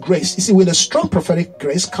prophetic grace. You see, with a strong prophetic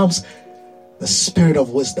grace comes the spirit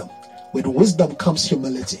of wisdom. With wisdom comes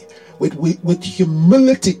humility. With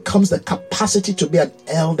humility comes the capacity to be an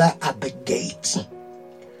elder at the gate.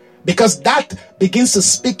 Because that begins to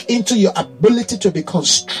speak into your ability to be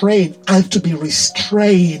constrained and to be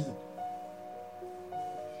restrained.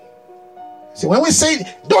 See, when we say,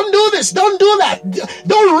 don't do this, don't do that,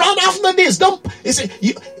 don't run after this, you see,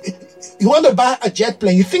 you want to buy a jet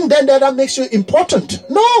plane, you think then that makes you important.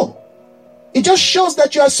 No. It just shows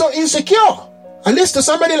that you are so insecure. At least to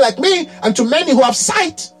somebody like me and to many who have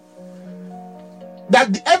sight.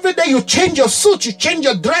 That every day you change your suit, you change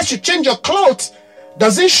your dress, you change your clothes.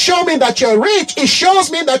 Does it show me that you're rich? It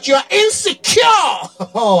shows me that you're insecure.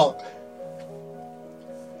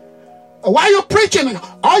 Why are you preaching?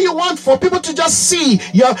 All you want for people to just see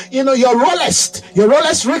your Rolex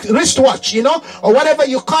wristwatch, or whatever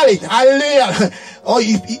you call it. Hallelujah. Or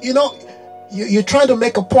you're trying to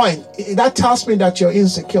make a point. That tells me that you're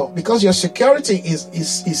insecure, because your security is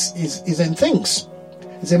in things.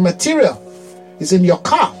 It's in material. It's in your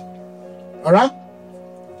car. All right.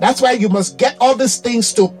 That's why you must get all these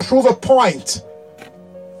things to prove a point.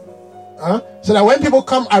 So that when people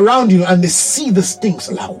come around you and they see these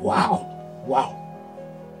things, like, wow,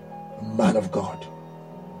 man of God.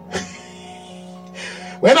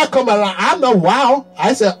 When I come around, I'm not wow.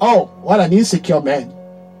 I say, oh, what an insecure man.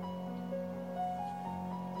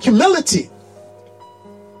 Humility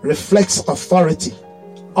reflects authority,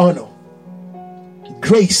 honor,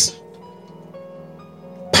 grace,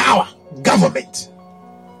 power, government.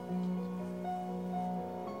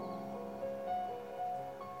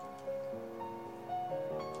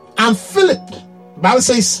 And Philip, the Bible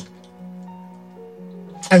says,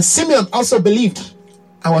 and Simeon also believed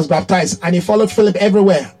and was baptized, and he followed Philip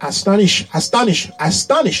everywhere, astonished by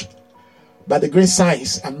the great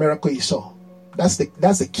signs and miracle he saw. That's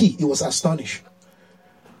the key. He was astonished.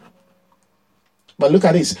 But look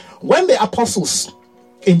at this. When the apostles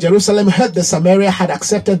in Jerusalem heard that Samaria had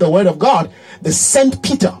accepted the word of God, they sent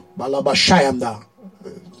Peter.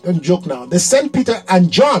 Don't joke now. They sent Peter and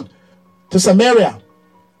John to Samaria.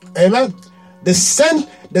 Amen. They send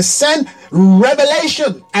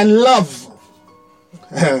revelation and love.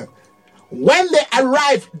 When they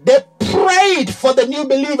arrived, they prayed for the new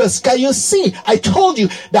believers. Can you see? I told you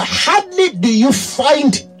that hardly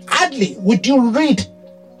would you read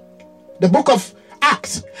the book of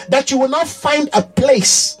Acts that you will not find a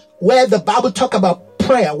place where the Bible talk about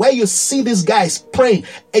prayer where you see these guys praying,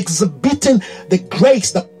 exhibiting the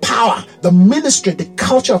grace, the power, the ministry, the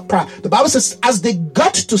culture of prayer. The Bible says as they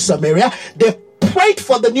got to Samaria, they prayed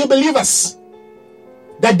for the new believers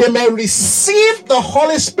that they may receive the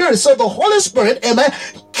Holy Spirit. So the Holy Spirit, amen,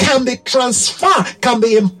 can be transferred, can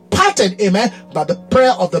be imparted, amen, by the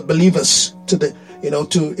prayer of the believers to the,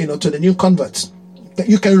 to the new converts. That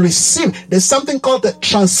you can receive. There's something called the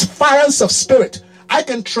transference of spirit. I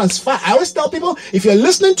can transfer. I always tell people, if you're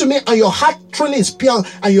listening to me and your heart truly is pure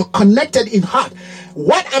and you're connected in heart,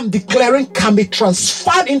 what I'm declaring can be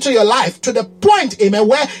transferred into your life to the point, amen,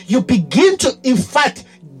 where you begin to, in fact,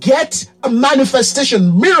 get a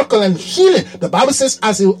manifestation, miracle, and healing. The Bible says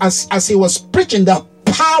as he was preaching, the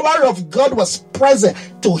power of God was present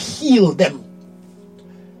to heal them.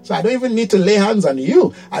 So I don't even need to lay hands on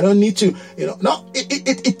you. I don't need to,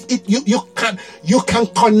 you can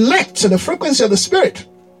connect to the frequency of the Spirit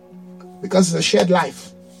because it's a shared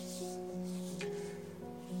life.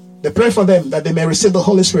 They pray for them that they may receive the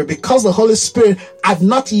Holy Spirit because the Holy Spirit had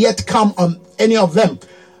not yet come on any of them.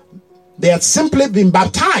 They had simply been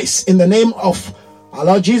baptized in the name of our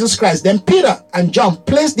Lord Jesus Christ. Then Peter and John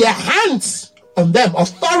placed their hands on them,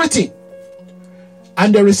 authority,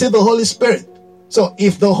 and they received the Holy Spirit. So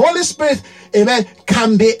if the Holy Spirit, amen,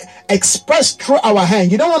 can be expressed through our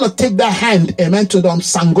hand, you don't want to take that hand, amen, to the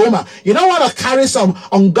Sangoma. You don't want to carry some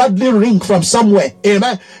ungodly ring from somewhere,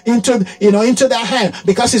 amen, into that hand,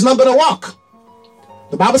 because it's not going to work.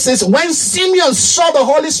 The Bible says, when Simeon saw the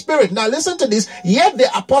Holy Spirit, now listen to this, yet the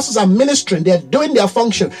apostles are ministering, they're doing their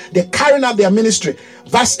function, they're carrying out their ministry.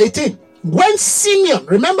 Verse 18, when Simeon,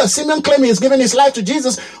 remember Simeon claimed he's given his life to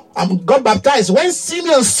Jesus, got baptized. When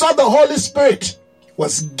Simeon saw the Holy Spirit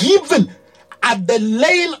was given at the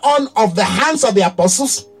laying on of the hands of the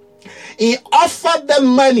apostles, he offered them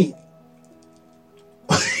money.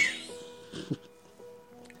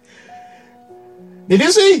 Did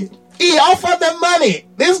you see? He offered them money.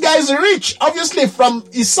 This guy is rich, obviously from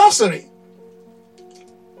his sorcery.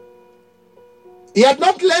 He had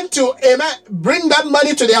not learned to, amen, bring that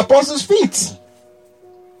money to the apostles' feet.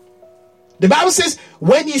 The Bible says,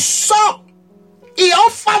 when he saw, he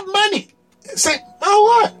offered money. Say, oh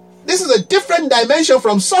what? This is a different dimension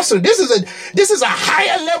from sorcery. This is a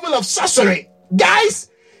higher level of sorcery. Guys,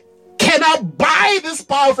 can I buy this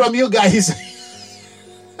power from you guys?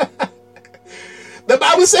 The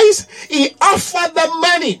Bible says he offered them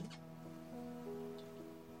money.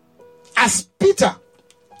 As Peter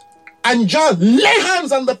and John lay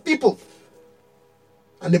hands on the people,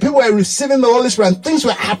 and the people were receiving the Holy Spirit, and things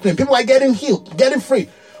were happening. People were getting healed, getting free.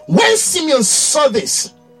 When Simeon saw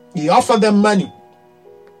this, he offered them money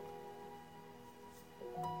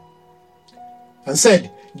and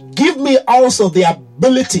said, give me also the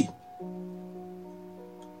ability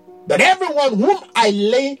that everyone whom I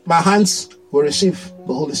lay my hands will receive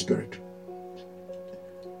the Holy Spirit.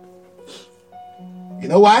 You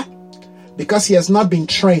know why? Because he has not been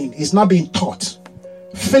trained. He's not been taught.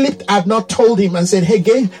 Philip had not told him and said, hey,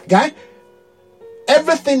 guy,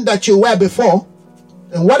 everything that you were before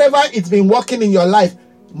and whatever it's been working in your life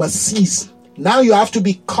must cease. Now you have to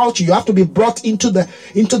be cultured. You have to be brought into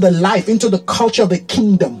the life, into the culture of the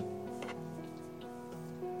kingdom.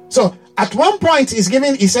 So at one point he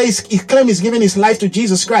claims he's giving his life to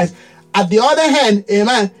Jesus Christ. At the other hand,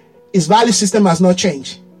 amen, his value system has not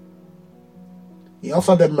changed. He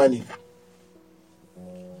offered them money.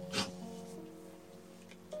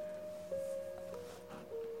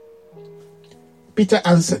 Peter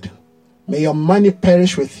answered, may your money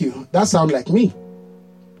perish with you. That sounds like me.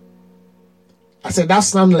 I said, that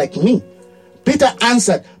sounds like me. Peter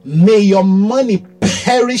answered, may your money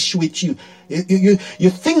perish with you. You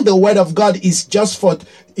think the word of God is just for,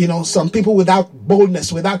 some people without boldness,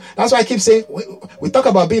 that's why I keep saying, we talk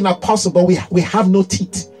about being an apostle, but we have no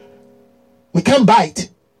teeth. We can't bite.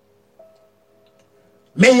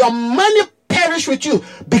 May your money perish with you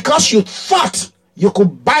because you thought you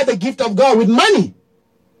could buy the gift of God with money.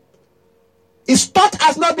 His thought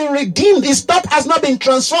has not been redeemed. His thought has not been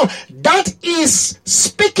transformed. That is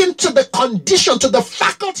speaking to the condition, to the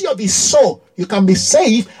faculty of his soul. You can be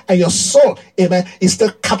saved and your soul, amen, is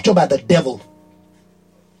still captured by the devil.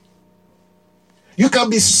 You can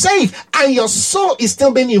be saved and your soul is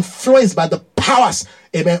still being influenced by the powers,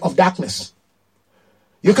 amen, of darkness.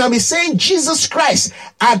 You can be saying Jesus Christ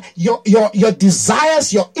and your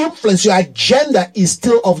desires, your influence, your agenda is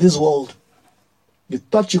still of this world. You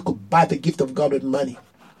thought you could buy the gift of God with money.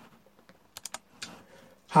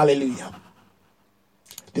 Hallelujah.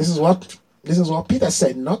 This is what Peter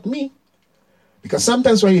said, not me. Because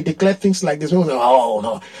sometimes when you declare things like this, people say, oh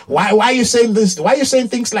no, why are you saying this? Why are you saying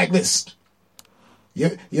things like this?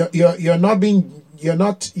 You're not being,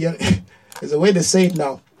 there's a way they say it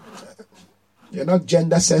now. You're not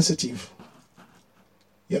gender sensitive.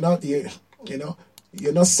 You're not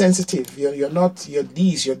sensitive. You're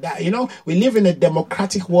this, you're that. We live in a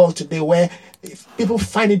democratic world today where people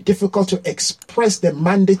find it difficult to express the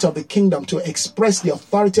mandate of the kingdom, to express the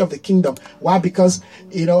authority of the kingdom. Why? Because,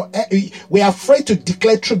 we are afraid to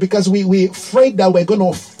declare truth because we're afraid that we're going to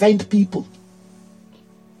offend people.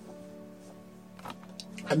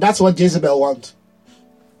 And that's what Jezebel wants.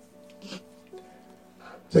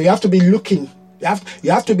 So you have to be looking.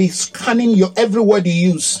 You have to be scanning your every word you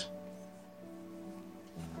use.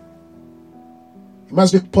 It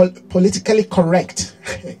must be politically correct.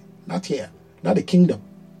 Not here. Not the kingdom.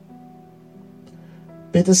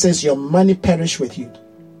 Peter says, your money perish with you.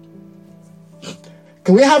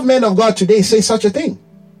 Can we have men of God today say such a thing?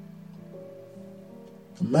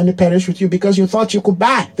 Money perish with you because you thought you could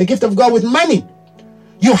buy the gift of God with money.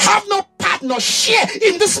 You have no part nor share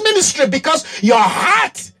in this ministry because your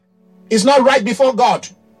heart is not right before God.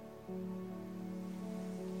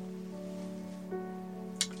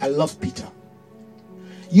 I love Peter.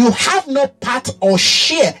 You have no part or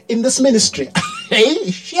share in this ministry.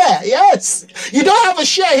 Hey, share, yes. You don't have a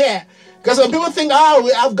share here. Because when people think,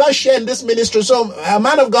 I've got share in this ministry. So, a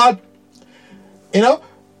man of God,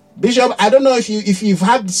 Bishop, I don't know if you've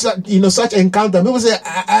had such encounter. People say,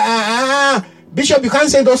 Bishop, you can't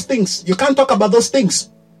say those things. You can't talk about those things.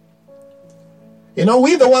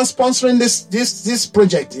 We're the ones sponsoring this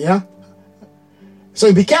project, yeah?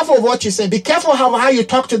 So be careful of what you say. Be careful how you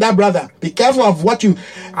talk to that brother. Be careful of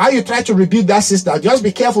how you try to rebuke that sister. Just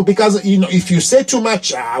be careful because, if you say too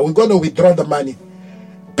much, we're going to withdraw the money.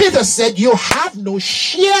 Peter said, you have no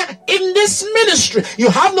share in this ministry. You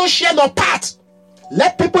have no share, no part.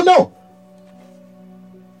 Let people know.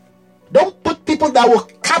 Don't put people that will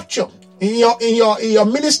capture in your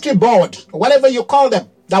ministry board, or whatever you call them,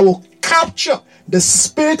 that will capture the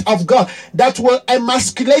Spirit of God, that will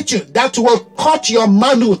emasculate you, that will cut your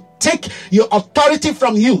manhood, take your authority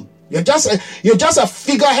from you. You're just a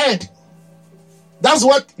figurehead. That's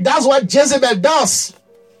what Jezebel does.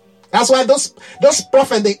 That's why those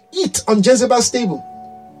prophets, they eat on Jezebel's table.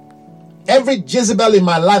 Every Jezebel in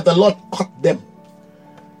my life, the Lord cut them,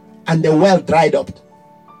 and the well dried up.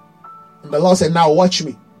 And the Lord said, now watch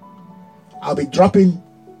me. I'll be dropping,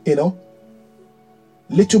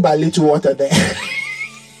 little by little water there.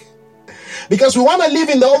 Because we want to live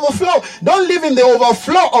in the overflow. Don't live in the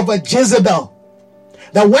overflow of a Jezebel.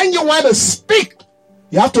 That when you want to speak,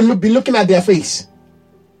 you have to be looking at their face.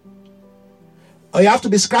 Or you have to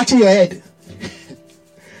be scratching your head.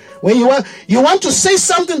 When you want to say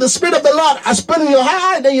something, the Spirit of the Lord has put in your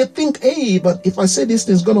heart, then you think, hey, but if I say this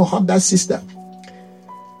thing, it's going to hurt that sister.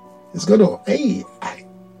 It's going to,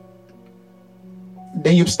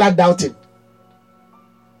 then you start doubting.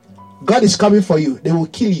 God is coming for you. They will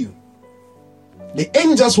kill you. The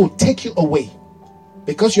angels will take you away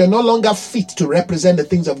because you're no longer fit to represent the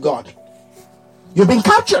things of God. You've been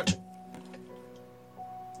captured.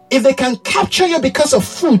 If they can capture you because of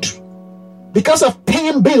food, because of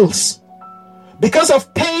paying bills, because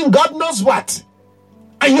of paying God knows what,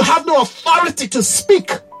 and you have no authority to speak,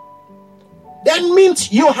 that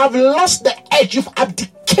means you have lost the edge. You've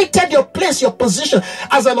abdicated your place, your position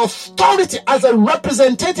as an authority, as a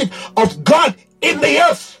representative of God in the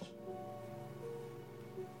earth.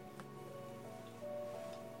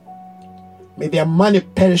 May their money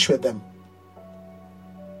perish with them.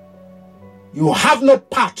 You have no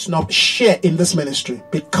part, no share in this ministry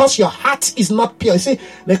because your heart is not pure. You see,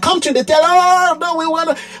 they come to you, they tell, oh no, we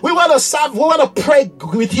want to serve, we want to pray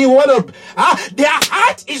with you, their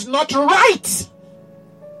heart is not right.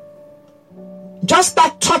 Just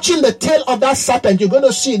start touching the tail of that serpent. You're going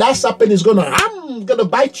to see that serpent is going to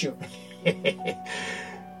bite you.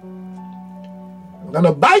 Going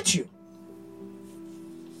to bite you.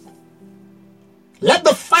 Let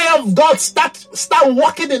the fire of God start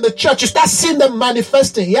walking in the church. You start seeing them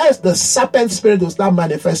manifesting. Yes, the serpent spirit will start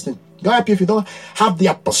manifesting. God help you if you don't have the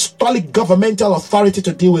apostolic governmental authority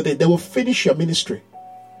to deal with it. They will finish your ministry.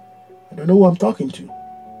 I don't know who I'm talking to.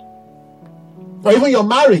 Or even your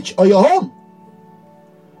marriage or your home.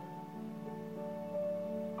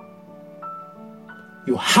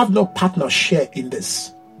 You have no partner share in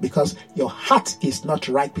this because your heart is not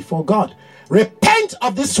right before God. Repent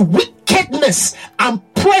of this wickedness and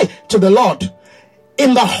pray to the Lord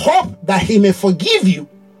in the hope that he may forgive you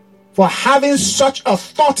for having such a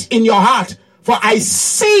thought in your heart. For I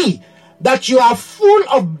see that you are full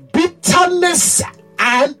of bitterness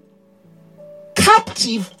and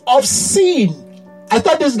captive of sin. I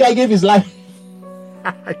thought this guy gave his life.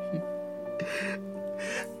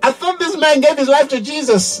 I thought this man gave his life to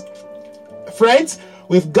Jesus. Friends,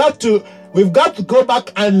 we've got to go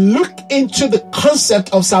back and look into the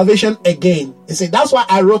concept of salvation again. You see, that's why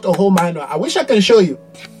I wrote a whole manual. I wish I can show you.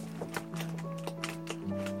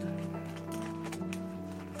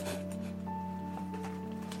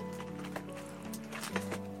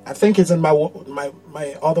 I think it's in my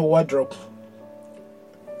other wardrobe.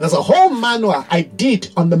 There's a whole manual I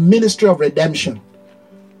did on the ministry of redemption.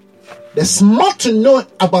 There's more to know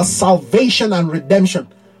about salvation and redemption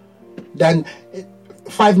than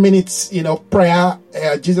 5 minutes, prayer,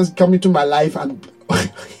 Jesus come into my life, and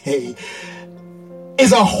hey,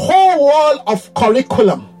 it's a whole wall of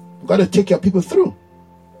curriculum. You've got to take your people through.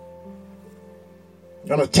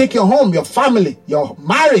 You're going to take your home, your family, your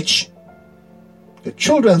marriage, your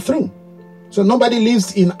children through. So nobody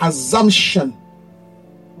lives in assumption.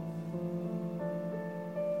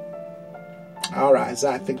 All right, so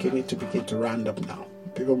I think you need to begin to round up now.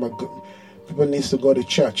 People need to go to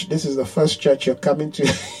church. This is the first church you're coming to.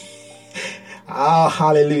 Oh,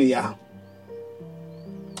 hallelujah.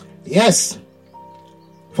 Yes.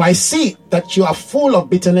 For I see that you are full of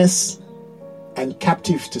bitterness and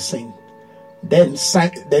captive to sin. Then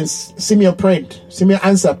Simeon prayed. Simeon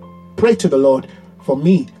answered, pray to the Lord for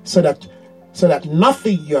me so that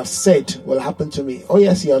nothing you have said will happen to me. Oh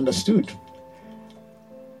yes, he understood.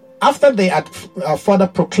 After they had further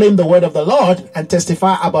proclaimed the word of the Lord and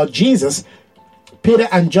testify about Jesus, Peter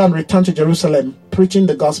and John returned to Jerusalem, preaching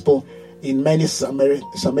the gospel in many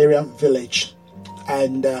Samaria village.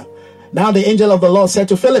 And now the angel of the Lord said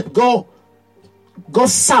to Philip, go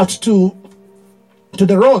south to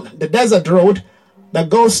the road, the desert road that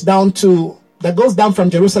goes down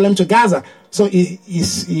from Jerusalem to Gaza. So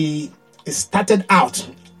he started out,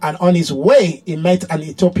 and on his way he met an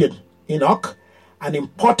Ethiopian, Enoch, an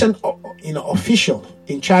important official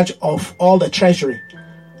in charge of all the treasury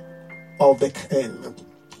of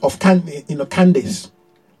Candace,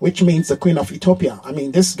 which means the Queen of Ethiopia. I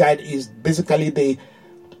mean, this guy is basically the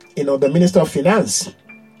Minister of Finance.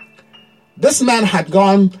 This man had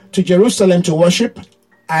gone to Jerusalem to worship,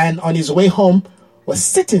 and on his way home was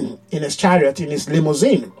sitting in his chariot, in his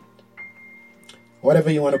limousine,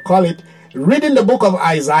 whatever you want to call it, reading the book of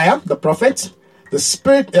Isaiah, the prophet. The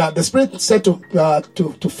Spirit said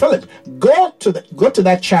to Philip, go to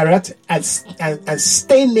that chariot and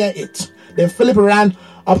stay near it. Then Philip ran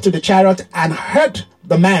up to the chariot and heard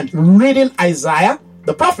the man reading Isaiah,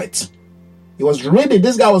 the prophet.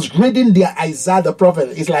 This guy was reading the Isaiah, the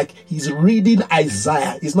prophet. It's like he's reading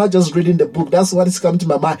Isaiah. He's not just reading the book. That's what is coming to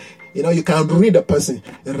my mind. You can read a person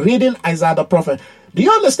reading Isaiah, the prophet. Do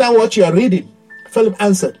you understand what you are reading? Philip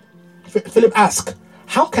answered. Philip asked,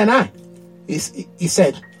 how can I? He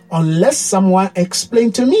said, unless someone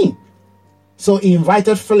explained to me. So he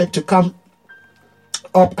invited Philip to come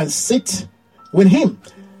up and sit with him.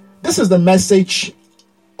 This is the message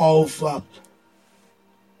of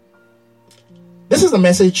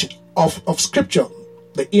scripture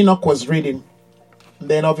that Enoch was reading.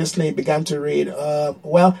 Then obviously he began to read. I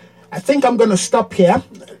think I'm going to stop here,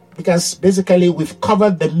 because basically we've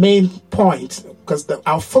covered the main point, because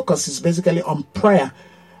our focus is basically on prayer.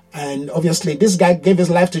 And obviously this guy gave his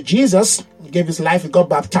life to Jesus. He gave his life, he got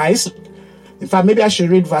baptized. In fact, maybe I should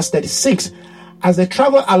read verse 36. As they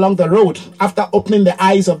traveled along the road, after opening the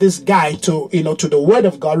eyes of this guy to the word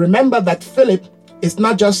of God, remember that Philip is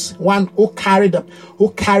not just one who carried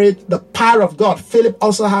the power of God. Philip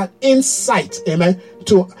also had insight, amen,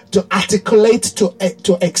 to articulate,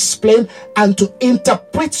 to explain, and to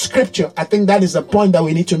interpret scripture. I think that is the point that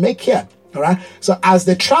we need to make here. All right. So as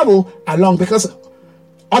they travel along, because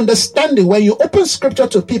understanding, when you open scripture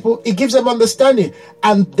to people, it gives them understanding,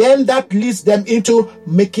 and then that leads them into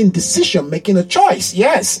making decision, making a choice.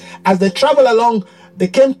 Yes, as they travel along, they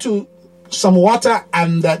came to some water,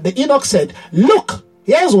 and the Enoch said, look,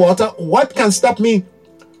 here's water. What can stop me?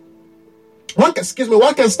 What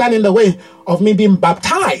can stand in the way of me being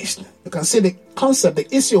baptized? You can see the concept.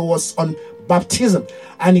 The issue was on baptism,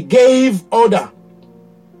 and he gave order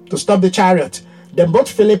to stop the chariot. Then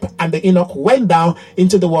both Philip and the Enoch went down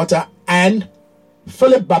into the water, and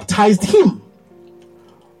Philip baptized him.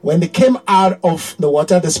 When they came out of the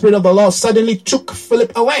water, the Spirit of the Lord suddenly took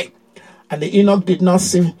Philip away, and the Enoch did not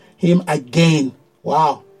see him again.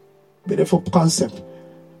 Wow, beautiful concept.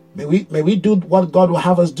 May we do what God will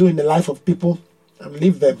have us do in the life of people and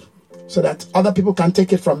leave them, so that other people can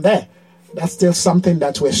take it from there. That's still something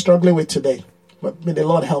that we're struggling with today. But may the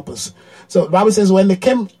Lord help us. So the Bible says, when they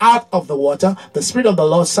came out of the water, the Spirit of the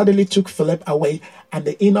Lord suddenly took Philip away, and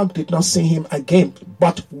the Enoch did not see him again,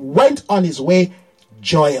 but went on his way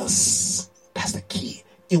joyous. That's the key.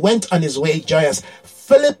 He went on his way joyous.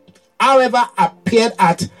 Philip, however, appeared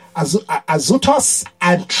at Azotus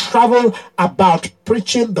and traveled about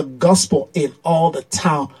preaching the gospel in all the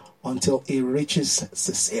town until he reaches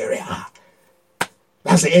Caesarea.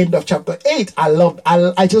 That's the end of chapter 8.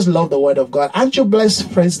 I just love the word of God. Aren't you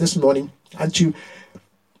blessed, friends, this morning? Aren't you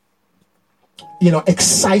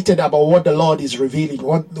excited about what the Lord is revealing,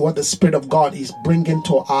 what the Spirit of God is bringing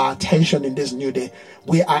to our attention in this new day?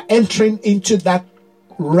 We are entering into that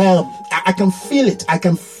realm. I can feel it. I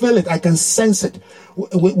can feel it. I can sense it.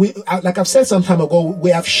 We like I've said some time ago, we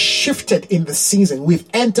have shifted in the season. We've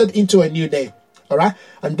entered into a new day. All right.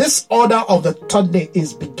 And this order of the third day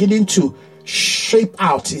is beginning to shape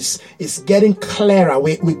out. It's getting clearer.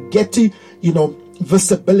 We're getting,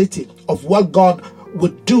 visibility of what God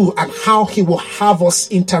would do and how he will have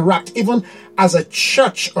us interact, even as a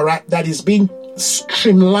church, all right, that is being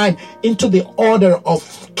streamlined into the order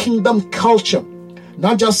of kingdom culture,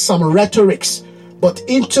 not just some rhetorics, but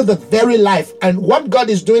into the very life. And what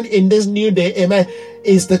God is doing in this new day, amen,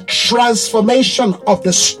 is the transformation of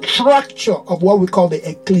the structure of what we call the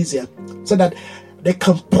ecclesia, so that they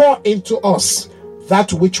can pour into us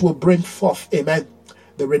that which will bring forth, amen,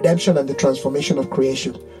 the redemption and the transformation of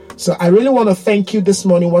creation. So I really want to thank you this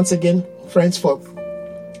morning once again, friends, for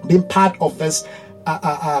being part of this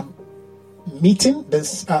meeting,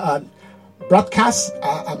 this broadcast.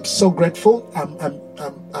 I'm so grateful.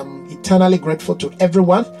 I'm eternally grateful to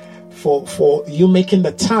everyone for you making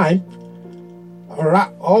the time. All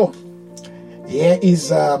right. Oh, here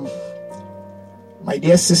is my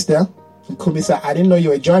dear sister Kumisa. I didn't know you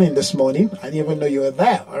were joining this morning. I didn't even know you were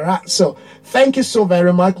there. All right. So thank you so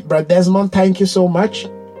very much, Brother Desmond. Thank you so much.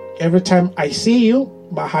 Every time I see you,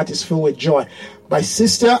 my heart is filled with joy. My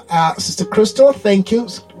sister, Sister Crystal, thank you.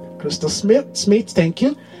 Crystal Smith, thank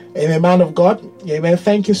you. Amen, man of God. Amen.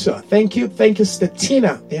 Thank you, sir. Thank you. Thank you, Sister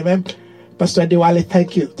Tina. Amen. Pastor Adewale,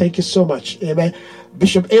 thank you. Thank you so much. Amen.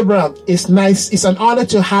 Bishop Abraham, it's nice. It's an honor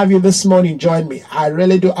to have you this morning. Join me. I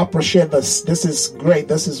really do appreciate this. This is great.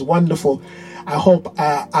 This is wonderful. I hope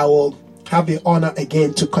I will have the honor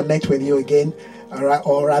again to connect with you again. All right,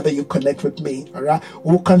 or rather you connect with me. All right,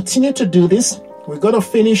 we'll continue to do this. We're going to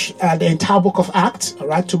finish the entire book of Acts. All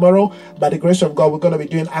right, tomorrow, by the grace of God, we're going to be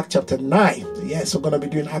doing Acts chapter 9. Yes, we're going to be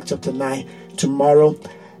doing Acts chapter 9 tomorrow.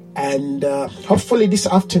 And hopefully this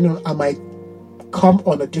afternoon, I might come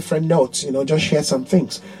on a different note, just share some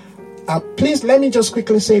things. Please, let me just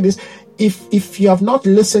quickly say this. If you have not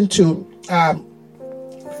listened to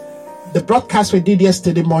the broadcast we did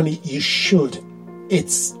yesterday morning, you should.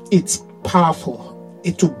 It's powerful.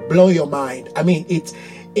 It will blow your mind. I mean, it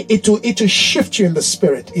will shift you in the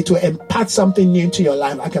spirit. It will impart something new into your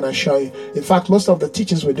life, I can assure you. In fact, most of the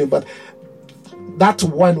teachings we do, but that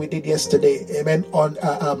one we did yesterday, amen, on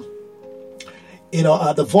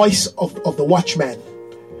the voice of the watchman.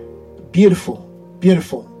 Beautiful,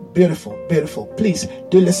 beautiful, beautiful, beautiful. Please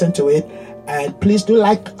do listen to it, and please do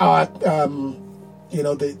like our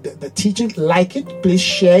the teaching. Like it, please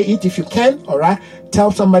share it if you can. All right, tell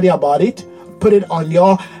somebody about it. Put it on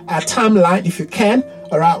your timeline if you can.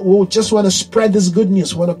 All right, we just want to spread this good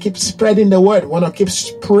news. We want to keep spreading the word. We want to keep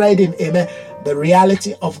spreading, amen, the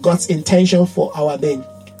reality of God's intention for our day.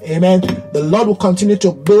 Amen. The Lord will continue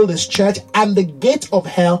to build his church, and the gate of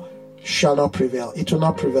hell shall not prevail. It will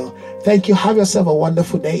not prevail. Thank you. Have yourself a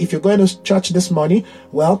wonderful day. If you're going to church this morning,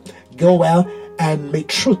 well, go well, and may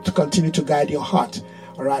truth continue to guide your heart.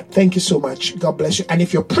 All right. Thank you so much. God bless you. And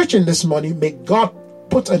if you're preaching this morning, may God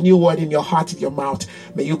put a new word in your heart, in your mouth.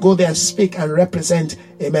 May you go there and speak and represent,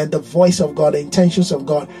 amen, the voice of God, the intentions of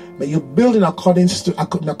God. May you build in accordance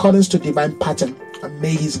to divine pattern, and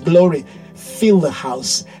may his glory fill the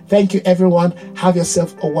house. Thank you, everyone. Have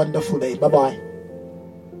yourself a wonderful day. Bye-bye.